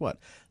because guess what?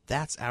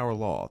 That's our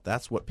law.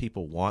 That's what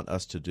people want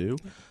us to do.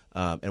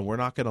 And we're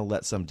not going to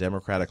let some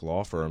Democratic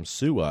law firm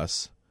sue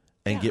us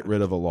and get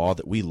rid of a law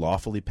that we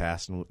lawfully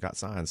passed and got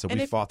signed. So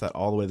we fought that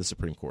all the way to the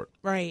Supreme Court.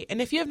 Right. And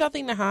if you have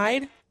nothing to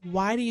hide,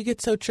 why do you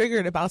get so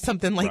triggered about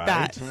something like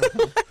that?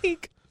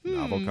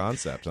 Novel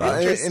concept.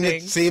 And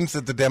it seems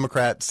that the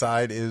Democrat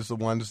side is the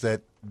ones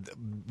that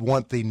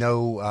want the you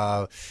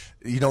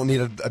don't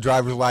need a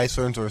driver's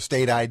license or a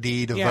state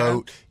ID to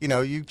vote.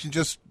 You can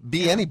just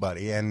be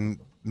anybody and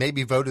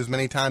maybe vote as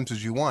many times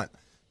as you want.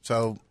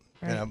 So,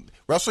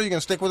 Russell, you going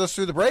to stick with us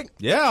through the break?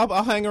 Yeah,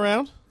 I'll hang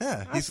around.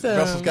 Yeah, awesome.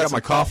 Russell's got my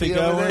coffee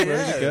going.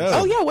 Ready to go.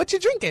 Oh, yeah, what you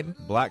drinking?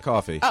 Black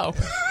coffee. Oh,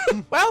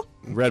 well.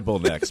 Red Bull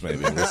next, maybe.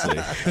 We'll see.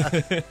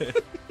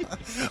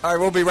 All right,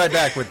 we'll be right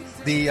back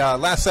with the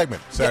last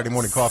segment, Saturday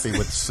Morning Coffee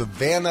with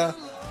Savannah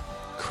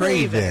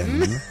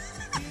Craven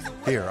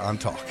here on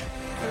Talk.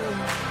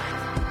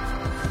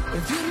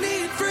 If you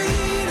need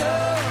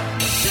freedom,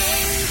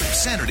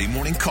 Saturday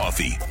Morning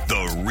Coffee,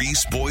 the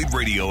Reese Boyd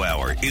Radio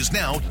Hour, is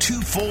now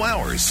 2 full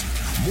hours.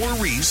 More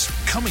Reese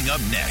coming up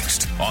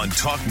next on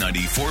Talk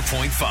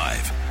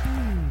 94.5.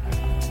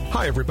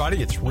 Hi,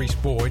 everybody. It's Reese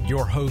Boyd,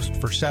 your host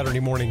for Saturday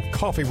Morning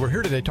Coffee. We're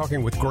here today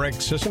talking with Greg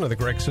Sisson of the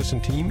Greg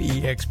Sisson team,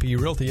 eXp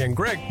Realty. And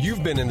Greg,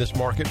 you've been in this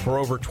market for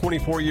over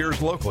 24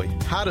 years locally.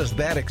 How does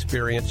that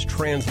experience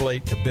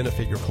translate to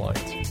benefit your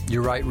clients?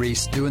 You're right,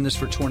 Reese. Doing this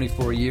for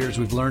 24 years,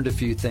 we've learned a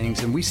few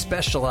things, and we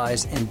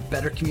specialize in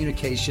better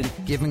communication,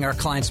 giving our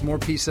clients more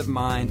peace of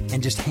mind,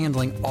 and just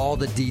handling all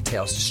the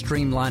details,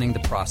 streamlining the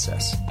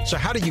process. So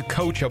how do you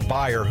coach a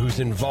buyer who's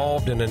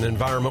involved in an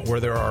environment where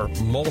there are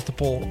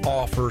multiple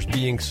offers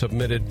being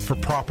submitted for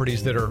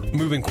properties that are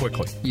moving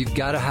quickly? You've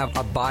got to have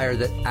a buyer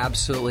that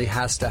absolutely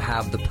has to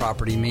have the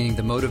property, meaning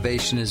the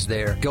motivation is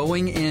there.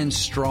 Going in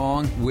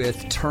strong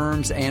with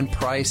terms and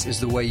price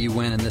is the way you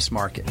win in this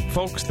market.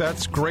 Folks,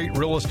 that's great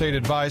real estate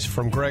advice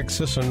from Greg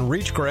Sisson.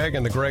 Reach Greg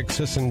and the Greg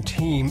Sisson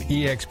team,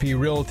 eXp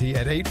Realty,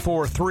 at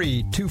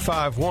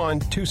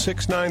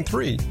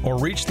 843-251-2693 or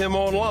reach them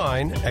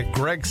online at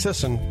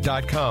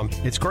gregsisson.com.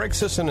 It's Greg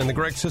Sisson and the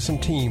Greg Sisson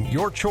team,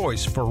 your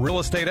choice for real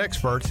estate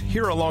experts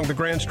here along the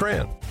Grand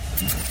Strand.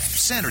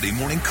 Saturday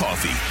Morning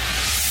Coffee.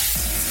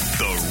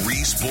 The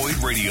Reese Boyd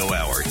Radio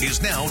Hour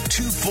is now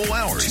 2 full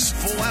hours. 2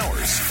 full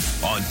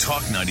hours on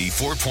Talk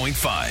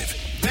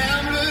 94.5.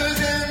 Ramblers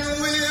in the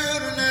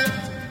wilderness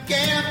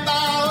can't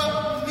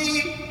follow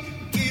me.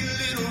 Get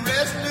a little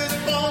restless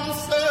from the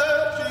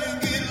search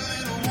and get a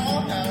little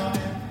worn out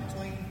in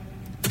between.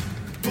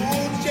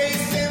 Bull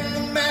chasing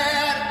the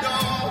mad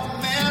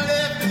dog, man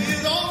left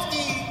his own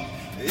scheme.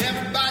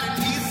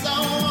 Everybody needs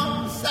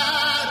someone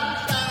beside him,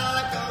 shine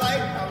like a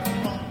lighthouse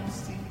from the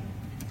sea.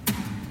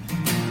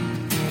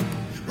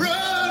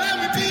 Run, let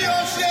me be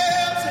your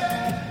shelter,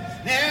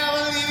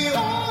 never leave you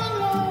all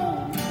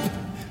alone.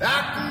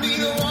 I can be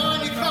the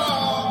one you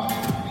call.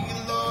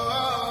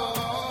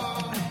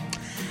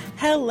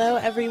 Hello,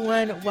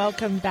 everyone.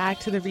 Welcome back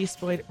to the Reese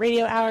Boyd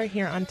Radio Hour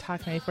here on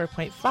Talk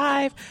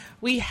 94.5.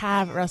 We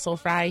have Russell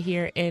Fry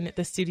here in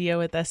the studio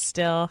with us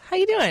still. How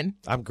you doing?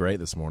 I'm great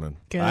this morning.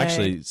 Good. I'm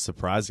actually,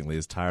 surprisingly,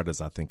 as tired as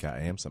I think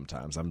I am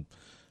sometimes. I'm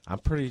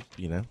pretty, it's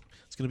going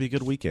to be a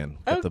good weekend.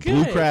 Got the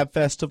good. Blue Crab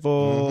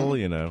Festival,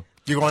 You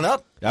going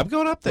up? I'm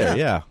going up there,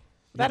 yeah.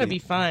 That'll be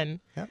fun.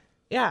 Yeah.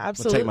 Yeah, I'll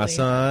absolutely. take my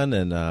son,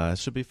 and it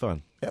should be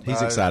fun. Yep.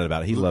 He's excited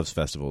about it. He loves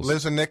festivals.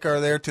 Liz and Nick are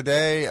there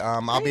today.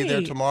 I'll be there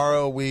Great.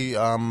 tomorrow. We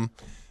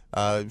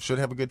should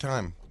have a good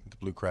time at the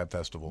Blue Crab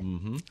Festival.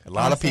 Mm-hmm. A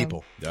lot of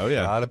people. Oh,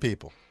 yeah. A lot of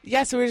people.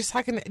 Yeah, so we were just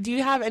talking. Do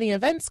you have any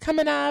events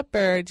coming up,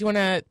 or do you want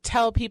to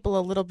tell people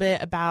a little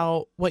bit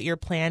about what your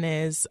plan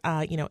is,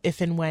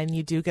 if and when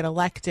you do get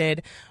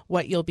elected,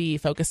 what you'll be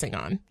focusing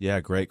on?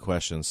 Yeah, great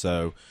question.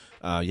 So,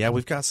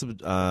 we've got some,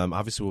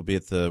 obviously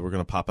we're going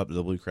to pop up to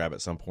the Blue Crab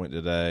at some point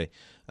today,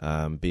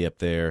 be up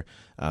there.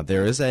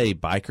 There is a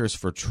Bikers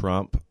for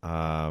Trump,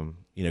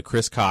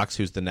 Chris Cox,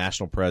 who's the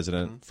national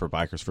president for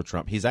Bikers for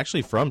Trump. He's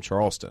actually from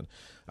Charleston,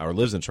 or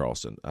lives in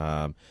Charleston.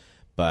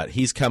 But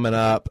he's coming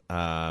up.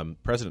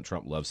 President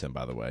Trump loves him,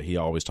 by the way. He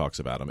always talks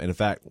about him. And in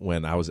fact,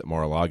 when I was at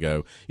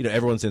Mar-a-Lago,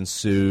 everyone's in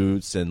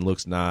suits and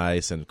looks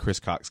nice, and Chris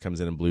Cox comes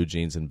in blue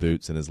jeans and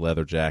boots and his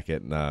leather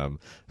jacket, and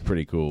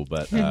pretty cool.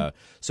 But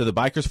so the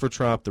Bikers for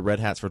Trump, the Red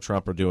Hats for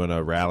Trump, are doing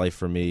a rally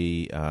for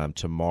me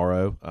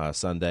tomorrow,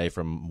 Sunday,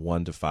 from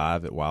 1 to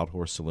 5 at Wild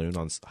Horse Saloon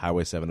on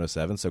Highway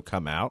 707. So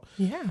come out.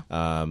 Yeah.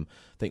 I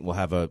think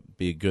we'll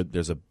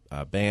there's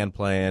a band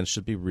playing.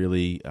 Should be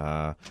really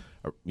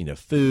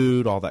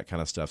food, all that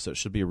kind of stuff. So it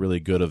should be a really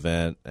good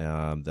event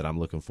that I'm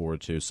looking forward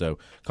to. So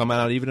come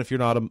out, even if you're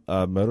not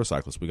a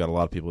motorcyclist. We got a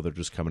lot of people that are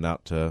just coming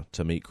out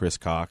to meet Chris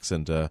Cox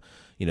and to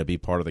be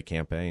part of the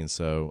campaign.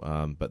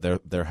 So, but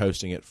they're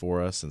hosting it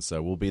for us, and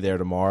so we'll be there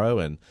tomorrow,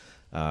 and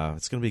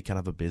it's going to be kind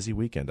of a busy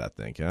weekend, I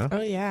think. Huh?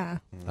 Oh yeah,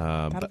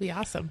 that'll be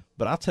awesome.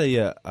 But I'll tell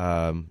you,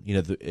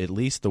 at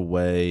least the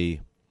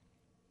way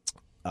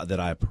that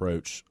I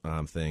approach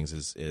things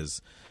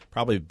is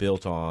probably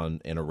built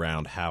on and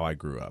around how I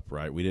grew up,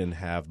 right? We didn't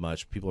have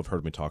much. People have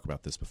heard me talk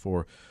about this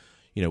before.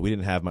 We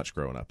didn't have much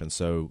growing up. And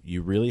so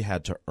you really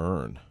had to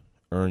earn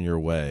your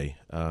way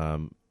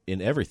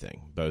in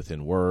everything, both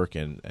in work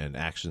and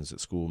actions at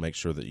school, make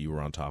sure that you were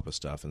on top of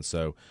stuff. And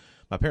so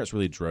my parents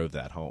really drove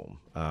that home,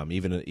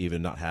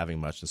 even not having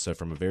much. And so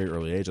from a very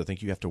early age, I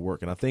think you have to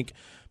work. And I think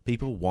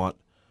people want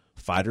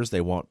fighters.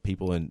 They want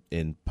people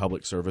in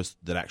public service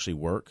that actually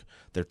work.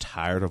 They're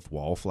tired of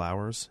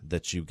wallflowers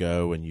that you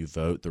go and you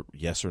vote the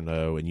yes or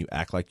no and you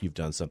act like you've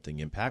done something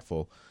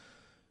impactful.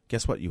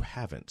 Guess what? You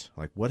haven't.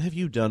 Like, what have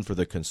you done for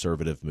the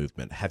conservative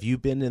movement? Have you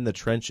been in the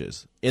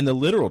trenches, in the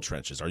literal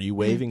trenches? Are you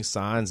waving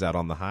signs out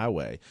on the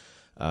highway?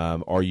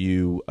 Are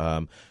you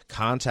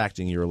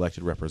contacting your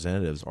elected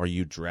representatives? Are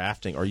you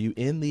drafting? Are you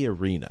in the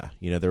arena?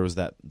 There was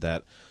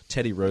that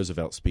Teddy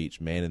Roosevelt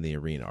speech, "Man in the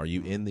Arena." Are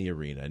you in the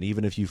arena? And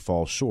even if you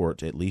fall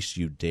short, at least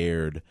you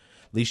dared.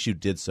 At least you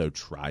did so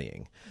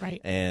trying.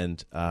 Right.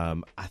 And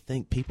I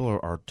think people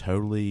are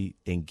totally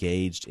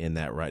engaged in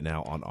that right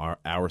now on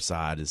our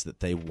side, is that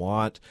they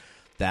want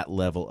that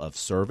level of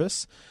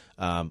service.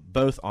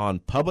 Both on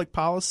public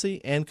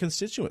policy and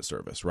constituent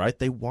service, right?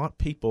 They want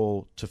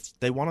people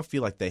they want to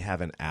feel like they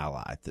have an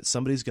ally, that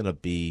somebody's going to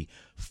be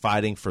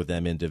fighting for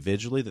them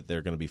individually, that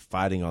they're going to be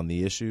fighting on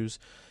the issues.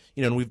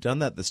 And we've done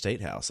that at the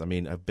State House. I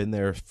mean, I've been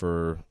there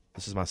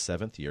this is my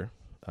 7th year,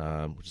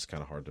 which is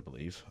kind of hard to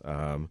believe.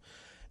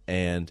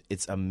 And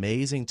it's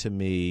amazing to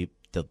me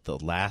that the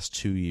last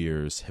 2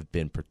 years have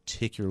been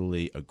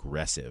particularly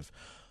aggressive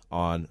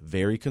on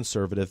very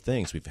conservative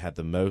things. We've had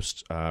the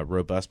most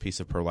robust piece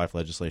of pro-life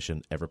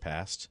legislation ever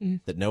passed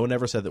that no one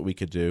ever said that we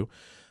could do.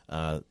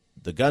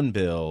 The gun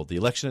bill, the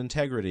election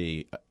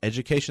integrity,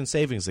 education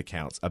savings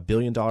accounts, $1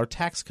 billion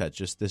tax cut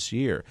just this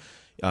year.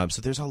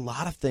 So there's a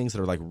lot of things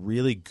that are like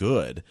really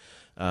good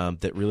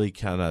that really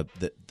kind of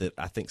that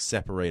I think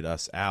separate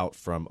us out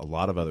from a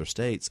lot of other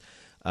states.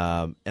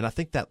 And I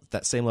think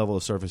that same level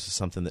of service is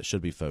something that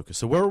should be focused.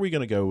 So where are we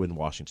going to go in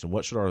Washington?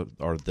 What should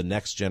our the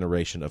next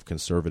generation of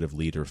conservative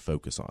leader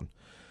focus on?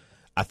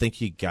 I think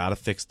you got to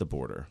fix the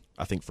border.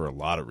 I think for a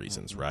lot of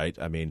reasons, right?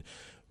 I mean,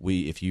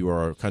 if you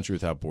are a country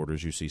without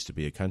borders, you cease to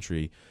be a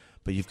country.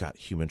 But you've got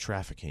human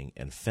trafficking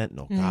and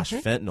fentanyl. Gosh,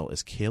 fentanyl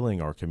is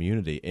killing our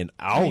community in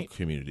all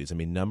communities. I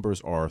mean,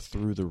 numbers are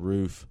through the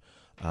roof.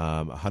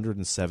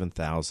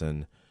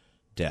 107,000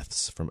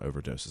 deaths from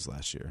overdoses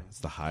last year. It's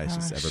the highest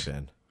it's ever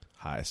been.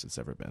 Highest it's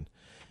ever been.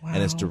 Wow.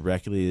 And it's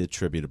directly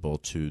attributable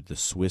to the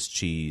Swiss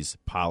cheese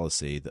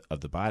policy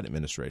of the Biden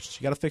administration. So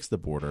you got to fix the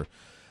border,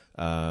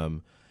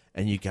 and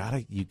you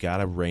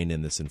gotta rein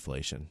in this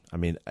inflation. I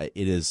mean, it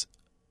is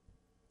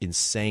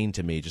insane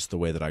to me just the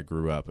way that I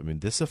grew up. I mean,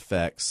 this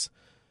affects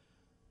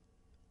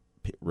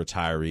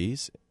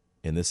retirees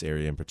in this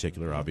area in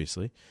particular,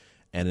 obviously.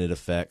 And it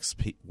affects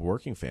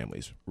working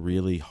families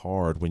really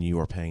hard when you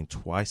are paying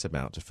twice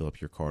amount to fill up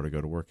your car to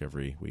go to work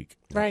every week.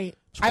 Right.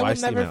 I will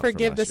never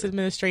forgive this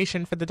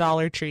administration for the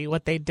Dollar Tree,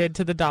 what they did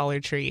to the Dollar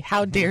Tree.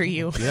 How dare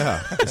you?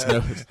 Yeah.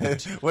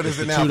 What is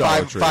it now,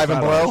 five and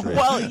below?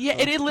 Well, yeah,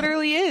 it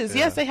literally is.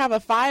 Yeah. Yes, they have a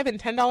 $5 and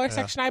 $10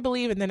 section, I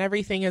believe, and then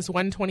everything is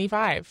 $125.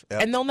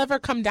 Yep. And they'll never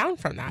come down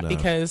from that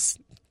because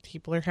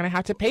people are going to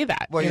have to pay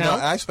that. Well, you know?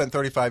 I spent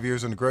 35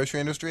 years in the grocery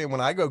industry, and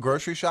when I go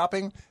grocery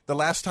shopping, the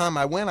last time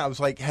I went, I was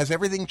like, has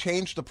everything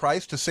changed the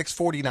price to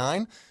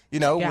 $6.49?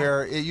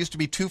 Where it used to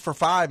be 2 for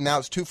 $5, now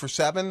it's 2 for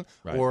 $7,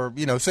 or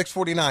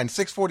 $6.49,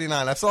 $6.49.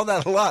 I saw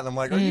that a lot, and I'm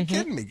like, are you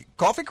kidding me?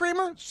 Coffee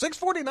creamer,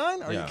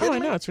 $6.49? Are you kidding Oh, I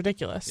me? know, it's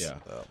ridiculous. Yeah.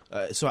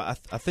 So I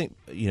think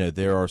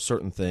there are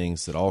certain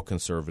things that all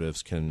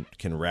conservatives can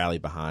rally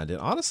behind, and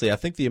honestly, I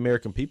think the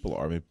American people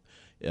are. I mean,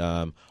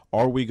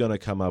 are we going to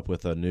come up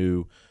with a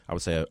new, I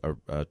would say,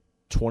 a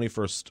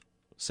 21st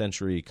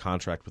century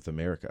contract with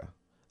America?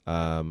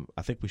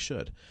 I think we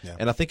should. Yeah.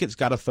 And I think it's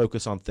got to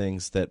focus on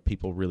things that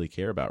people really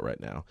care about right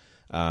now.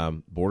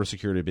 Border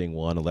security being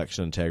one,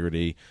 election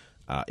integrity,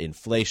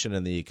 inflation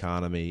in the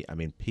economy. I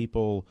mean,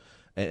 people,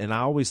 and I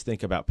always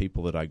think about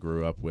people that I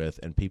grew up with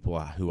and people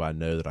who I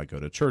know that I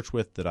go to church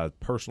with, that I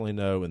personally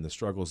know, and the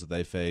struggles that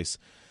they face.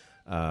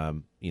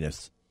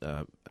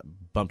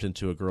 Bumped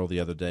into a girl the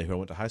other day who I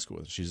went to high school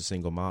with. She's a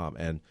single mom,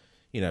 and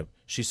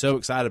she's so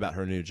excited about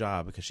her new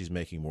job because she's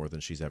making more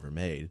than she's ever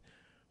made.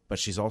 But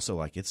she's also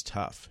like, it's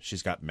tough.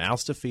 She's got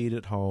mouths to feed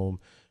at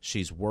home.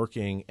 She's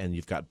working, and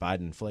you've got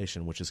Biden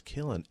inflation, which is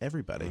killing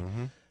everybody.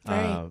 Mm-hmm.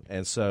 Right.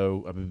 And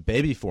so, I mean,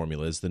 baby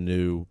formula is the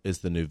new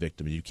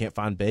victim. You can't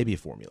find baby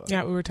formula.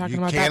 Yeah, we were talking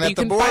You about can that. at You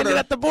the can find border. it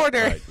at the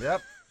border. Right.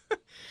 Yep.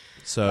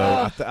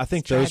 So I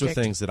think those tragic.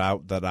 are things that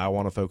I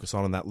want to focus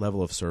on, and that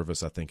level of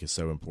service I think is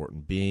so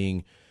important.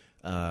 Being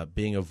a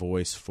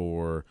voice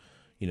for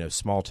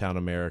small town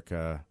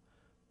America,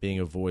 being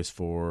a voice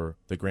for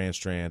the Grand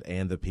Strand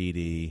and the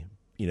PD.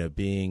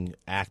 Being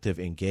active,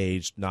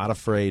 engaged, not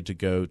afraid to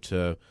go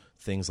to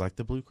things like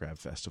the Blue Crab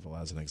Festival,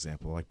 as an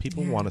example. Like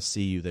people want to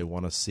see you, they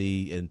want to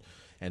see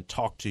and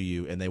talk to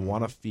you, and they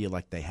want to feel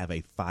like they have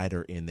a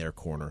fighter in their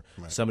corner,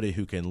 somebody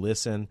who can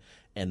listen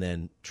and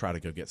then try to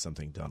go get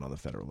something done on the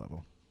federal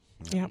level.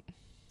 Yep.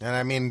 And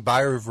I mean,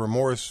 buyer of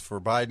remorse for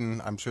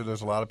Biden. I'm sure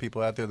there's a lot of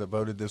people out there that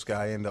voted this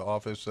guy into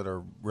office that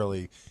are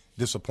really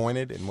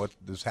disappointed in what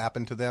has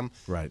happened to them.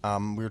 Right.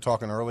 We were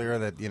talking earlier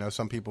that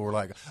some people were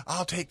like,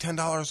 "I'll take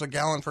 $10 a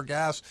gallon for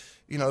gas,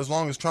 as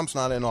long as Trump's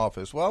not in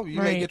office." Well,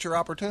 you may get your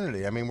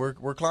opportunity. I mean,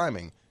 we're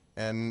climbing,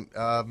 and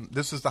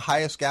this is the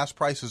highest gas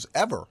prices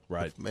ever,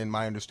 right? In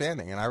my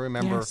understanding. And I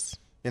remember,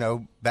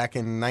 back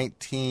in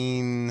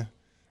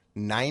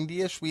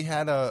 1990ish, we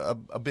had a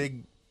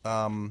big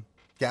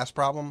gas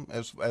problem,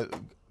 as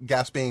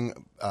gas being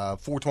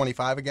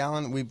 $4.25 a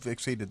gallon. We've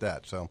exceeded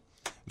that, so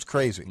it's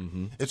crazy.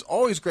 Mm-hmm. It's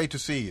always great to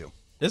see you.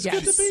 It's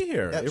good to be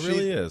here. Yeah, it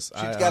really is.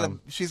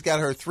 She's got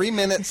her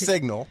 3-minute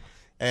signal,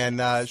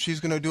 and she's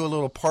going to do a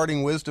little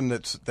parting wisdom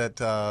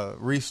that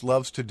Reese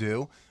loves to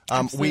do.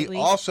 We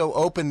also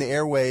open the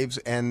airwaves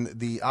and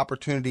the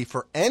opportunity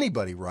for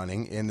anybody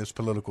running in this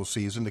political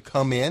season to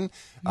come in,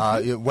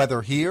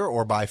 whether here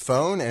or by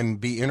phone,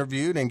 and be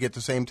interviewed and get the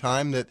same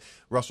time that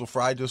Russell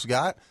Fry just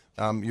got.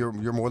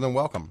 You're more than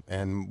welcome.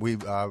 And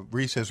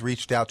Reese has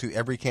reached out to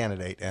every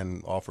candidate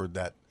and offered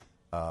that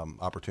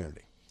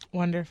opportunity.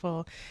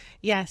 Wonderful.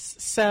 Yes.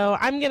 So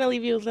I'm going to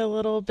leave you with a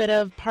little bit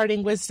of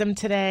parting wisdom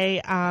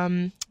today.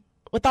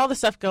 With all the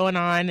stuff going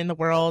on in the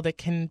world, it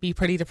can be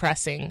pretty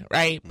depressing,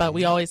 right? But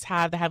we always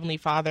have the Heavenly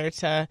Father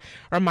to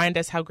remind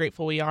us how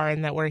grateful we are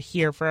and that we're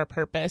here for a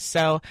purpose.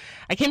 So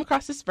I came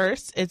across this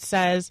verse. It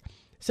says,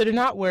 "So do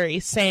not worry,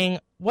 saying,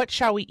 'What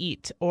shall we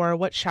eat?' or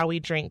 'What shall we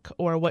drink?'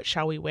 or 'What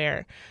shall we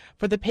wear?'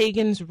 For the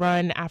pagans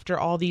run after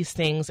all these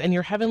things, and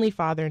your Heavenly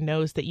Father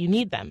knows that you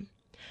need them.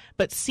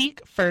 But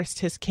seek first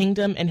his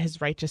kingdom and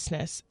his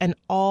righteousness, and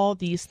all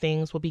these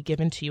things will be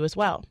given to you as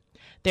well.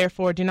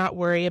 Therefore, do not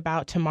worry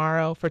about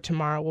tomorrow, for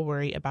tomorrow will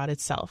worry about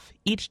itself.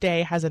 Each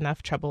day has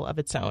enough trouble of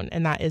its own."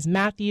 And that is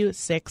Matthew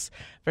 6,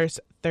 verse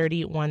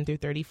 31 through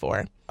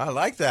 34. I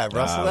like that,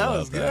 Russell. That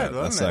was good.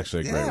 That's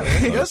actually a great one.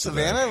 Very good,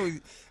 Savannah.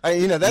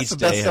 That's Each the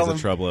day best-selling has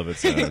a trouble of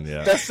its own.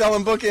 Yeah.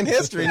 best-selling book in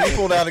history, and you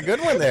pulled out a good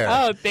one there.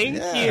 Oh, thank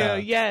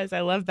you. Yes,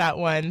 I love that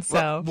one.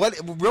 So,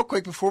 real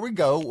quick before we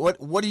go,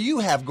 what do you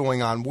have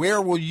going on?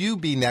 Where will you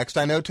be next?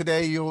 I know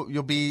today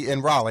you'll be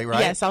in Raleigh, right?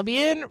 Yes, I'll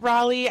be in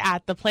Raleigh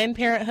at the Planned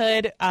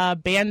Parenthood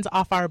Bands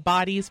Off Our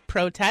Bodies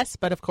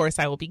protest, but of course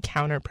I will be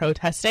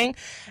counter-protesting,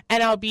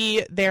 and I'll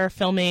be there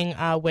filming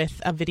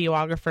with a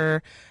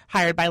videographer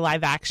hired by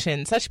Live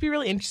Action. So that should be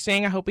really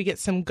interesting. I hope we get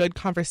some good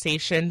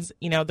conversations.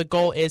 The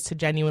goal is to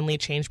genuinely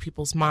change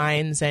people's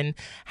minds and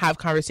have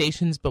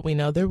conversations, but we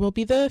know there will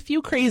be the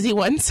few crazy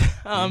ones.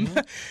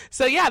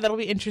 So yeah, that'll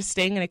be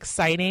interesting and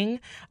exciting.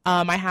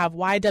 I have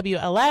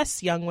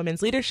YWLS, Young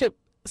Women's Leadership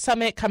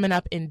Summit, coming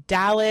up in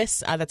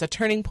Dallas. That's a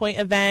Turning Point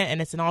event,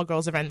 and it's an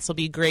all-girls event, so it'll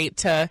be great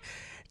to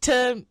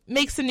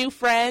make some new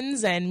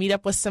friends and meet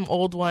up with some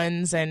old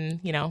ones and,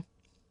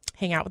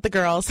 hang out with the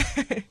girls.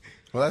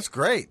 Well, that's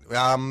great.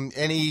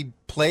 Any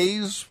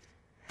plays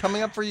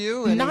coming up for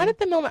you? Not at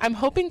the moment. I'm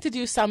hoping to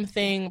do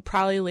something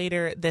probably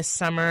later this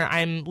summer.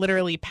 I'm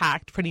literally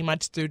packed pretty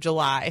much through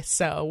July,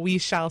 so we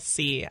shall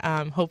see.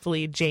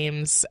 Hopefully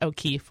James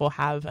O'Keefe will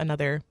have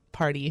another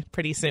party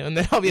pretty soon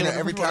that I'll be able to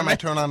every perform time I at.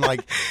 turn on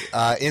like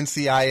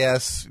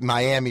NCIS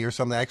Miami or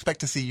something, I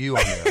expect to see you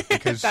on there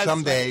because That's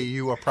someday funny.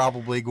 you are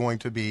probably going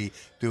to be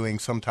doing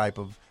some type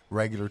of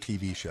regular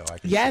TV show.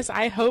 Yes,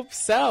 I hope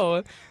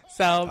so.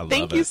 So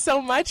thank you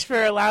so much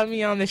for allowing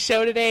me on the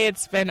show today.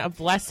 It's been a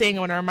blessing.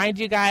 I want to remind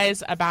you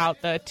guys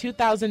about the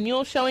 2000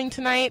 Mule showing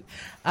tonight.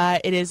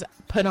 It is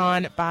put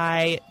on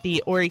by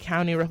the Horry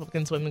County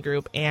Republicans Women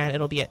Group, and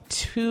it'll be at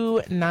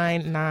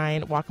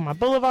 299 Waccamaw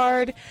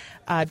Boulevard.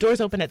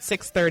 Doors open at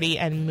 6:30,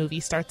 and movie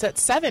starts at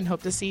 7.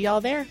 Hope to see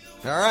y'all there.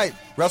 All right.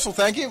 Russell,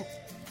 thank you.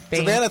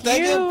 Thank Savannah,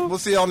 thank you. you. We'll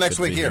see y'all next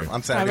Good to week be here here.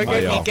 on Have Saturday a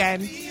Morning. good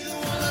weekend.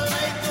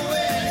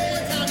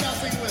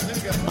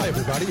 Hi,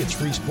 everybody. It's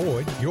Reese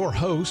Boyd, your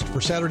host for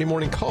Saturday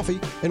Morning Coffee,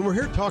 and we're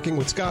here talking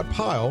with Scott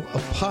Pyle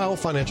of Pyle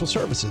Financial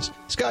Services.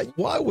 Scott,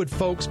 why would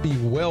folks be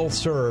well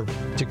served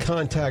to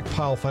contact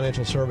Pyle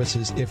Financial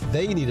Services if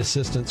they need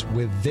assistance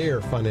with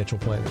their financial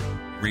planning?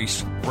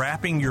 Reese,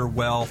 wrapping your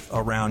wealth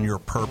around your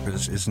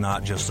purpose is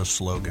not just a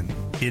slogan.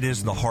 It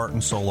is the heart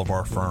and soul of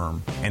our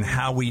firm. And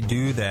how we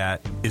do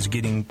that is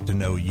getting to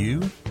know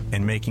you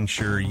and making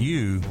sure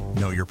you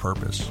know your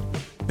purpose.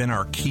 Then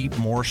our Keep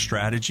More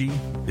strategy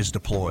is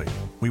deployed.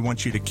 We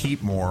want you to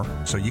keep more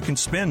so you can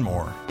spend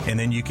more, and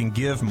then you can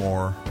give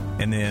more,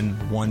 and then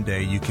one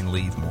day you can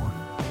leave more.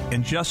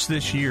 And just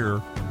this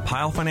year,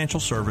 Pyle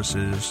Financial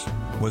Services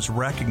was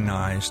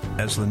recognized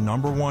as the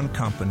 #1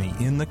 company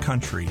in the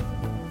country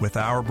with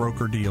our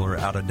broker-dealer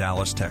out of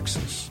Dallas,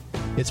 Texas.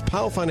 It's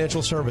Pyle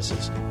Financial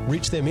Services.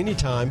 Reach them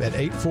anytime at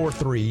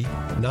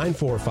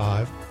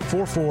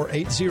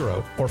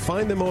 843-945-4480 or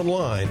find them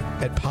online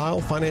at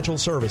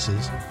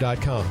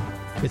PyleFinancialServices.com.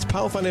 It's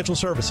Pyle Financial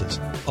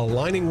Services,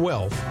 aligning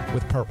wealth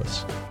with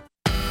purpose.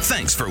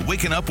 Thanks for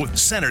waking up with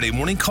Saturday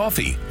Morning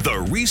Coffee, the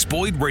Reese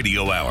Boyd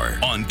Radio Hour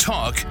on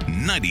Talk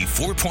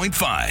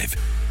 94.5.